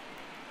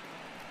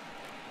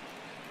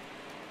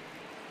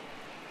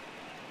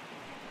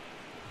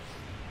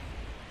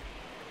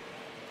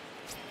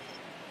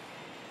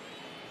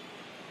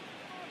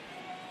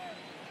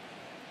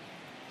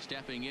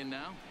 Stepping in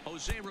now,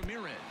 Jose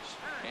Ramirez.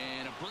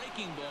 And a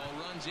breaking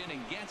ball runs in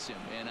and gets him.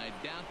 And I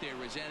doubt there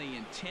was any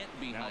intent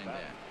behind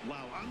that.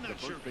 Wow, I'm not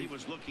sure if he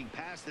was looking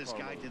past this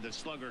guy to the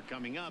slugger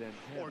coming up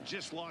or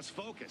just lost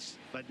focus.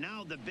 But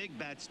now the big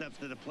bat steps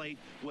to the plate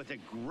with a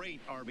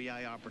great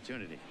RBI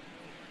opportunity.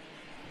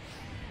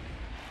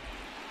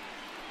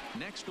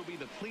 Next will be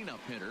the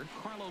cleanup hitter,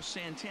 Carlos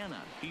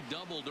Santana. He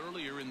doubled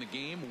earlier in the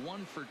game,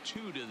 1 for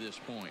 2 to this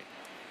point.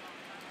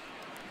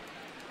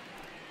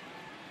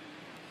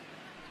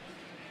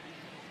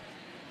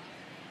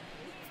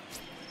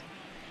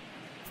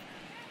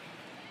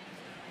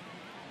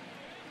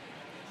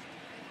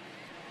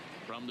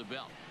 From the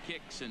belt,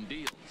 kicks and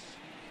deals.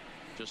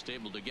 Just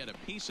able to get a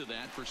piece of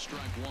that for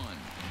strike 1.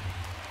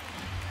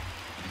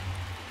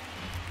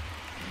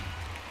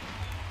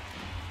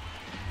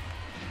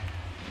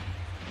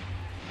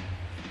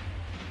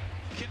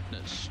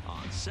 Kipnis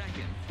on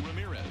second.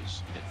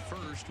 Ramirez at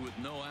first with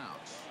no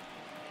outs.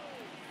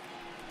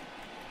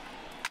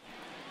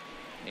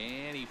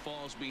 And he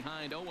falls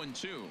behind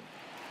 0-2.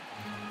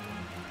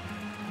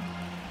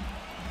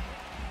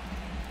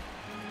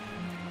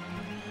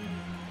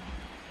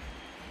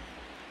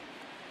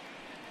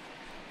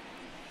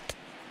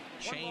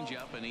 Change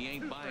up, and he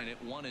ain't buying it.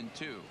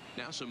 1-2.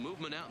 Now some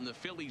movement out in the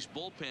Phillies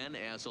bullpen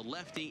as a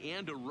lefty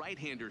and a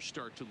right-hander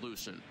start to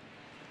loosen.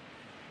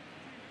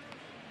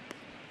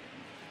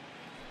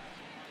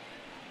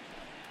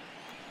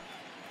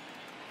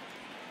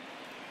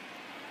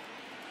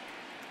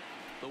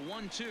 The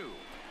 1-2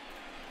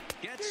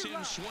 gets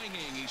him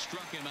swinging. He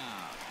struck him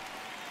out.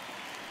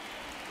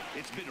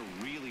 It's been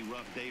a really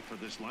rough day for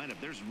this lineup.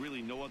 There's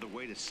really no other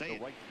way to say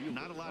it.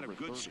 Not a lot of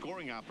good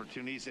scoring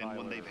opportunities, and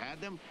when they've had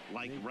them,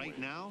 like right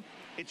now,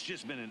 it's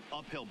just been an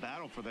uphill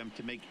battle for them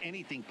to make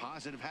anything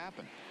positive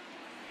happen.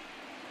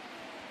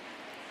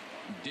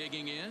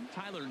 Digging in,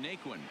 Tyler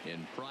Naquin.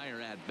 In prior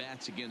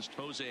at-bats against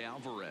Jose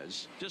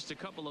Alvarez, just a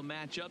couple of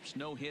matchups,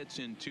 no hits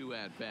in 2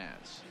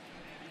 at-bats.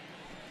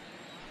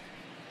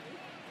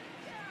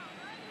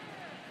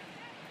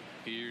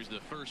 Here's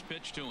the first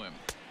pitch to him.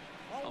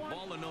 A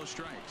ball and no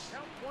strikes.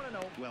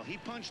 Well, he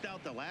punched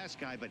out the last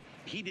guy, but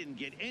he didn't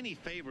get any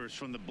favors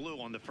from the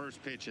blue on the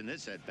first pitch in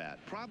this at-bat.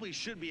 Probably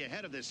should be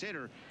ahead of this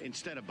hitter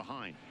instead of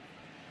behind.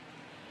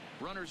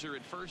 Runners are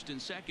at first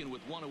and second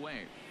with 1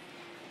 away.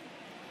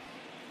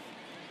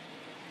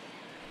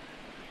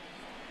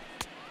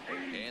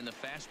 And the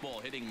fastball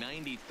hitting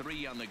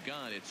 93 on the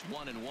gun. It's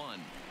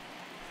 1-1.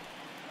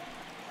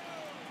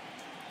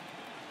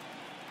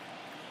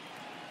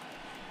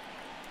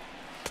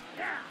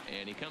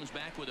 And he comes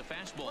back with a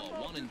fastball.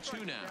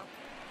 1-2 now.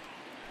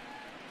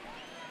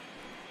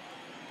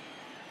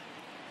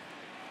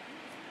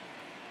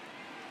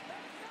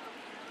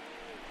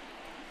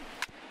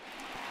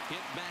 Hit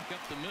back up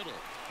the middle.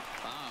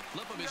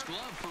 Flip of his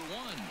glove for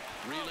 1.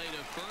 Relay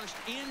to first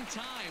in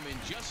time, and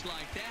just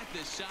like that,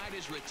 this side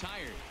is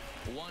retired.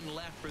 1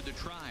 left for the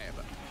Tribe.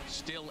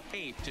 Still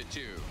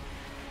 8-2.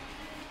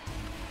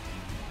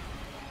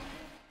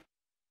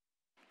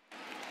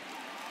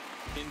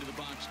 Into the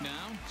box now,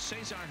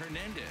 Cesar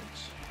Hernandez.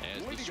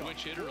 As the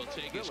switch hitter will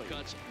take his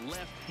cuts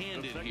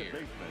left-handed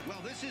here.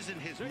 Well, this isn't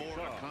his more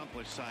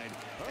accomplished side.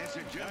 As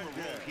a general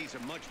rule, he's a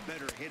much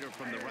better hitter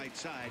from the right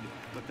side,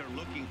 but they're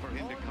looking for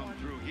him to come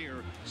through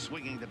here,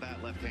 swinging the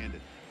bat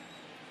left-handed.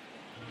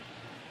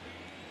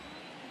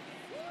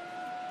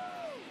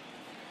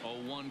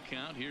 0-1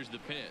 count. Here's the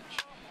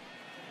pitch.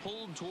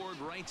 Pulled toward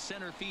right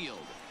center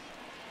field.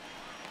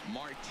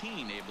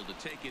 Martin able to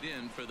take it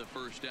in for the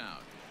first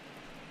out.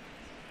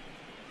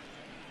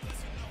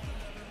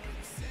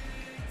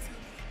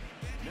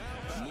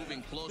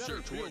 Moving closer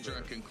towards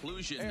our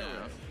conclusion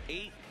now.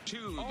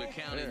 8-2 the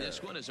count in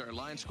this one, as our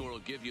line score will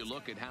give you a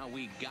look at how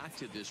we got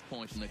to this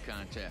point in the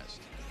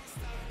contest.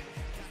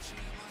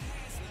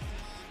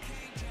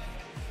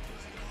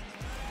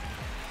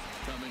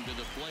 Coming to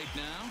the plate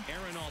now,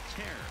 Aaron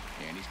Altair.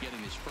 And he's getting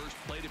his first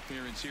plate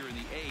appearance here in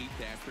the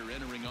 8th after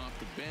entering off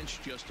the bench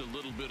just a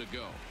little bit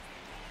ago.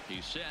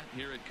 He's set.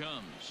 Here it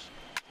comes.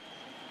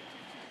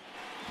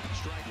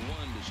 Strike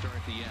one to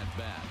start the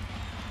at-bat.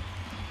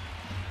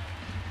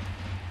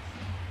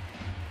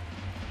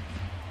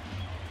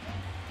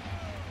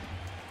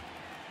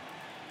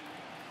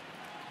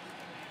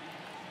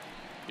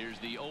 Here's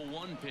the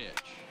 0-1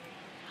 pitch.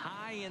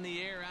 High in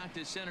the air out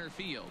to center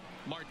field.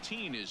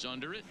 Martin is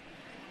under it.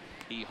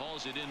 He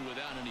hauls it in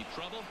without any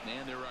trouble,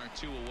 and there are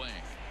 2 away.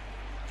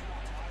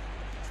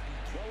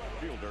 The left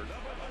fielder,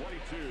 number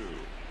 22,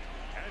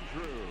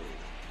 Andrew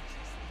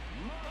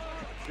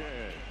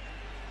McCutchen.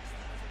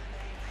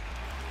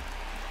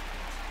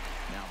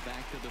 Now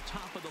back to the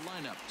top of the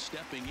lineup.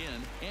 Stepping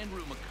in,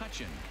 Andrew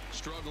McCutchen.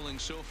 Struggling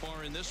so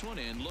far in this one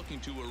and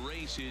looking to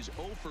erase his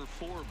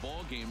 0-for-4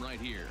 ball game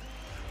right here.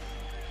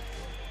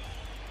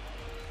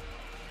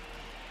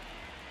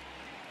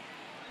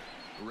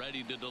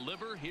 Ready to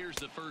deliver. Here's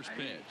the first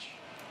pitch.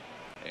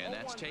 And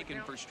that's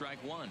taken for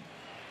strike one.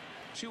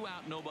 2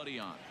 out, nobody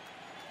on.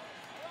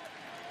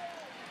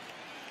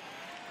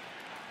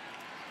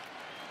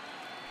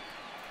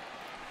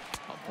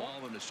 A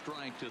ball and a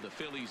strike to the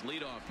Phillies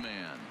leadoff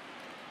man.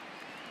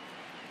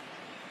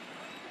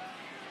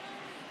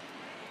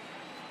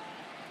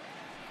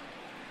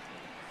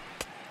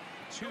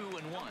 Two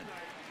and one.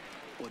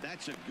 Well,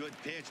 that's a good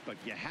pitch, but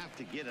you have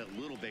to get a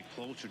little bit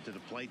closer to the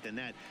plate than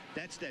that.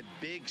 That's that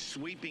big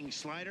sweeping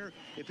slider.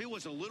 If it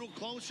was a little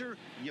closer,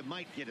 you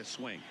might get a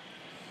swing.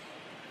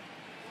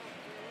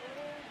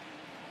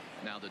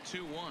 Now the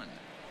 2-1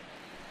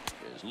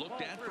 is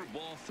looked at for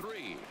ball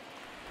 3.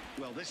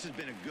 Well, this has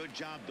been a good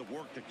job to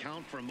work the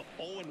count from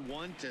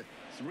 0-1 to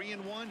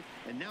 3-1,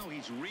 and now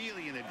he's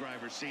really in the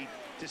driver's seat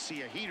to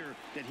see a heater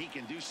that he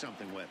can do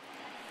something with.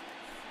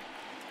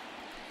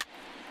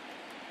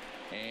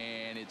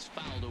 And it's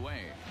fouled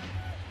away.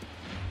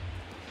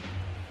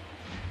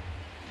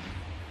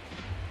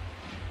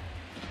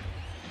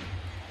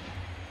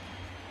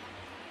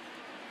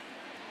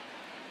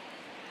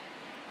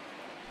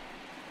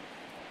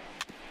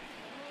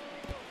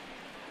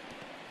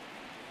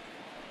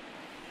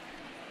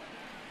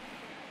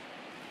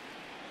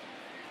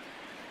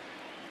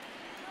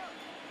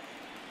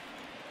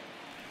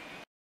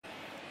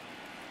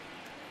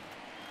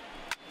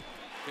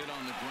 Hit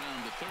on the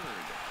ground to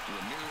third.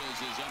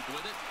 Ramirez is up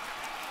with it.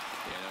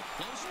 And a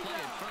close play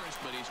at first,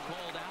 but he's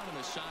called out and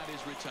the side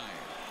is retired.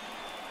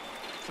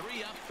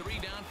 3 up, 3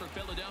 down for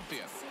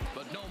Philadelphia.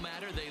 But no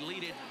matter, they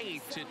lead it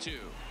 8-2.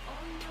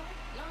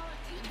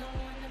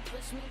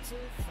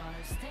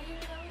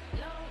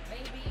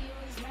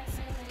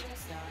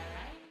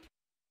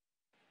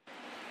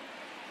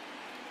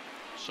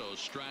 So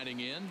striding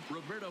in,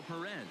 Roberto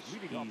Perez.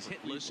 He's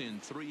hitless in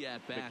 3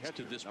 at-bats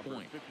to this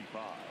point.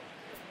 55.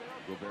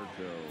 Roberto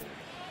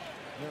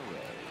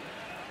Perez.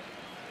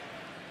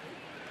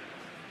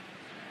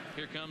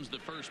 Here comes the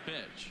first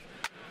pitch.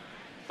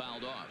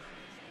 Fouled off.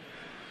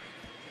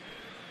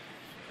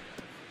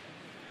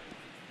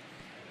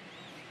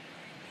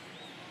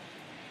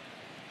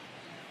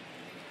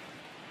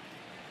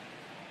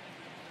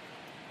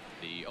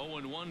 The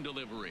 0-1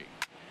 delivery.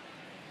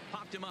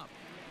 Popped him up.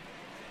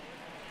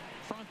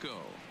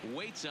 Franco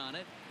waits on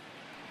it.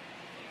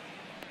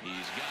 He's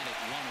got it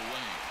 1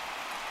 away.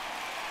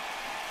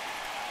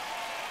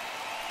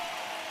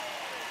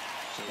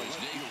 So his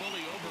day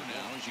fully over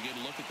now as you get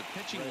a look at the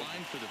pitching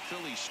line for the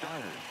Phillies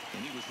starter.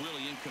 And he was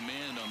really in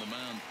command on the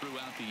mound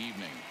throughout the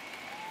evening.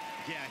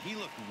 Yeah, he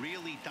looked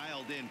really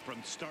dialed in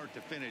from start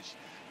to finish.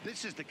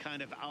 This is the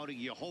kind of outing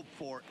you hope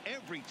for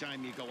every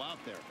time you go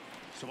out there.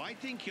 So I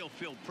think he'll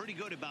feel pretty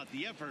good about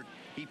the effort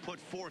he put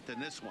forth in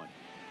this one.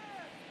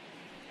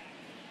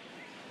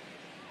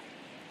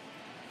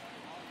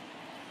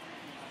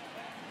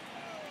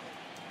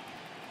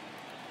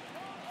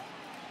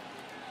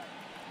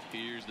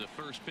 Here's the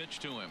first pitch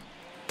to him.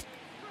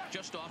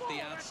 Just off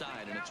the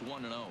outside, and it's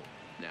 1-0.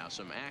 Now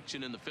some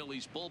action in the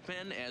Phillies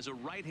bullpen as a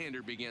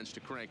right-hander begins to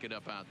crank it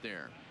up out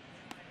there.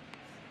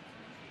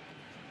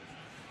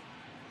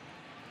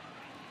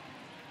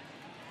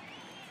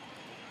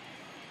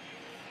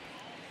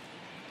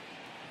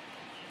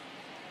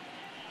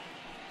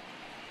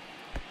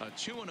 A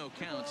 2-0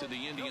 count to the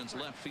Indians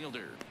left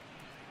fielder.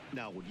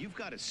 Now, when you've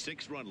got a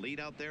 6-run lead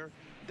out there,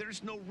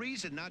 there's no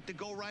reason not to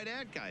go right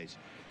at guys.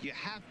 You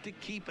have to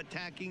keep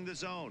attacking the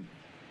zone.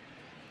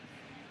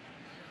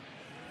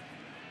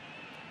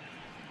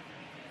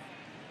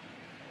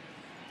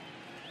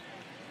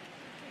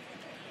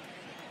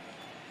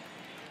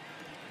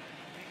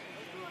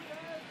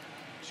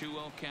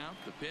 Count.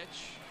 The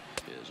pitch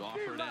is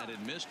offered at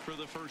and missed for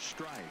the first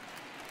strike.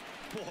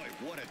 Boy,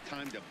 what a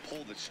time to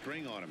pull the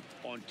string on him.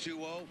 On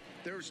 2-0,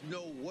 there's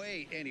no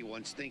way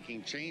anyone's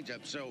thinking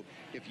changeup. So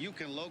if you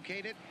can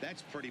locate it,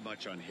 that's pretty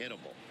much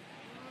unhittable.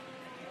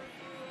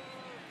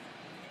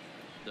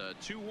 The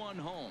 2-1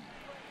 home.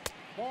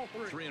 Ball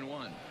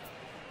 3-1.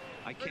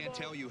 I can't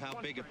tell you how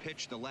big a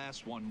pitch the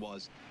last one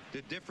was.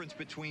 The difference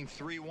between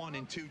 3-1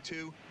 and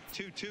 2-2.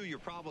 2-2, you're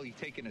probably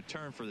taking a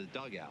turn for the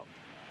dugout.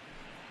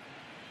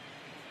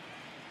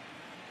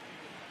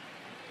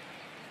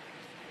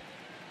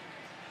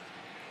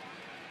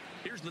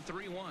 Here's the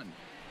 3-1.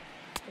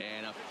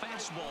 And a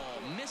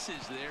fastball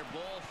misses there.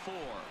 Ball 4.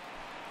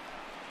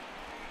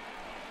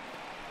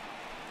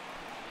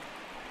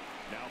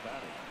 Now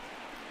batting,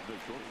 the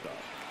shortstop,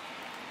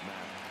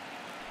 Max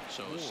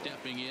So Moore.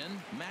 stepping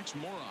in, Max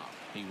Moroff.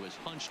 He was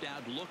punched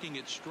out looking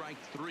at strike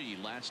 3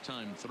 last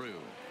time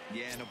through.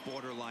 Yeah, and a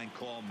borderline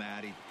call,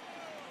 Matty.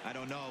 I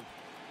don't know.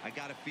 I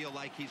got to feel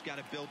like he's got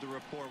to build a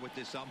rapport with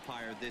this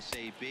umpire, this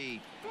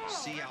AB.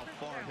 See how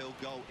far he'll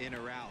go in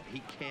or out.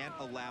 He can't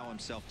allow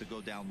himself to go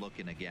down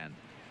looking again.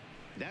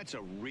 That's a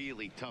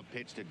really tough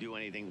pitch to do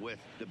anything with.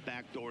 The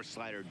backdoor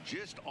slider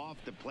just off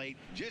the plate,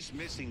 just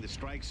missing the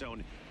strike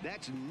zone.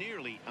 That's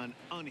nearly an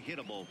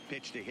unhittable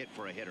pitch to hit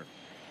for a hitter.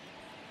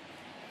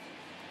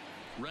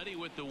 Ready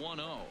with the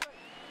 1-0.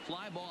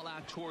 Fly ball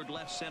out toward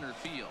left center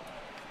field.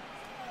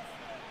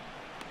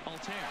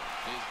 Altair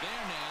is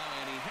there now,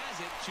 and he has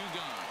it. 2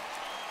 gone.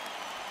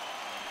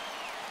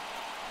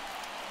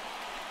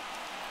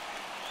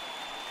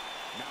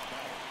 Now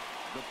batting,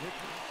 the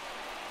pitcher,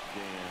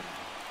 Dan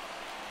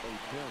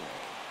Otero.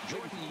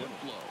 Jordan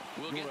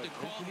Luplow will get the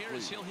call here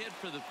as he'll hit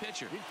for the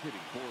pitcher. He's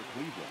hitting for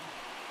Cleveland.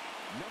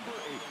 Number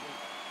 8,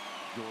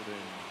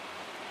 Jordan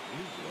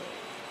Luplow.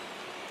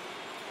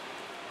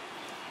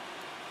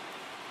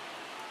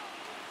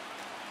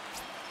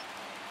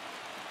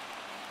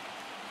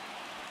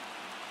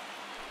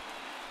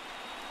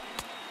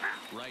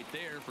 Right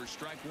there for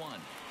strike 1.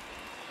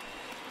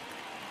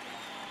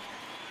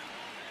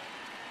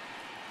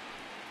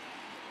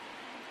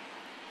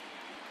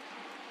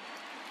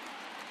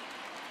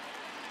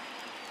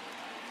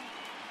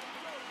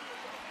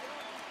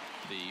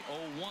 The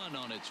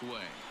 0-1 on its way.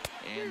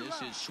 And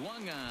this is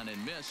swung on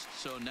and missed,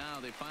 so now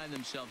they find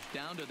themselves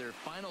down to their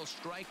final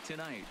strike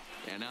tonight.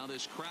 And now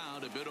this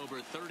crowd, a bit over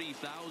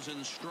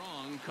 30,000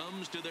 strong,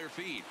 comes to their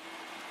feet.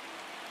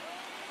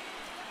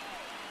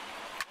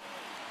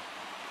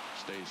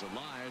 Stays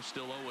alive,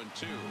 still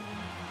 0-2.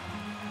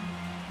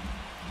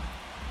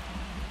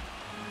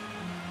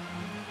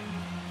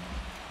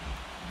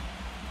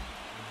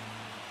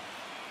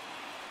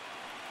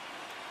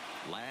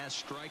 Last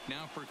strike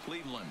now for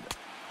Cleveland.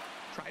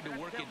 Tried to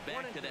work it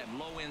back to that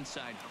low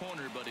inside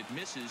corner, but it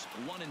misses.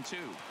 1-2.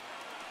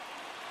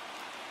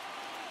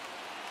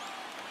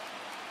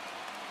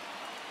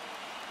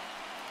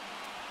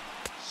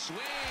 Swing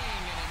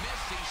and a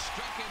miss. He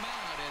struck him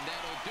out, and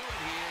that'll do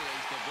it here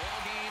as the ball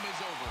game is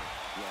over.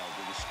 Well,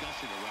 the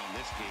discussion around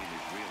this game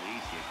is real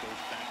easy. It goes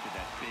back to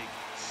that big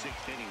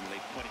 6th inning where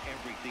they put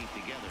everything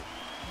together.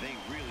 They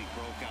really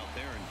broke out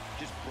there and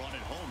just brought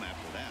it home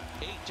after that.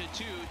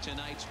 8-2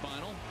 tonight's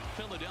final.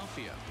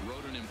 Philadelphia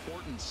rode an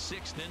important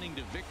 6th inning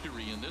to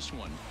victory in this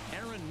one.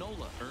 Aaron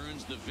Nola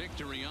earns the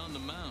victory on the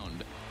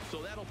mound.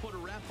 So that'll put a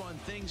wrap on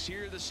things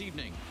here this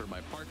evening. For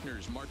my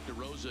partners Mark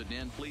DeRosa,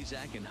 Dan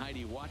Plesac, and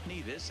Heidi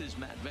Watney, this is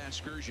Matt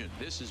Vasgersian.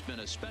 This has been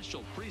a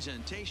special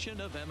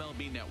presentation of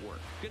MLB Network.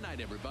 Good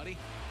night, everybody.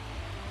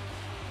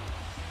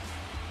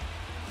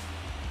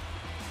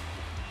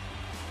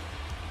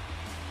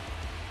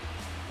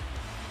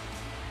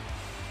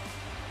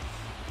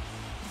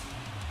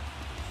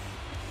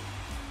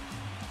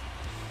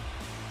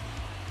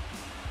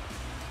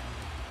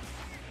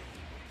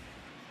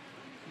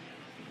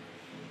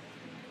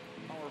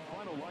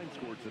 Line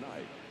score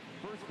tonight.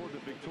 First for the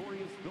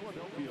victorious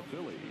Philadelphia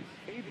Phillies.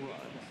 8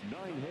 runs,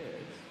 9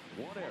 hits,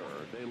 1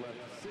 error. They left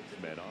 6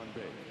 men on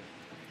base.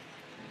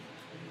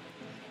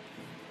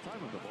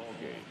 Time of the ball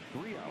game,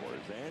 3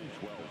 hours and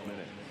 12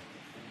 minutes.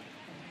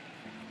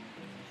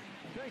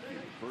 Thank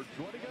you for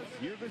joining us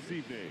here this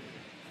evening.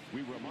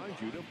 We remind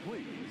you to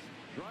please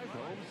drive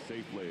home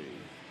safely.